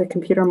through the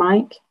computer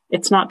mic?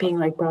 It's not being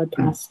like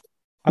broadcast.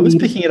 I was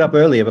picking it up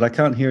earlier, but I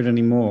can't hear it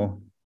anymore.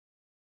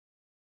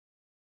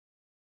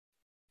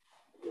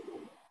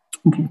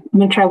 Okay, I'm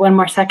going to try one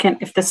more second.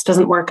 If this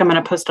doesn't work, I'm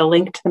going to post a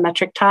link to the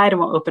Metric Tide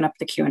and we'll open up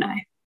the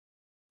Q&A.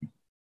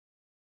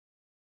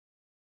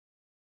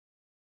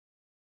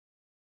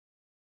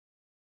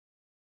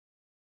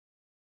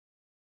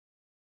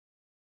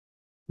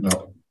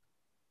 No.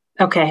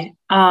 Okay.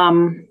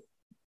 My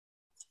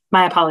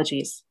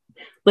apologies.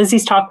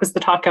 Lizzie's talk was the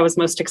talk I was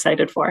most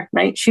excited for,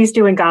 right? She's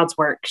doing God's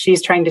work.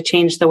 She's trying to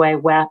change the way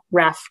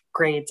REF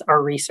grades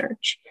our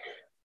research.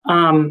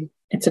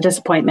 It's a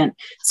disappointment.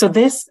 So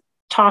this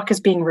talk is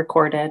being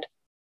recorded.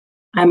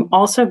 I'm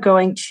also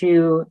going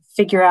to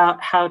figure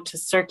out how to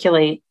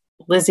circulate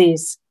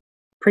Lizzie's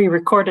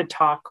pre-recorded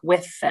talk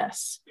with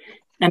this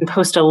and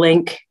post a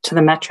link to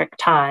the Metric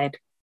Tide.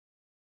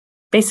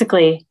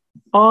 Basically,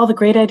 all the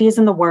great ideas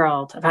in the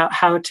world about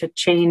how to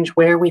change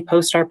where we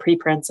post our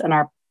preprints and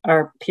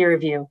our peer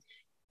review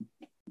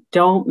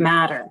don't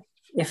matter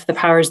if the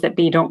powers that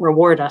be don't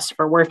reward us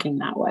for working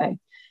that way.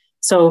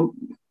 So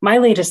my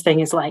latest thing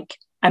is like,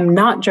 I'm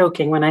not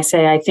joking when I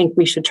say I think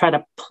we should try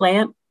to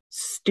plant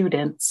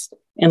students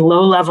in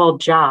low-level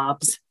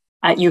jobs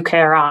at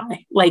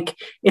UKRI. Like,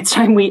 it's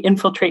time we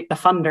infiltrate the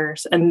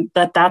funders, and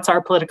that's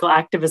our political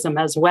activism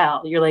as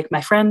well. You're like,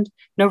 my friend,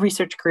 no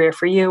research career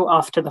for you,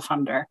 off to the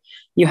funder.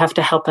 You have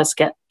to help us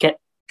get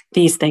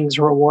these things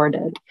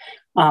rewarded.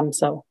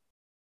 So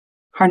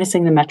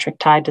Harnessing the Metric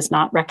Tide does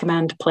not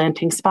recommend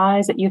planting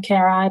spies at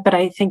UKRI, but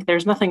I think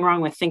there's nothing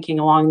wrong with thinking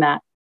along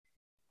that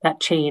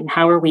chain.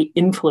 How are we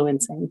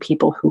influencing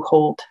people who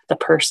hold the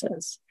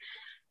purses?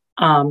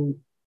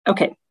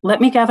 Okay,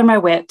 let me gather my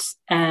wits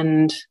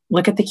and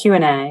look at the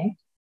Q&A.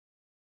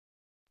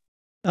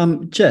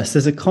 Jess,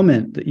 there's a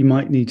comment that you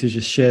might need to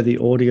just share the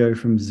audio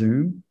from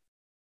Zoom.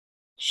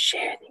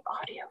 Share the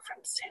audio from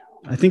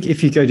Zoom. I think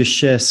if you go to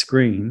share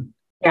screen,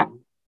 yeah,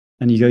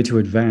 and you go to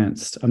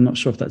advanced, I'm not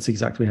sure if that's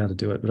exactly how to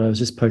do it, but I was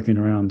just poking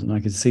around and I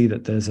could see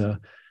that there's a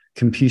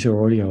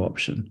computer audio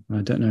option.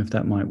 I don't know if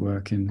that might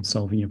work in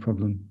solving your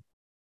problem.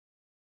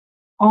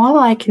 All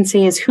I can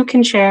see is who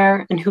can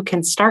share and who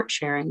can start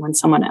sharing when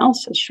someone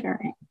else is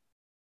sharing.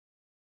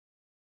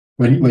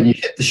 When you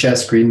hit the share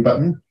screen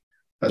button,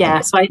 yeah,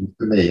 so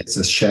for me, it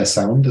says share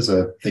sound as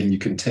a thing you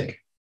can tick.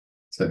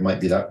 So it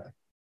might be that.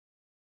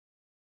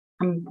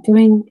 I'm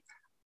doing,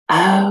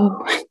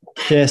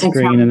 share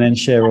screen and then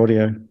share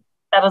audio.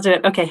 That'll do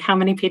it. Okay, how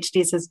many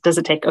PhDs does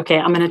it take? Okay,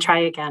 I'm going to try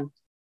again.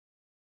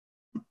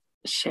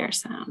 Share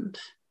sound.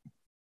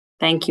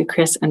 Thank you,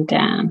 Chris and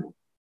Dan.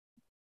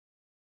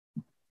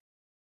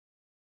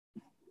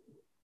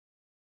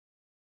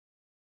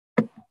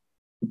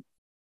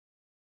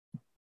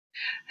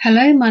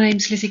 Hello, my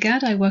name's Lizzie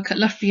Gadd. I work at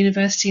Loughborough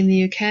University in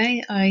the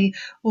UK. I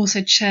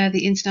also chair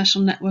the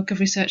International Network of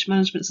Research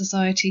Management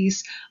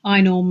Societies,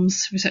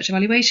 INORMS Research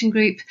Evaluation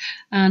Group,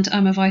 and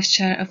I'm a Vice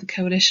Chair of the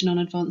Coalition on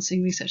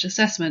Advancing Research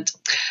Assessment.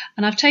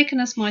 And I've taken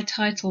as my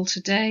title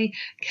today,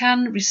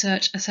 Can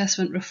Research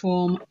Assessment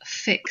Reform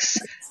Fix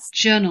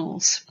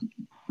Journals?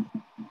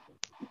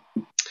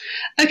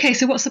 Okay,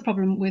 so what's the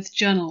problem with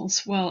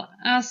journals? Well,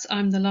 as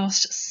I'm the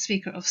last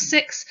speaker of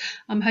 6,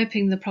 I'm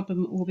hoping the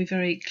problem will be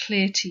very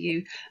clear to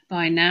you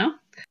by now.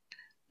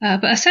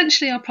 But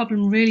essentially, our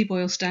problem really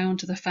boils down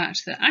to the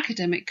fact that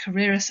academic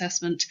career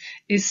assessment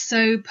is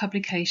so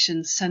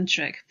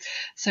publication-centric.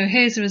 So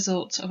here's a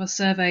result of a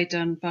survey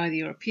done by the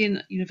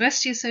European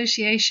University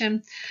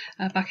Association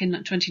back in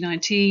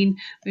 2019,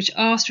 which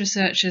asked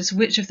researchers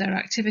which of their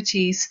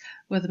activities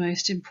were the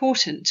most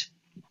important.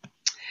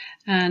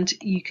 And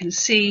you can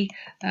see,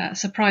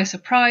 surprise,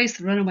 surprise,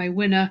 the runaway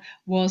winner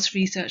was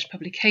research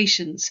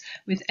publications,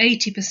 with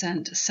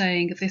 80%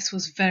 saying this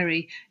was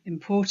very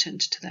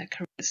important to their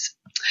careers.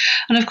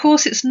 And of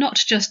course, it's not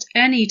just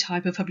any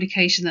type of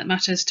publication that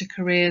matters to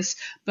careers,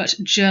 but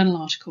journal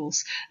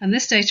articles. And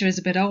this data is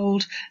a bit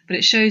old, but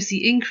it shows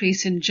the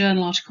increase in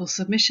journal article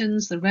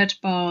submissions, the red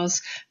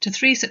bars, to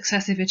 3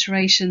 successive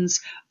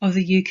iterations of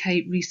the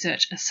UK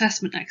research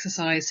assessment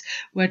exercise,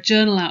 where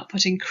journal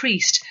output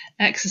increased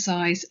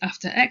exercise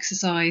after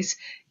exercise,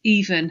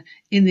 even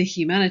in the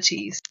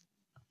humanities.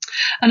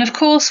 And of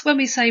course, when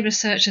we say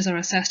researchers are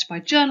assessed by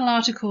journal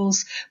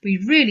articles, we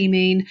really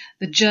mean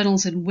the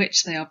journals in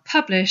which they are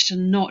published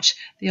and not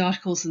the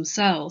articles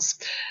themselves.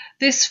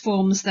 This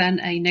forms then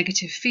a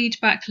negative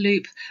feedback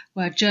loop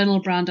where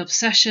journal brand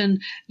obsession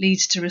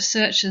leads to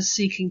researchers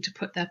seeking to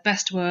put their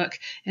best work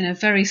in a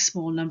very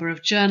small number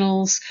of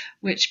journals,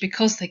 which,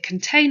 because they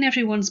contain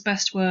everyone's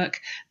best work,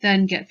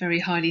 then get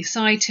very highly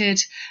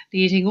cited,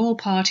 leading all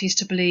parties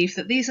to believe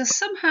that these are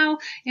somehow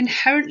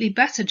inherently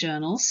better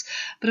journals.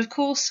 But of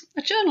course,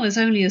 a journal is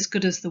only as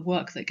good as the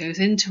work that goes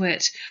into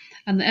it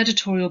and the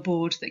editorial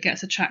board that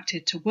gets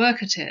attracted to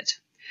work at it.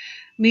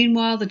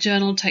 Meanwhile, the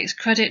journal takes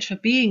credit for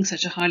being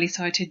such a highly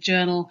cited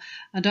journal,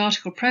 and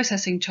article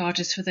processing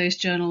charges for those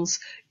journals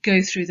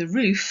go through the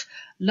roof,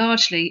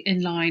 largely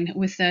in line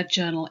with their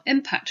journal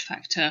impact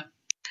factor,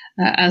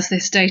 as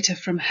this data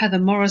from Heather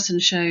Morrison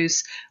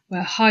shows,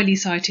 where highly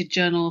cited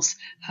journals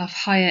have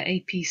higher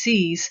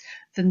APCs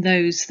than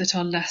those that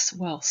are less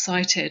well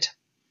cited.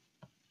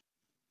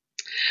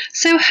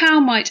 So how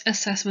might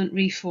assessment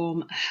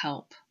reform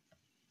help?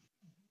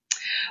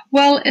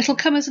 Well, it'll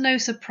come as no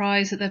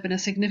surprise that there have been a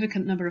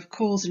significant number of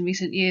calls in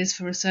recent years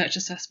for research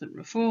assessment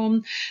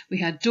reform. We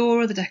had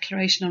DORA, the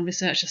Declaration on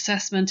Research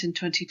Assessment, in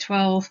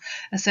 2012,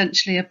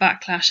 essentially a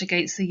backlash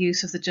against the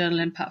use of the journal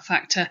impact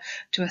factor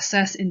to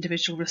assess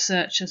individual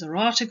researchers or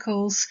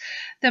articles.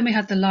 Then we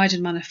had the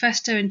Leiden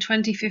Manifesto in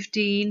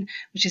 2015,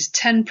 which is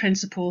 10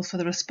 principles for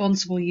the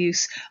responsible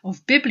use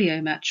of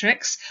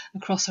bibliometrics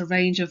across a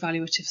range of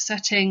evaluative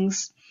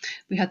settings.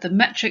 We had the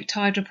Metric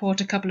Tide report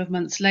a couple of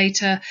months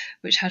later,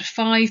 which had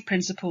 5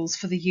 principles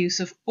for the use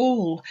of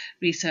all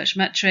research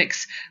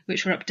metrics,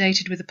 which were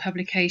updated with the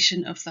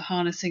publication of the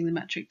Harnessing the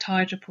Metric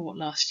Tide report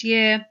last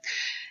year.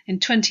 In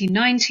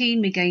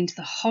 2019, we gained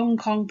the Hong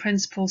Kong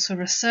principles for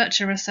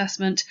researcher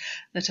assessment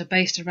that are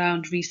based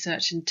around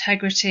research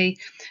integrity.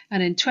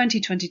 And in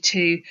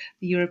 2022,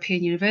 the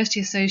European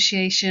University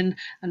Association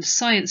and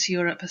Science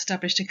Europe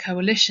established a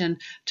coalition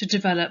to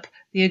develop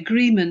the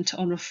Agreement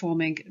on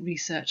Reforming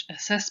Research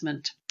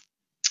Assessment.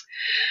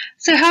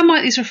 So how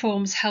might these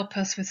reforms help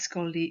us with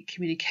scholarly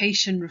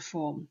communication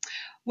reform?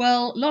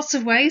 Well, lots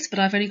of ways, but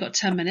I've only got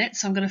 10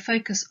 minutes, so I'm going to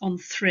focus on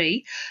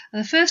 3.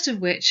 The first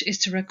of which is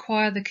to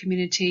require the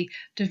community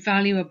to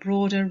value a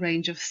broader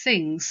range of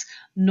things,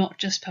 not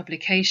just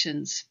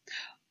publications.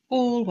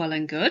 All well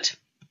and good.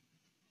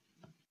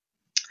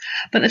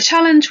 But the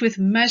challenge with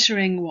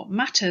measuring what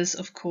matters,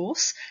 of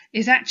course,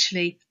 is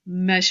actually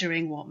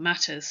measuring what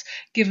matters,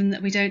 given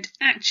that we don't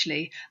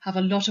actually have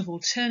a lot of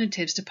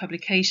alternatives to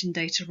publication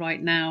data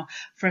right now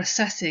for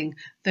assessing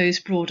those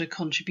broader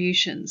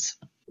contributions.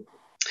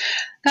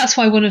 That's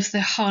why one of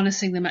the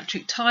Harnessing the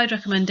Metric Tide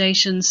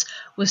recommendations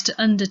was to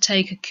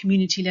undertake a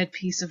community-led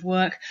piece of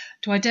work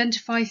to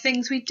identify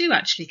things we do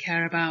actually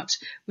care about,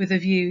 with a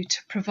view to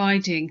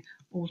providing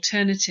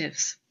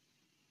alternatives.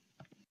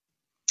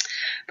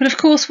 But of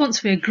course,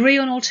 once we agree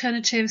on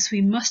alternatives,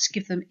 we must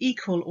give them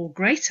equal or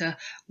greater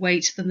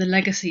weight than the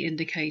legacy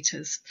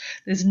indicators.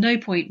 There's no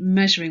point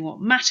measuring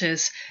what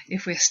matters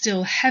if we're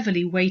still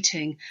heavily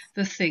weighting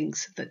the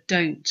things that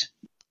don't.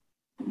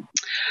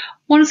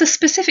 One of the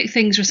specific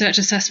things research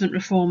assessment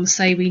reforms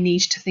say we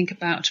need to think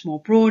about more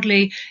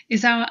broadly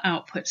is our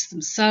outputs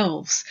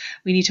themselves.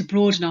 We need to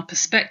broaden our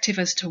perspective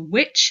as to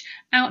which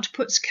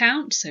outputs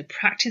count, so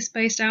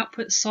practice-based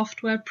outputs,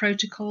 software,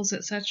 protocols,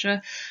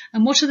 etc.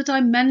 And what are the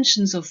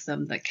dimensions of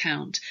them that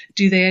count?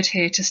 Do they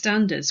adhere to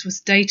standards? Was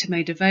data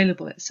made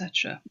available,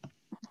 etc.?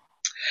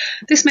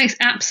 This makes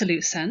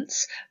absolute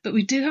sense, but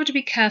we do have to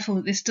be careful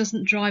that this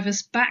doesn't drive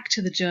us back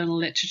to the journal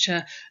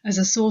literature as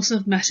a source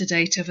of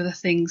metadata for the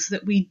things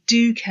that we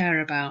do care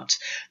about,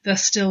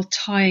 thus still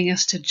tying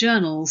us to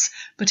journals,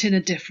 but in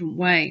a different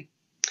way.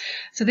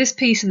 So this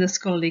piece in the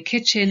Scholarly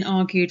Kitchen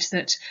argued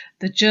that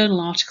the journal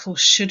article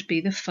should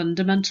be the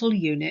fundamental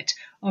unit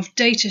of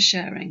data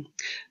sharing.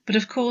 But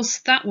of course,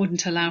 that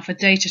wouldn't allow for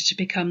data to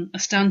become a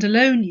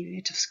standalone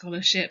unit of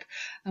scholarship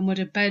and would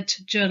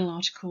embed journal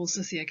articles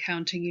as the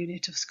accounting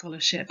unit of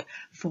scholarship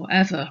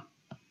forever.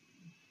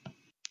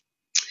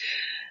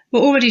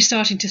 We're already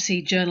starting to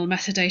see journal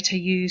metadata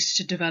used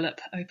to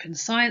develop open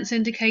science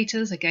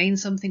indicators, again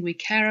something we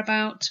care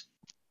about.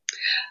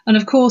 And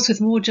of course,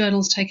 with more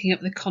journals taking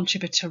up the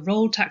contributor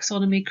role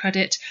taxonomy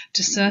credit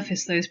to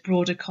surface those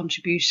broader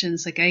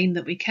contributions, again,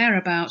 that we care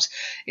about,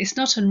 it's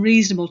not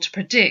unreasonable to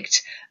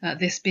predict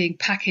this being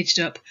packaged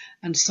up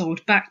and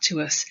sold back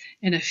to us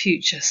in a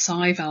future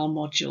SciVal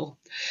module.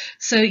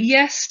 So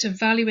yes, to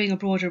valuing a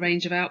broader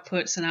range of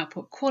outputs and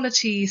output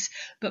qualities,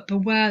 but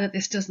beware that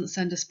this doesn't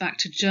send us back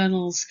to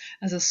journals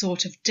as a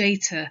sort of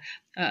data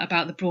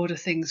about the broader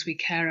things we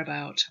care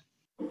about.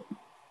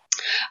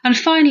 And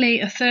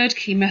finally, a third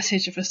key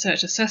message of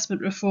research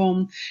assessment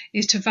reform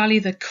is to value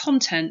the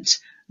content,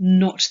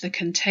 not the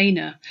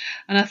container.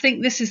 And I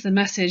think this is the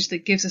message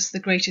that gives us the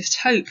greatest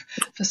hope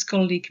for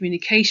scholarly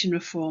communication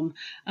reform,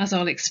 as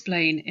I'll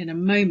explain in a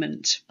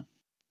moment.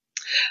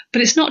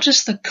 But it's not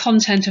just the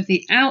content of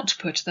the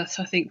output that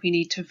I think we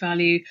need to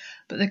value,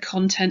 but the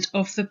content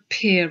of the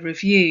peer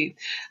review.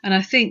 And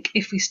I think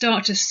if we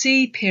start to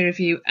see peer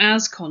review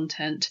as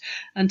content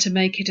and to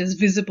make it as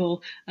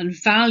visible and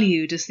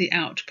valued as the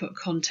output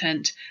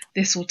content,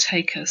 this will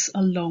take us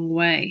a long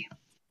way.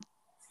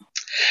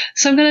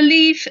 So I'm going to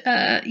leave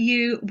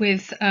you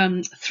with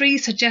 3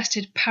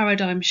 suggested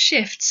paradigm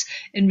shifts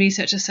in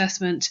research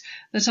assessment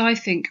that I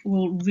think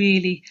will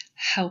really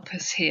help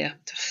us here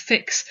to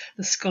fix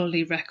the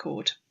scholarly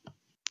record.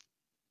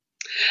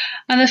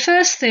 And the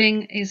first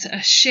thing is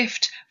a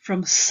shift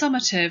from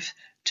summative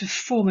to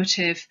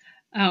formative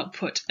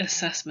output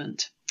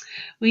assessment.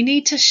 We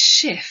need to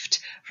shift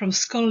from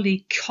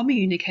scholarly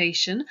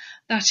communication,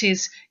 that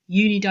is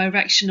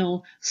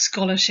unidirectional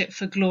scholarship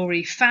for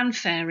glory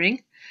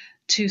fanfaring,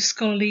 to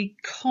scholarly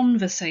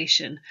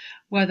conversation,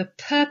 where the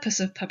purpose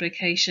of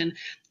publication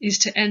is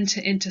to enter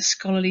into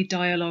scholarly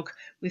dialogue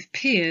with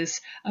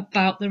peers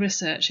about the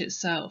research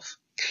itself.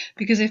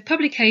 Because if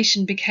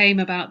publication became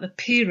about the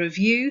peer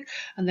review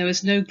and there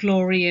was no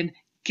glory in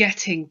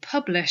getting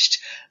published,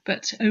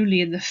 but only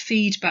in the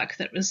feedback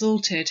that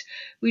resulted,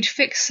 we'd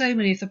fix so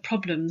many of the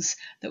problems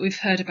that we've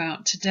heard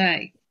about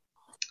today.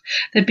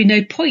 There'd be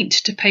no point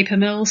to paper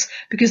mills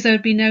because there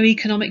would be no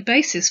economic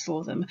basis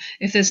for them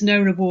if there's no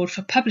reward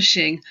for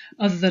publishing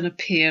other than a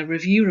peer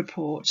review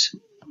report.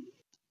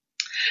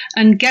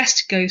 And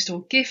guest, ghost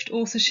or gift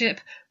authorship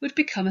would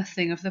become a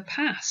thing of the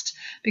past,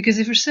 because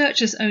if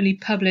researchers only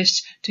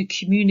published to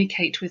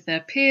communicate with their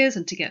peers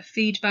and to get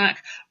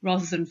feedback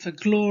rather than for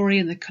glory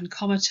and the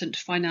concomitant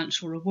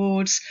financial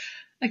rewards,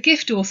 a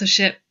gift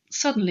authorship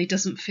suddenly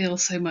doesn't feel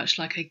so much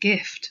like a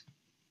gift.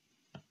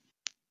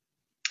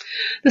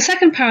 The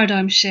second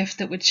paradigm shift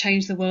that would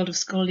change the world of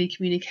scholarly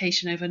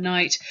communication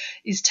overnight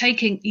is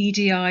taking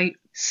EDI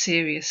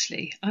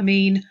seriously. I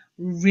mean,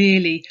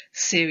 really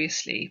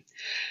seriously.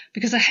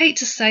 Because I hate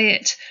to say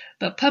it,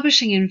 but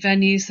publishing in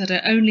venues that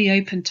are only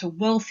open to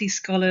wealthy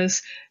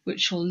scholars,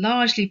 which will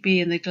largely be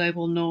in the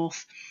global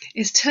north,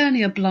 is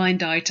turning a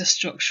blind eye to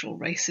structural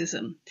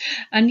racism.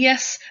 And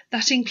yes,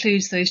 that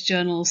includes those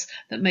journals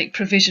that make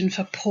provision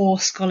for poor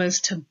scholars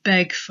to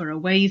beg for a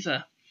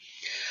waiver.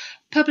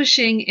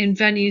 Publishing in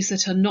venues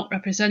that are not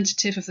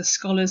representative of the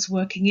scholars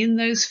working in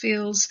those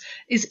fields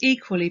is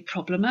equally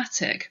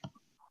problematic.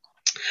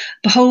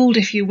 Behold,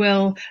 if you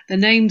will, the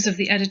names of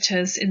the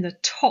editors in the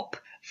top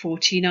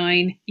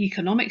 49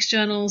 economics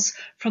journals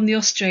from the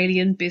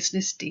Australian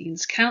Business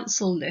Deans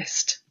Council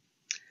list.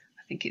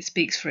 I think it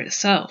speaks for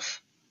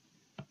itself.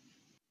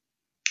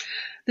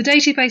 The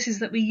databases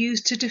that we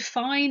use to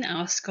define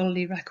our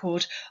scholarly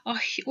record are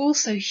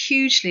also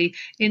hugely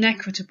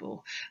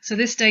inequitable. So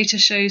this data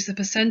shows the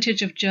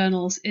percentage of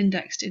journals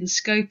indexed in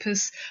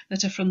Scopus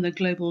that are from the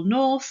global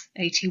north,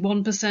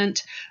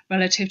 81%,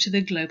 relative to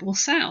the global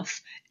south,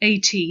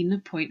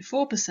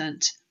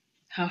 18.4%.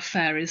 How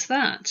fair is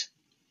that?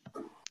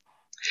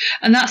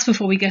 And that's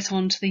before we get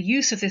on to the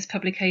use of this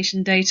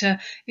publication data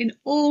in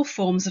all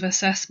forms of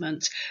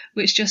assessment,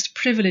 which just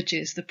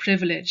privileges the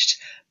privileged,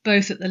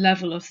 both at the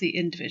level of the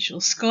individual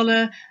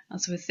scholar,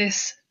 as with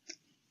this,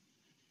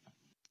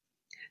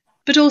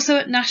 but also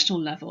at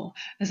national level,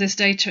 as this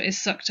data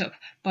is sucked up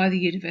by the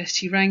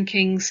university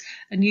rankings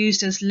and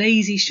used as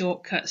lazy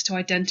shortcuts to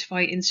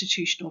identify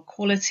institutional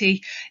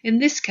quality, in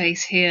this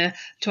case here,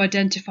 to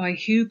identify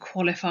who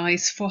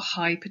qualifies for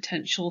high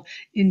potential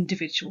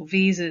individual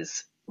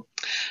visas.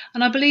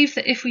 And I believe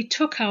that if we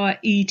took our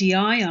EDI,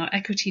 our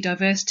equity,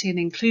 diversity and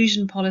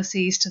inclusion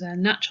policies, to their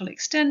natural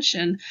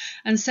extension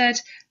and said,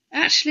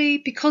 actually,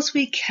 because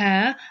we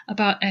care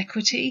about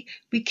equity,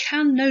 we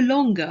can no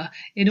longer,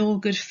 in all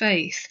good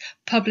faith,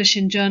 publish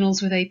in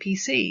journals with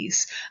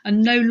APCs,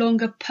 and no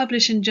longer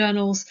publish in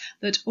journals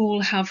that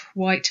all have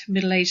white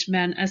middle-aged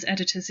men as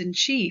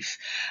editors-in-chief,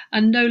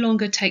 and no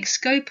longer take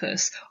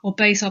Scopus or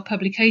base our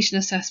publication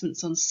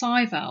assessments on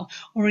SciVal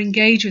or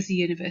engage with the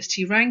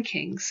university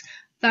rankings.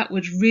 That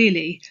would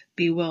really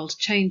be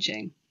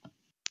world-changing.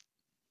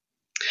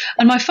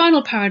 And my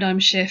final paradigm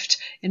shift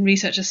in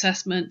research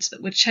assessment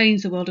that would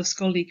change the world of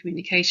scholarly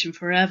communication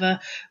forever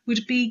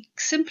would be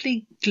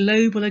simply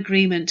global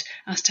agreement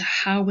as to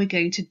how we're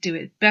going to do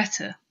it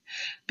better.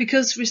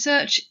 Because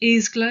research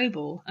is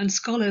global and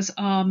scholars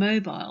are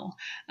mobile,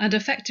 and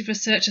effective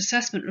research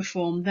assessment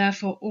reform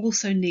therefore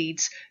also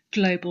needs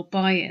global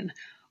buy-in.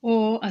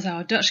 or, as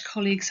our Dutch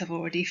colleagues have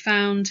already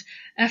found,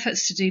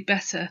 efforts to do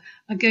better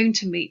are going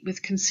to meet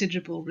with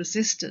considerable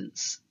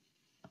resistance.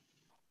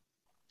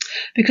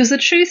 Because the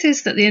truth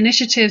is that the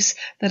initiatives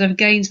that have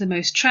gained the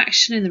most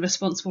traction in the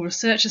responsible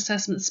research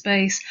assessment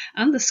space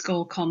and the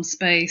SchoolComm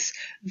space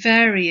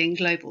vary in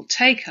global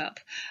take-up,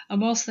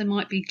 and whilst they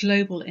might be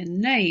global in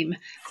name,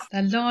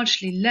 they're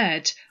largely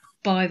led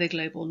by the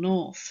global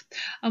north.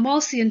 And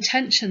whilst the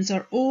intentions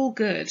are all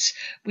good,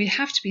 we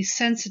have to be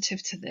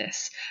sensitive to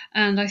this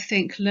and I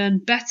think learn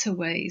better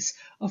ways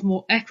of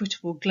more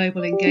equitable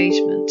global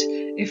engagement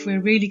if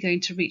we're really going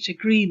to reach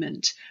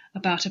agreement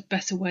about a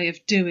better way of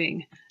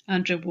doing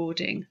and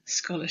rewarding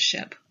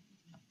scholarship.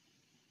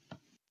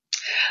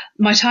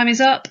 My time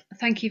is up.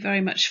 Thank you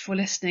very much for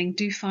listening.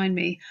 Do find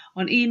me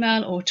on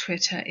email or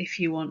Twitter if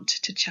you want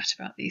to chat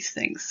about these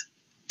things.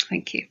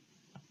 Thank you.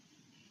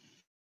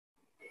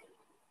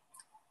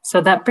 So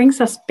that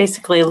brings us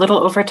basically a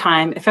little over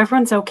time. If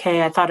everyone's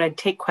okay, I thought I'd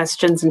take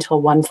questions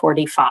until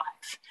 1:45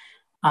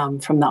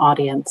 from the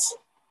audience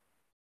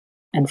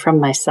and from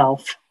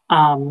myself.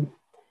 My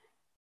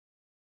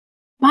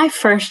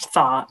first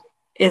thought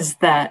is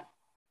that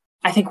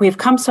I think we've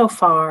come so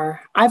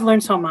far. I've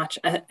learned so much.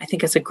 I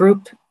think as a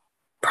group,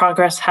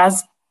 progress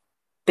has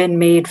been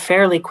made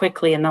fairly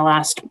quickly in the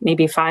last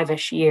maybe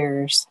 5-ish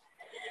years.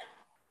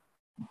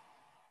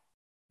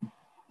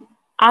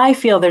 I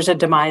feel there's a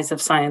demise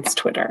of science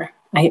Twitter.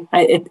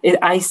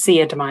 I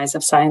see a demise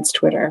of science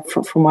Twitter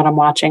from what I'm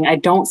watching. I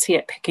don't see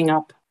it picking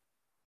up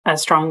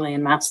as strongly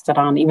in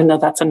Mastodon, even though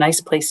that's a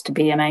nice place to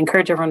be. And I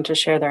encourage everyone to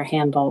share their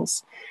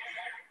handles.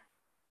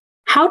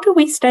 How do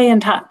we stay in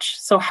touch?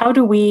 So how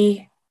do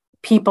we,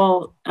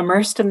 people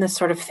immersed in this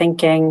sort of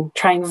thinking,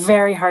 trying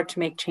very hard to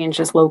make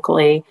changes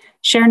locally,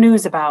 share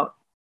news about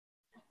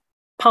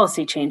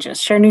policy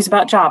changes, share news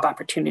about job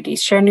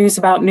opportunities, share news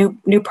about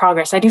new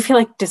progress? I do feel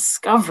like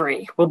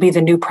discovery will be the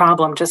new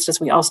problem, just as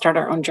we all start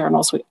our own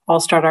journals, we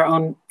all start our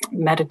own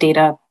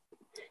metadata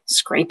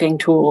scraping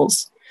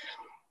tools.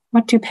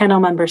 What do panel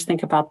members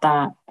think about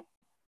that?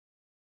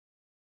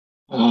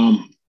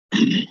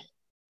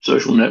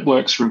 Social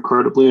networks are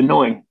incredibly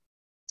annoying.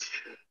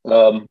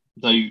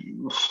 They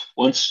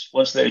once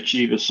they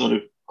achieve a sort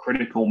of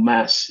critical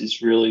mass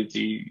is really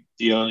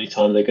the only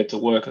time they get to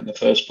work in the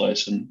first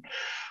place, and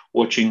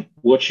watching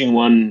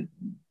one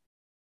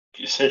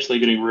essentially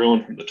getting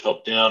ruined from the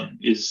top down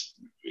is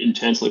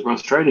intensely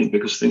frustrating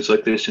because things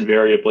like this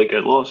invariably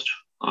get lost.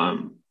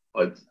 I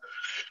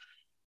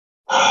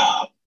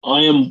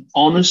am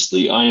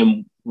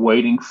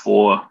waiting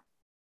for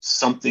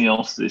something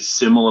else that is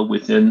similar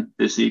within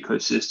this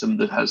ecosystem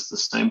that has the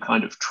same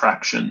kind of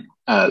traction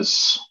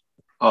as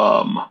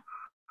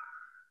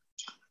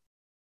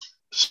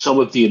some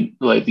of the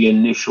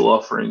initial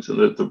offerings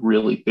of the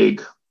really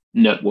big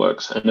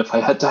networks. And if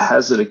I had to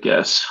hazard a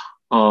guess,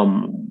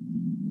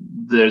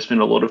 there's been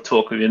a lot of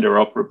talk of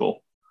interoperable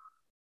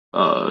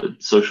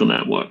social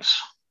networks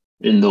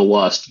in the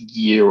last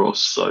year or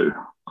so.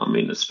 I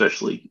mean,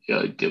 especially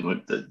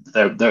given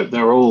that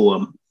they're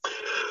all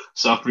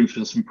suffering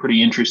from some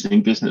pretty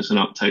interesting business and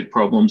uptake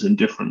problems in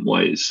different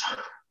ways.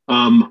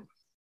 I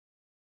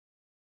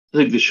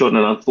think the short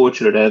and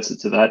unfortunate answer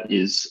to that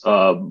is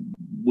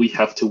we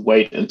have to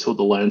wait until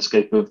the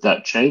landscape of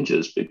that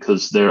changes,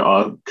 because there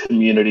are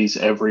communities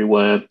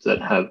everywhere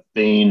that have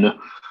been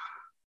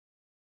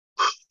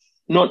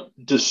not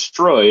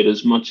destroyed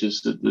as much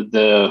as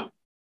the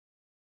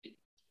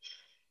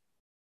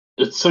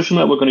social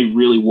network only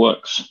really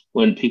works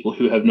when people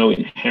who have no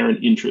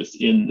inherent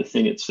interest in the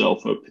thing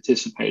itself are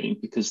participating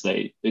because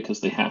they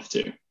have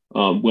to.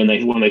 When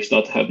they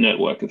start to have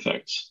network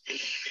effects.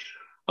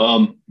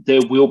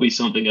 There will be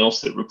something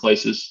else that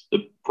replaces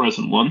the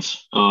present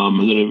ones that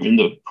are in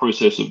the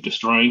process of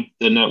destroying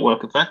the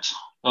network effects.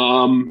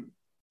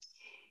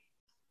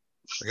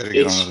 It's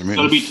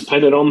going to be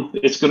dependent on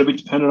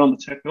the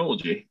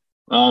technology.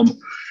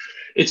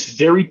 It's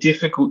very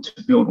difficult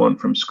to build one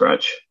from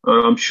scratch.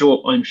 I'm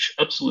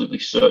absolutely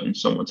certain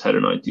someone's had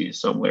an idea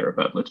somewhere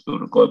about let's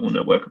build a global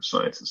network of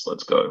scientists.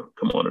 Let's go.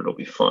 Come on, it'll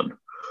be fun.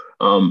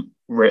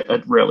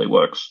 It rarely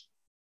works.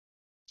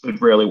 It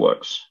rarely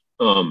works.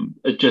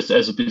 Just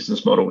as a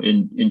business model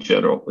in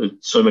general,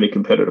 so many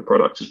competitor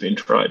products have been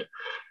tried.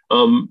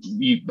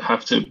 You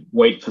have to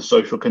wait for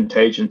social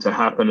contagion to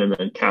happen and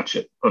then catch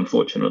it,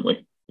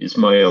 unfortunately, is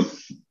my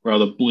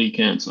rather bleak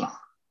answer.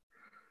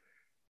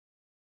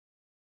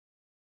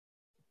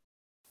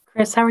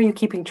 Chris, how are you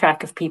keeping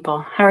track of people?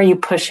 How are you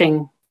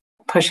pushing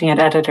at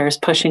editors,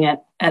 pushing it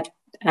at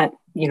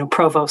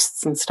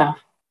provosts and stuff?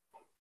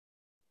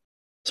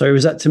 Sorry,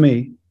 was that to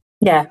me?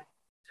 Yeah.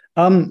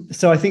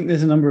 So I think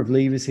there's a number of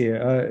levers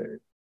here.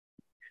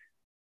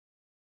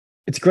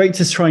 It's great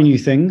to try new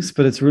things,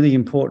 but it's really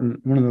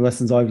important. One of the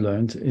lessons I've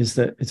learned is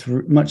that it's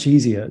much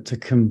easier to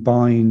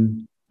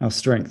combine our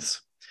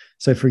strengths.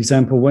 So, for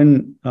example,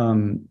 when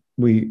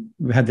we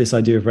had this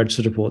idea of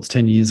registered reports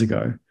 10 years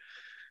ago,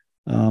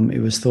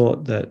 it was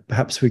thought that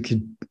perhaps we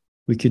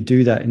could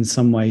do that in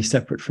some way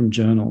separate from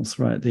journals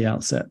right at the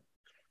outset.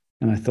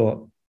 And I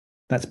thought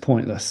that's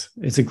pointless.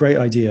 It's a great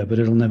idea, but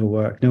it'll never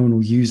work. No one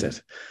will use it.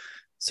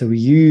 So we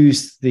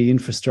used the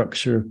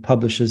infrastructure of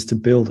publishers to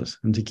build it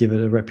and to give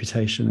it a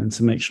reputation and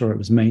to make sure it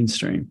was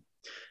mainstream.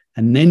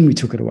 And then we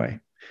took it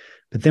away.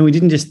 But then we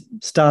didn't just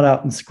start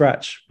out from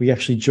scratch. We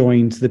actually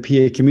joined the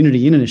Peer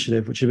Community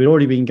Initiative, which had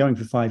already been going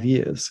for 5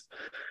 years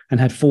and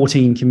had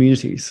 14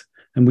 communities.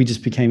 And we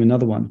just became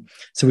another one.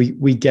 So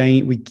we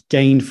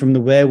gained from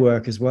their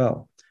work as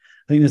well.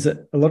 I think there's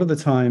a lot of the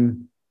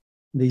time,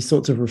 these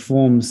sorts of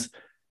reforms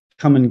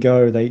come and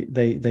go.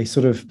 They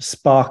sort of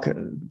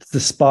the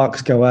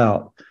sparks go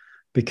out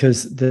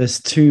because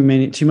there's too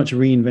much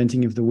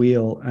reinventing of the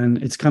wheel.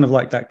 And it's kind of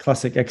like that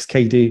classic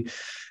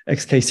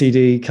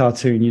XKCD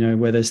cartoon,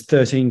 where there's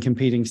 13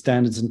 competing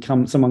standards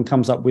and someone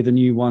comes up with a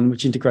new one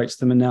which integrates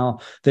them, and now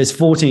there's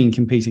 14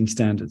 competing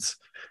standards.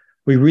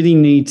 We really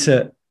need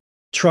to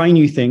try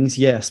new things,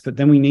 yes, but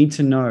then we need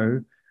to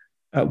know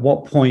at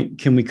what point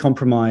can we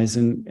compromise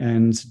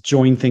and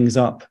join things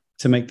up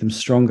to make them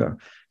stronger,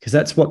 because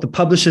that's what the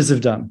publishers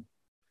have done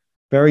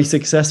very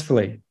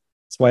successfully.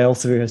 That's why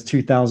Elsevier has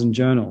 2,000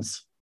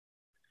 journals,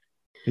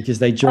 because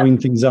they join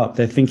things up.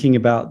 They're thinking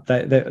about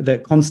that. They're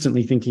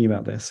constantly thinking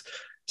about this.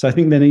 So I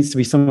think there needs to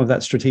be some of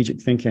that strategic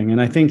thinking.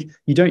 And I think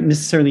you don't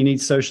necessarily need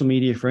social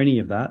media for any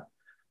of that.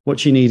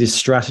 What you need is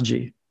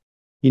strategy.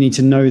 You need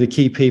to know the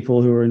key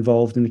people who are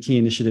involved in the key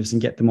initiatives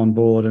and get them on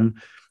board. And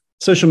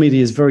social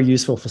media is very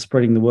useful for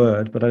spreading the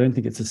word, but I don't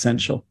think it's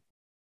essential.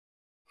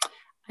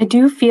 I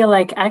do feel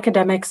like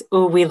academics,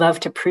 we love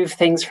to prove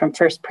things from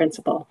first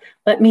principle.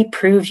 Let me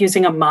prove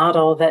using a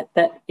model that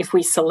if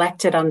we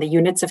selected on the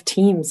units of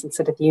teams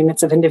instead of the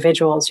units of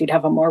individuals, you'd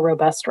have a more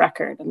robust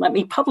record. And let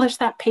me publish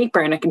that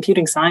paper in a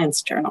computing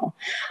science journal.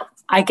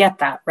 I get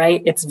that,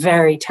 right? It's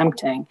very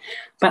tempting.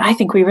 But I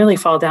think we really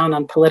fall down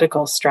on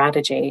political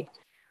strategy.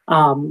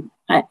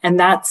 And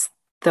that's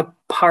the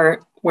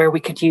part where we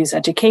could use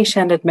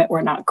education, admit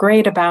we're not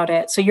great about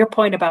it. So your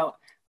point about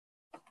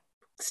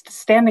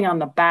standing on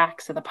the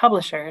backs of the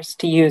publishers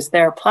to use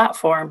their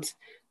platforms,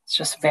 it's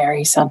just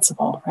very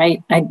sensible,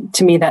 right?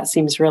 To me, that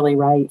seems really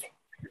right.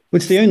 Well,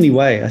 it's the only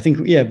way. I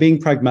think, being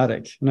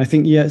pragmatic. And I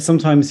think,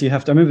 sometimes you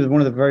have to. I remember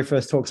one of the very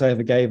first talks I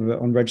ever gave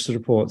on registered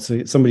reports.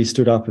 So somebody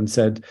stood up and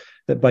said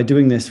that by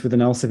doing this with an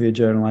Elsevier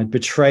journal, I'd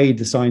betrayed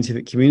the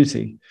scientific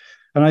community.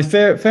 And I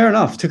fair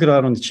enough, took it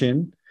out on the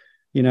chin,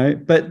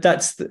 but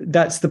that's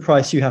the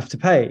price you have to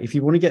pay. If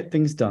you want to get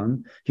things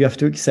done, you have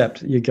to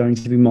accept that you're going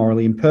to be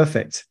morally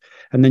imperfect.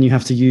 And then you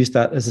have to use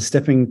that as a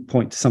stepping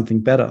point to something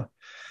better.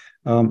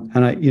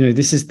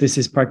 This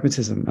is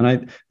pragmatism.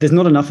 And there's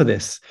not enough of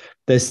this.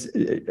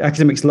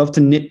 Academics love to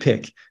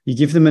nitpick. You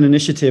give them an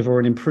initiative or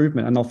an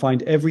improvement, and they'll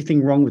find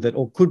everything wrong with it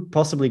or could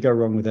possibly go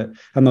wrong with it.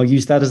 And they'll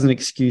use that as an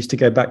excuse to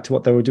go back to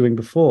what they were doing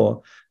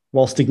before,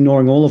 whilst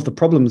ignoring all of the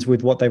problems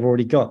with what they've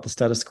already got, the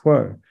status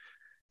quo.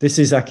 This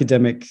is the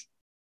academic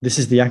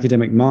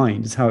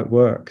mind, is how it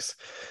works.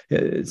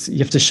 You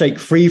have to shake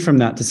free from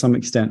that to some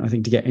extent, I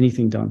think, to get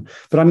anything done.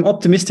 But I'm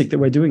optimistic that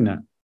we're doing that.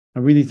 I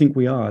really think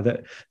we are.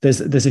 That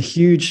there's a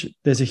huge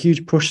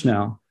push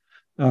now,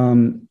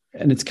 and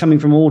it's coming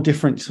from all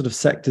different sort of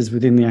sectors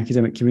within the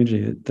academic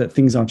community that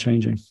things are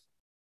changing.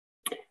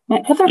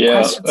 My other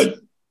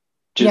questions.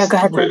 Go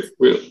ahead.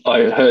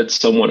 I heard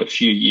someone a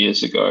few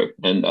years ago,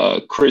 and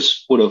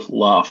Chris would have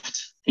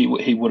laughed.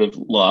 He would have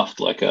laughed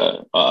like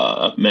a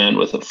man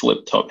with a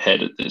flip-top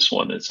head at this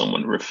one, and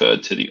someone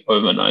referred to the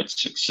overnight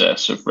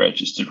success of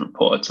registered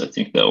reports. I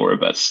think they were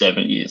about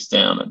 7 years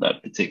down at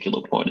that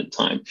particular point in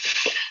time.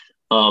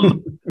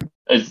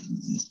 As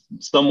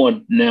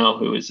someone now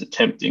who is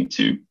attempting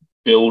to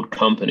build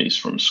companies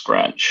from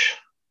scratch,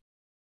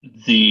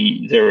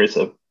 there is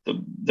a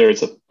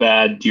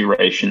bad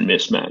duration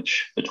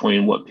mismatch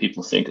between what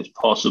people think is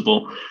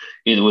possible,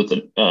 either with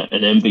an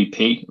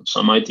MVP,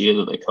 some idea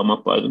that they come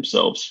up by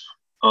themselves,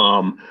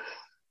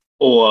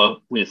 or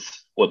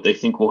with what they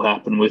think will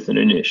happen with an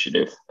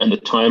initiative and the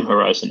time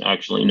horizon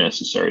actually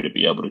necessary to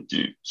be able to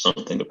do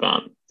something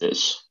about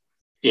this.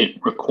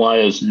 It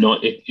requires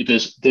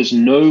there's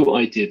no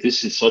idea.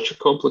 This is such a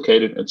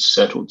complicated and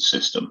settled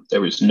system.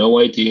 There is no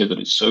idea that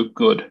is so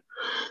good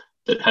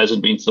that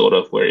hasn't been thought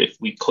of, where if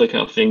we click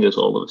our fingers,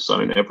 all of a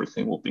sudden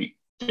everything will be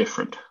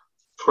different.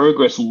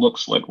 Progress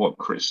looks like what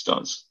Chris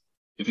does,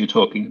 if you're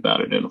talking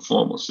about it in a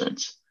formal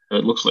sense. And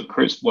it looks like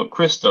what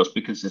Chris does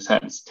because it's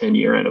had its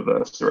 10-year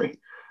anniversary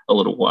a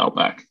little while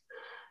back.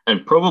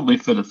 And probably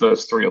for the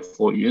first 3 or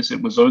 4 years,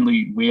 it was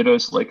only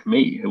weirdos like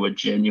me who were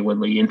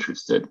genuinely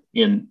interested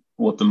in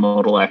what the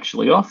model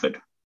actually offered.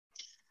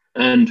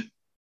 And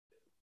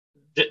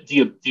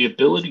the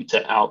ability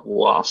to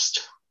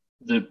outlast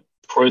the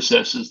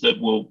processes that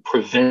will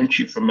prevent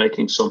you from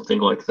making something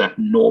like that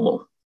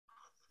normal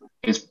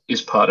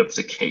is part of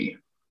the key.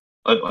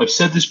 I've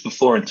said this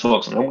before in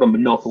talks, and I don't want to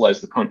monopolize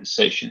the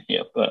conversation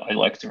here, but I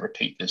like to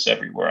repeat this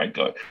everywhere I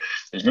go.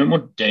 There's no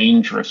more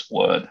dangerous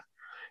word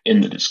in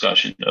the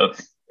discussion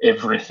of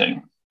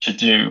everything to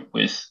do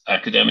with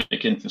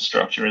academic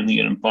infrastructure and the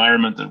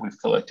environment that we've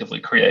collectively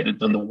created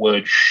than the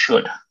word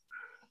should.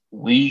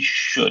 We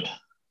should.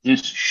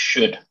 This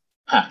should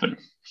happen.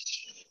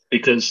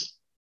 because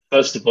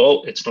first of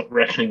all, it's not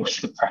reckoning with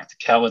the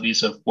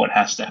practicalities of what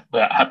has to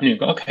happen. You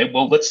go, okay,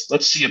 well, let's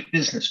see a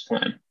business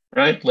plan,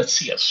 right? Let's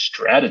see a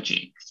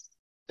strategy.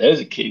 There's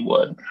a key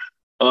word.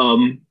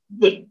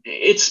 But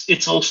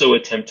it's also a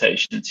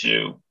temptation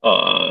to,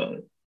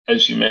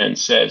 as your man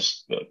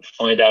says,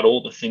 find out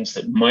all the things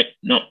that might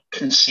not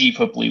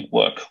conceivably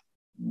work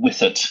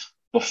with it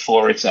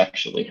before it's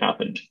actually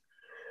happened.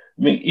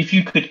 I mean, if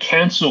you could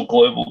cancel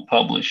global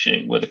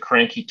publishing with a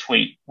cranky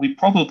tweet, we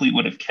probably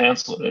would have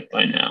canceled it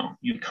by now.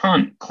 You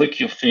can't click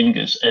your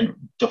fingers and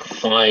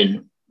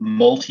define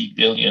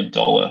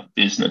multi-billion-dollar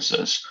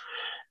businesses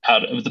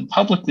out of the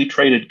publicly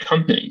traded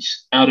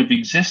companies out of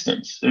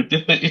existence.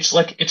 It's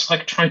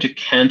like trying to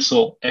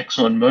cancel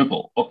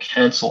ExxonMobil or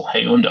cancel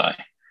Hyundai.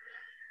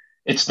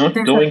 It's not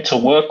going to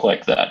work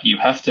like that. You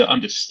have to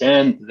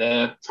understand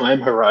their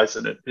time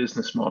horizon and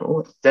business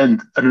model.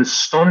 Then an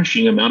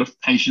astonishing amount of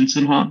patience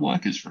and hard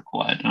work is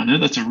required. I know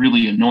that's a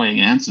really annoying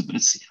answer, but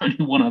it's the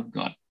only one I've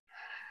got.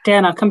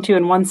 Dan, I'll come to you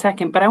in 1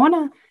 second, but I want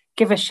to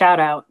give a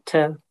shout out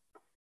to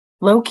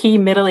low-key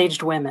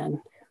middle-aged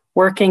women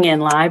working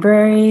in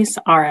libraries,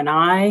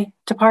 R&I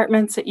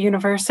departments at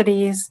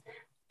universities,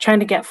 trying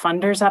to get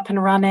funders up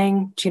and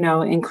running,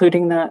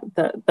 including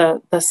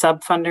the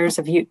sub-funders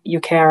of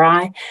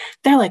UKRI.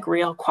 They're like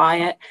real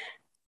quiet.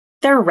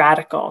 They're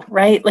radical,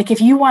 right? Like if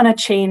you want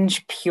to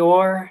change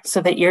Pure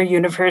so that your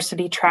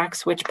university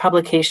tracks which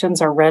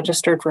publications are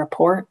registered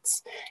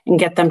reports and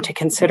get them to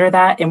consider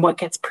that in what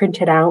gets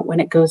printed out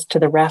when it goes to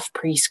the ref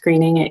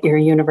pre-screening at your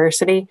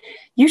university,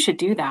 you should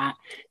do that.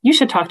 You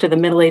should talk to the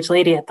middle-aged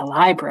lady at the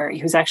library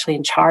who's actually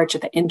in charge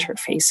of the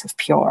interface of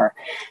Pure.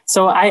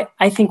 So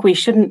I think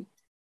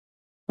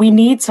we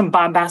need some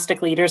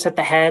bombastic leaders at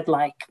the head,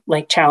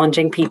 like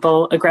challenging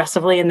people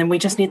aggressively. And then we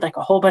just need like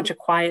a whole bunch of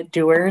quiet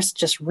doers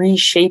just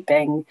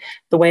reshaping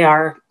the way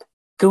our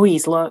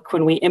GUIs look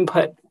when we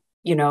input,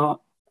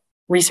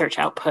 research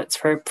outputs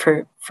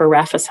for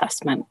ref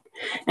assessment.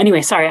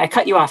 Anyway, sorry, I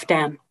cut you off,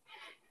 Dan.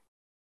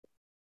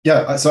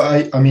 Yeah, so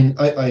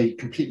I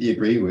completely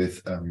agree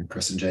with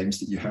Chris and James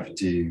that you have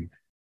to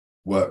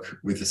work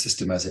with the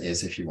system as it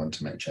is if you want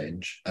to make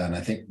change. And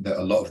I think that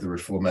a lot of the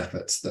reform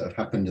efforts that have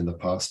happened in the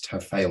past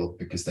have failed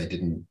because they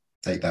didn't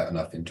take that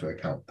enough into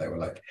account. They were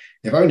like,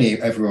 if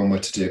only everyone were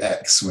to do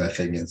X, where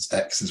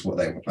X is what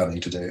they were planning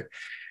to do,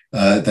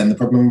 then the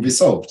problem would be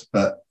solved.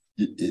 But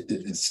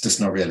it's just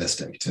not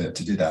realistic to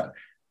do that.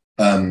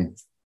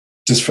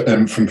 Just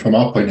from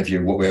our point of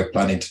view, what we're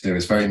planning to do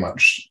is very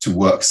much to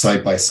work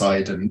side by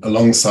side and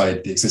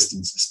alongside the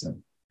existing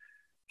system.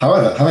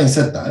 However, having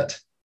said that,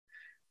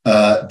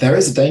 there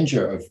is a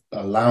danger of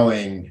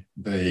allowing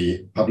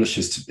the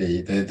publishers to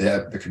be,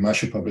 the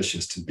commercial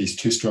publishers to be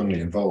too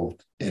strongly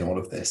involved in all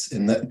of this,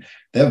 in that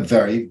they're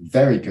very,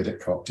 very good at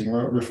co-opting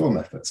reform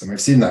efforts. And we've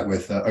seen that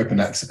with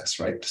open access,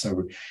 right?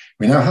 So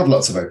we now have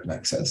lots of open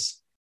access,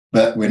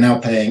 but we're now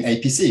paying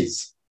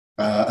APCs,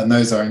 and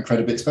those are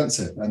incredibly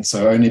expensive. And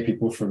so only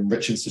people from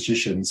rich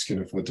institutions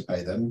can afford to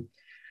pay them.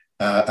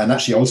 And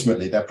actually,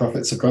 ultimately, their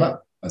profits have gone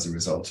up as a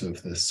result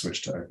of the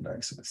switch to open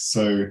access.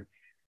 So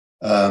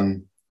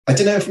I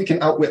don't know if we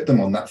can outwit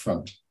them on that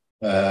front.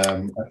 I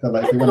feel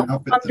like if we want to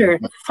outwit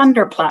them,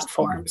 funder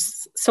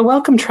platforms. So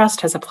Wellcome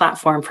Trust has a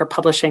platform for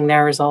publishing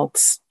their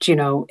results,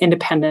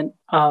 independent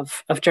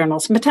of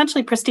journals, and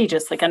potentially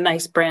prestigious, like a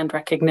nice brand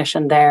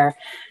recognition there.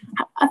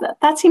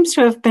 That seems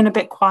to have been a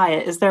bit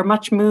quiet. Is there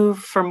much move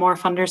for more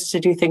funders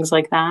to do things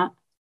like that?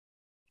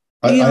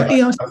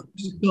 ERC has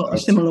got a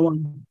similar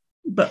one,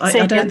 but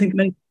I don't think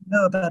many people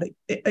know about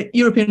it.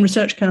 European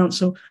Research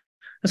Council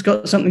has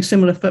got something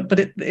similar, but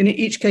in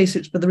each case,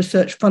 it's for the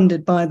research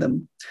funded by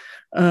them.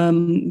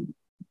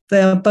 They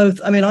are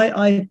both,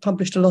 I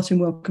published a lot in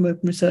Wellcome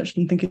Open Research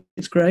and think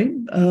it's great,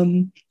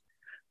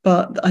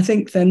 but I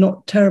think they're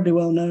not terribly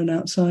well known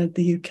outside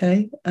the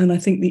UK. And I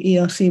think the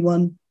ERC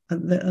one, I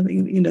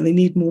think, they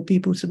need more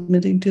people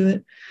submitting to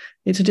it.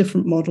 It's a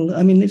different model.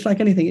 It's like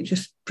anything, it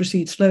just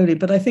proceeds slowly.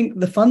 But I think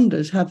the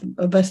funders have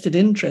a vested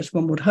interest,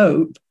 one would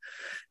hope,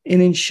 in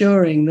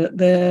ensuring that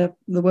the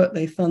work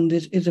they fund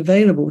is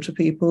available to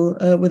people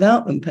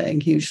without them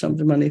paying huge sums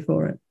of money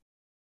for it.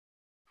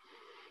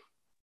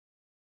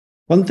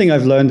 One thing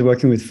I've learned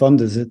working with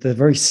funders is that they're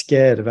very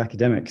scared of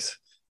academics.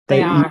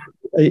 They are.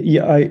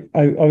 I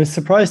was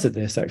surprised at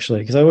this,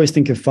 actually, because I always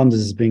think of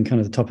funders as being kind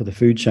of the top of the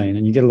food chain,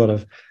 and you get a lot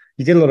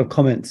of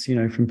comments,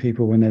 from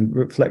people when they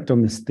reflect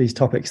on these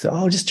topics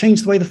that, just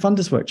change the way the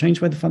funders work,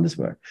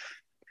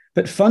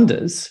 But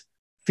funders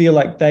feel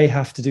like they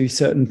have to do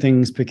certain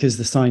things because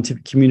the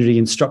scientific community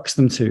instructs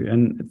them to.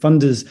 And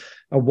funders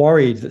are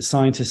worried that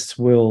scientists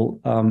will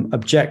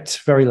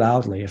object very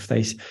loudly if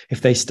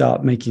they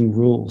start making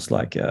rules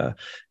like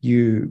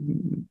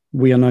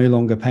we are no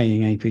longer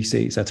paying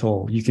APCs at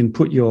all. You can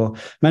put your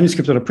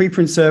manuscript on a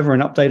preprint server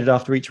and update it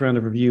after each round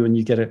of review, and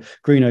you get a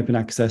green open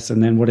access.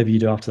 And then whatever you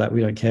do after that,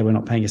 we don't care. We're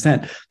not paying a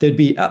cent. There'd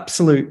be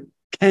absolute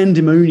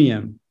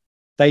pandemonium,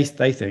 they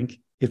think,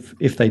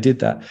 if they did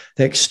that.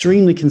 They're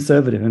extremely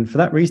conservative, and for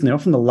that reason, they're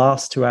often the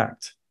last to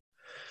act.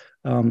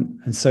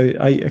 And so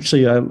I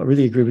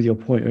really agree with your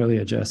point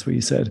earlier, Jess, where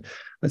you said,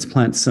 let's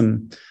plant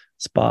some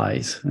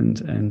spies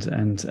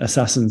and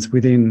assassins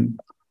within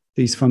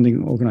these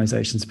funding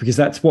organizations, because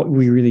that's what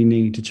we really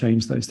need to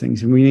change those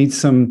things. And we need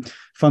some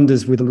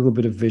funders with a little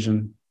bit of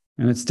vision.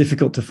 And it's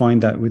difficult to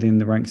find that within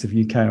the ranks of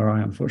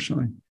UKRI,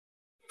 unfortunately.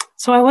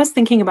 So I was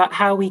thinking about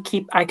how we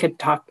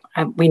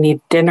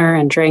need dinner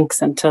and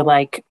drinks and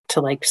to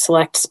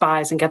select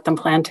spies and get them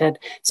planted.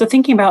 So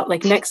thinking about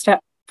like next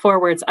step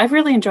forwards, I've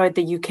really enjoyed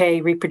the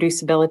UK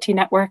Reproducibility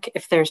Network.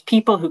 If there's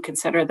people who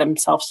consider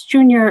themselves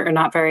junior or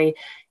not very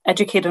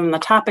educated on the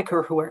topic,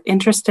 or who are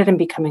interested in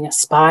becoming a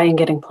spy and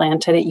getting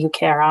planted at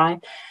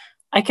UKRI,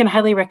 I can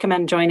highly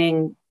recommend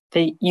joining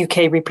the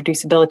UK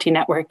Reproducibility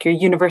Network. Your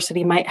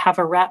university might have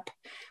a rep,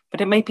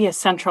 but it might be a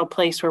central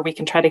place where we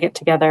can try to get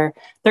together.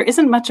 There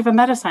isn't much of a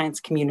meta-science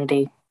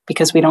community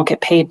because we don't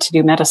get paid to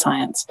do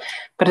meta-science,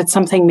 but it's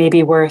something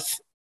maybe worth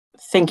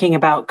thinking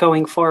about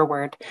going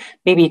forward.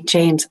 Maybe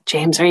James,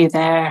 are you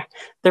there?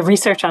 The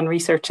Research on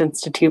Research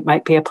Institute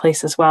might be a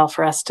place as well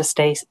for us to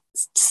stay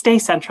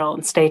central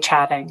and stay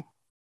chatting.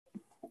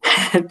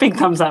 Big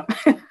thumbs up.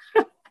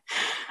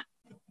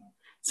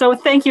 So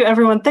thank you,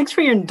 everyone. Thanks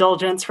for your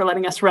indulgence, for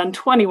letting us run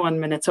 21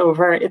 minutes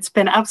over. It's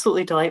been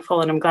absolutely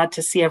delightful, and I'm glad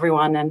to see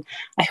everyone. And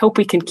I hope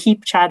we can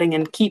keep chatting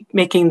and keep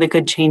making the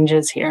good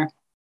changes here.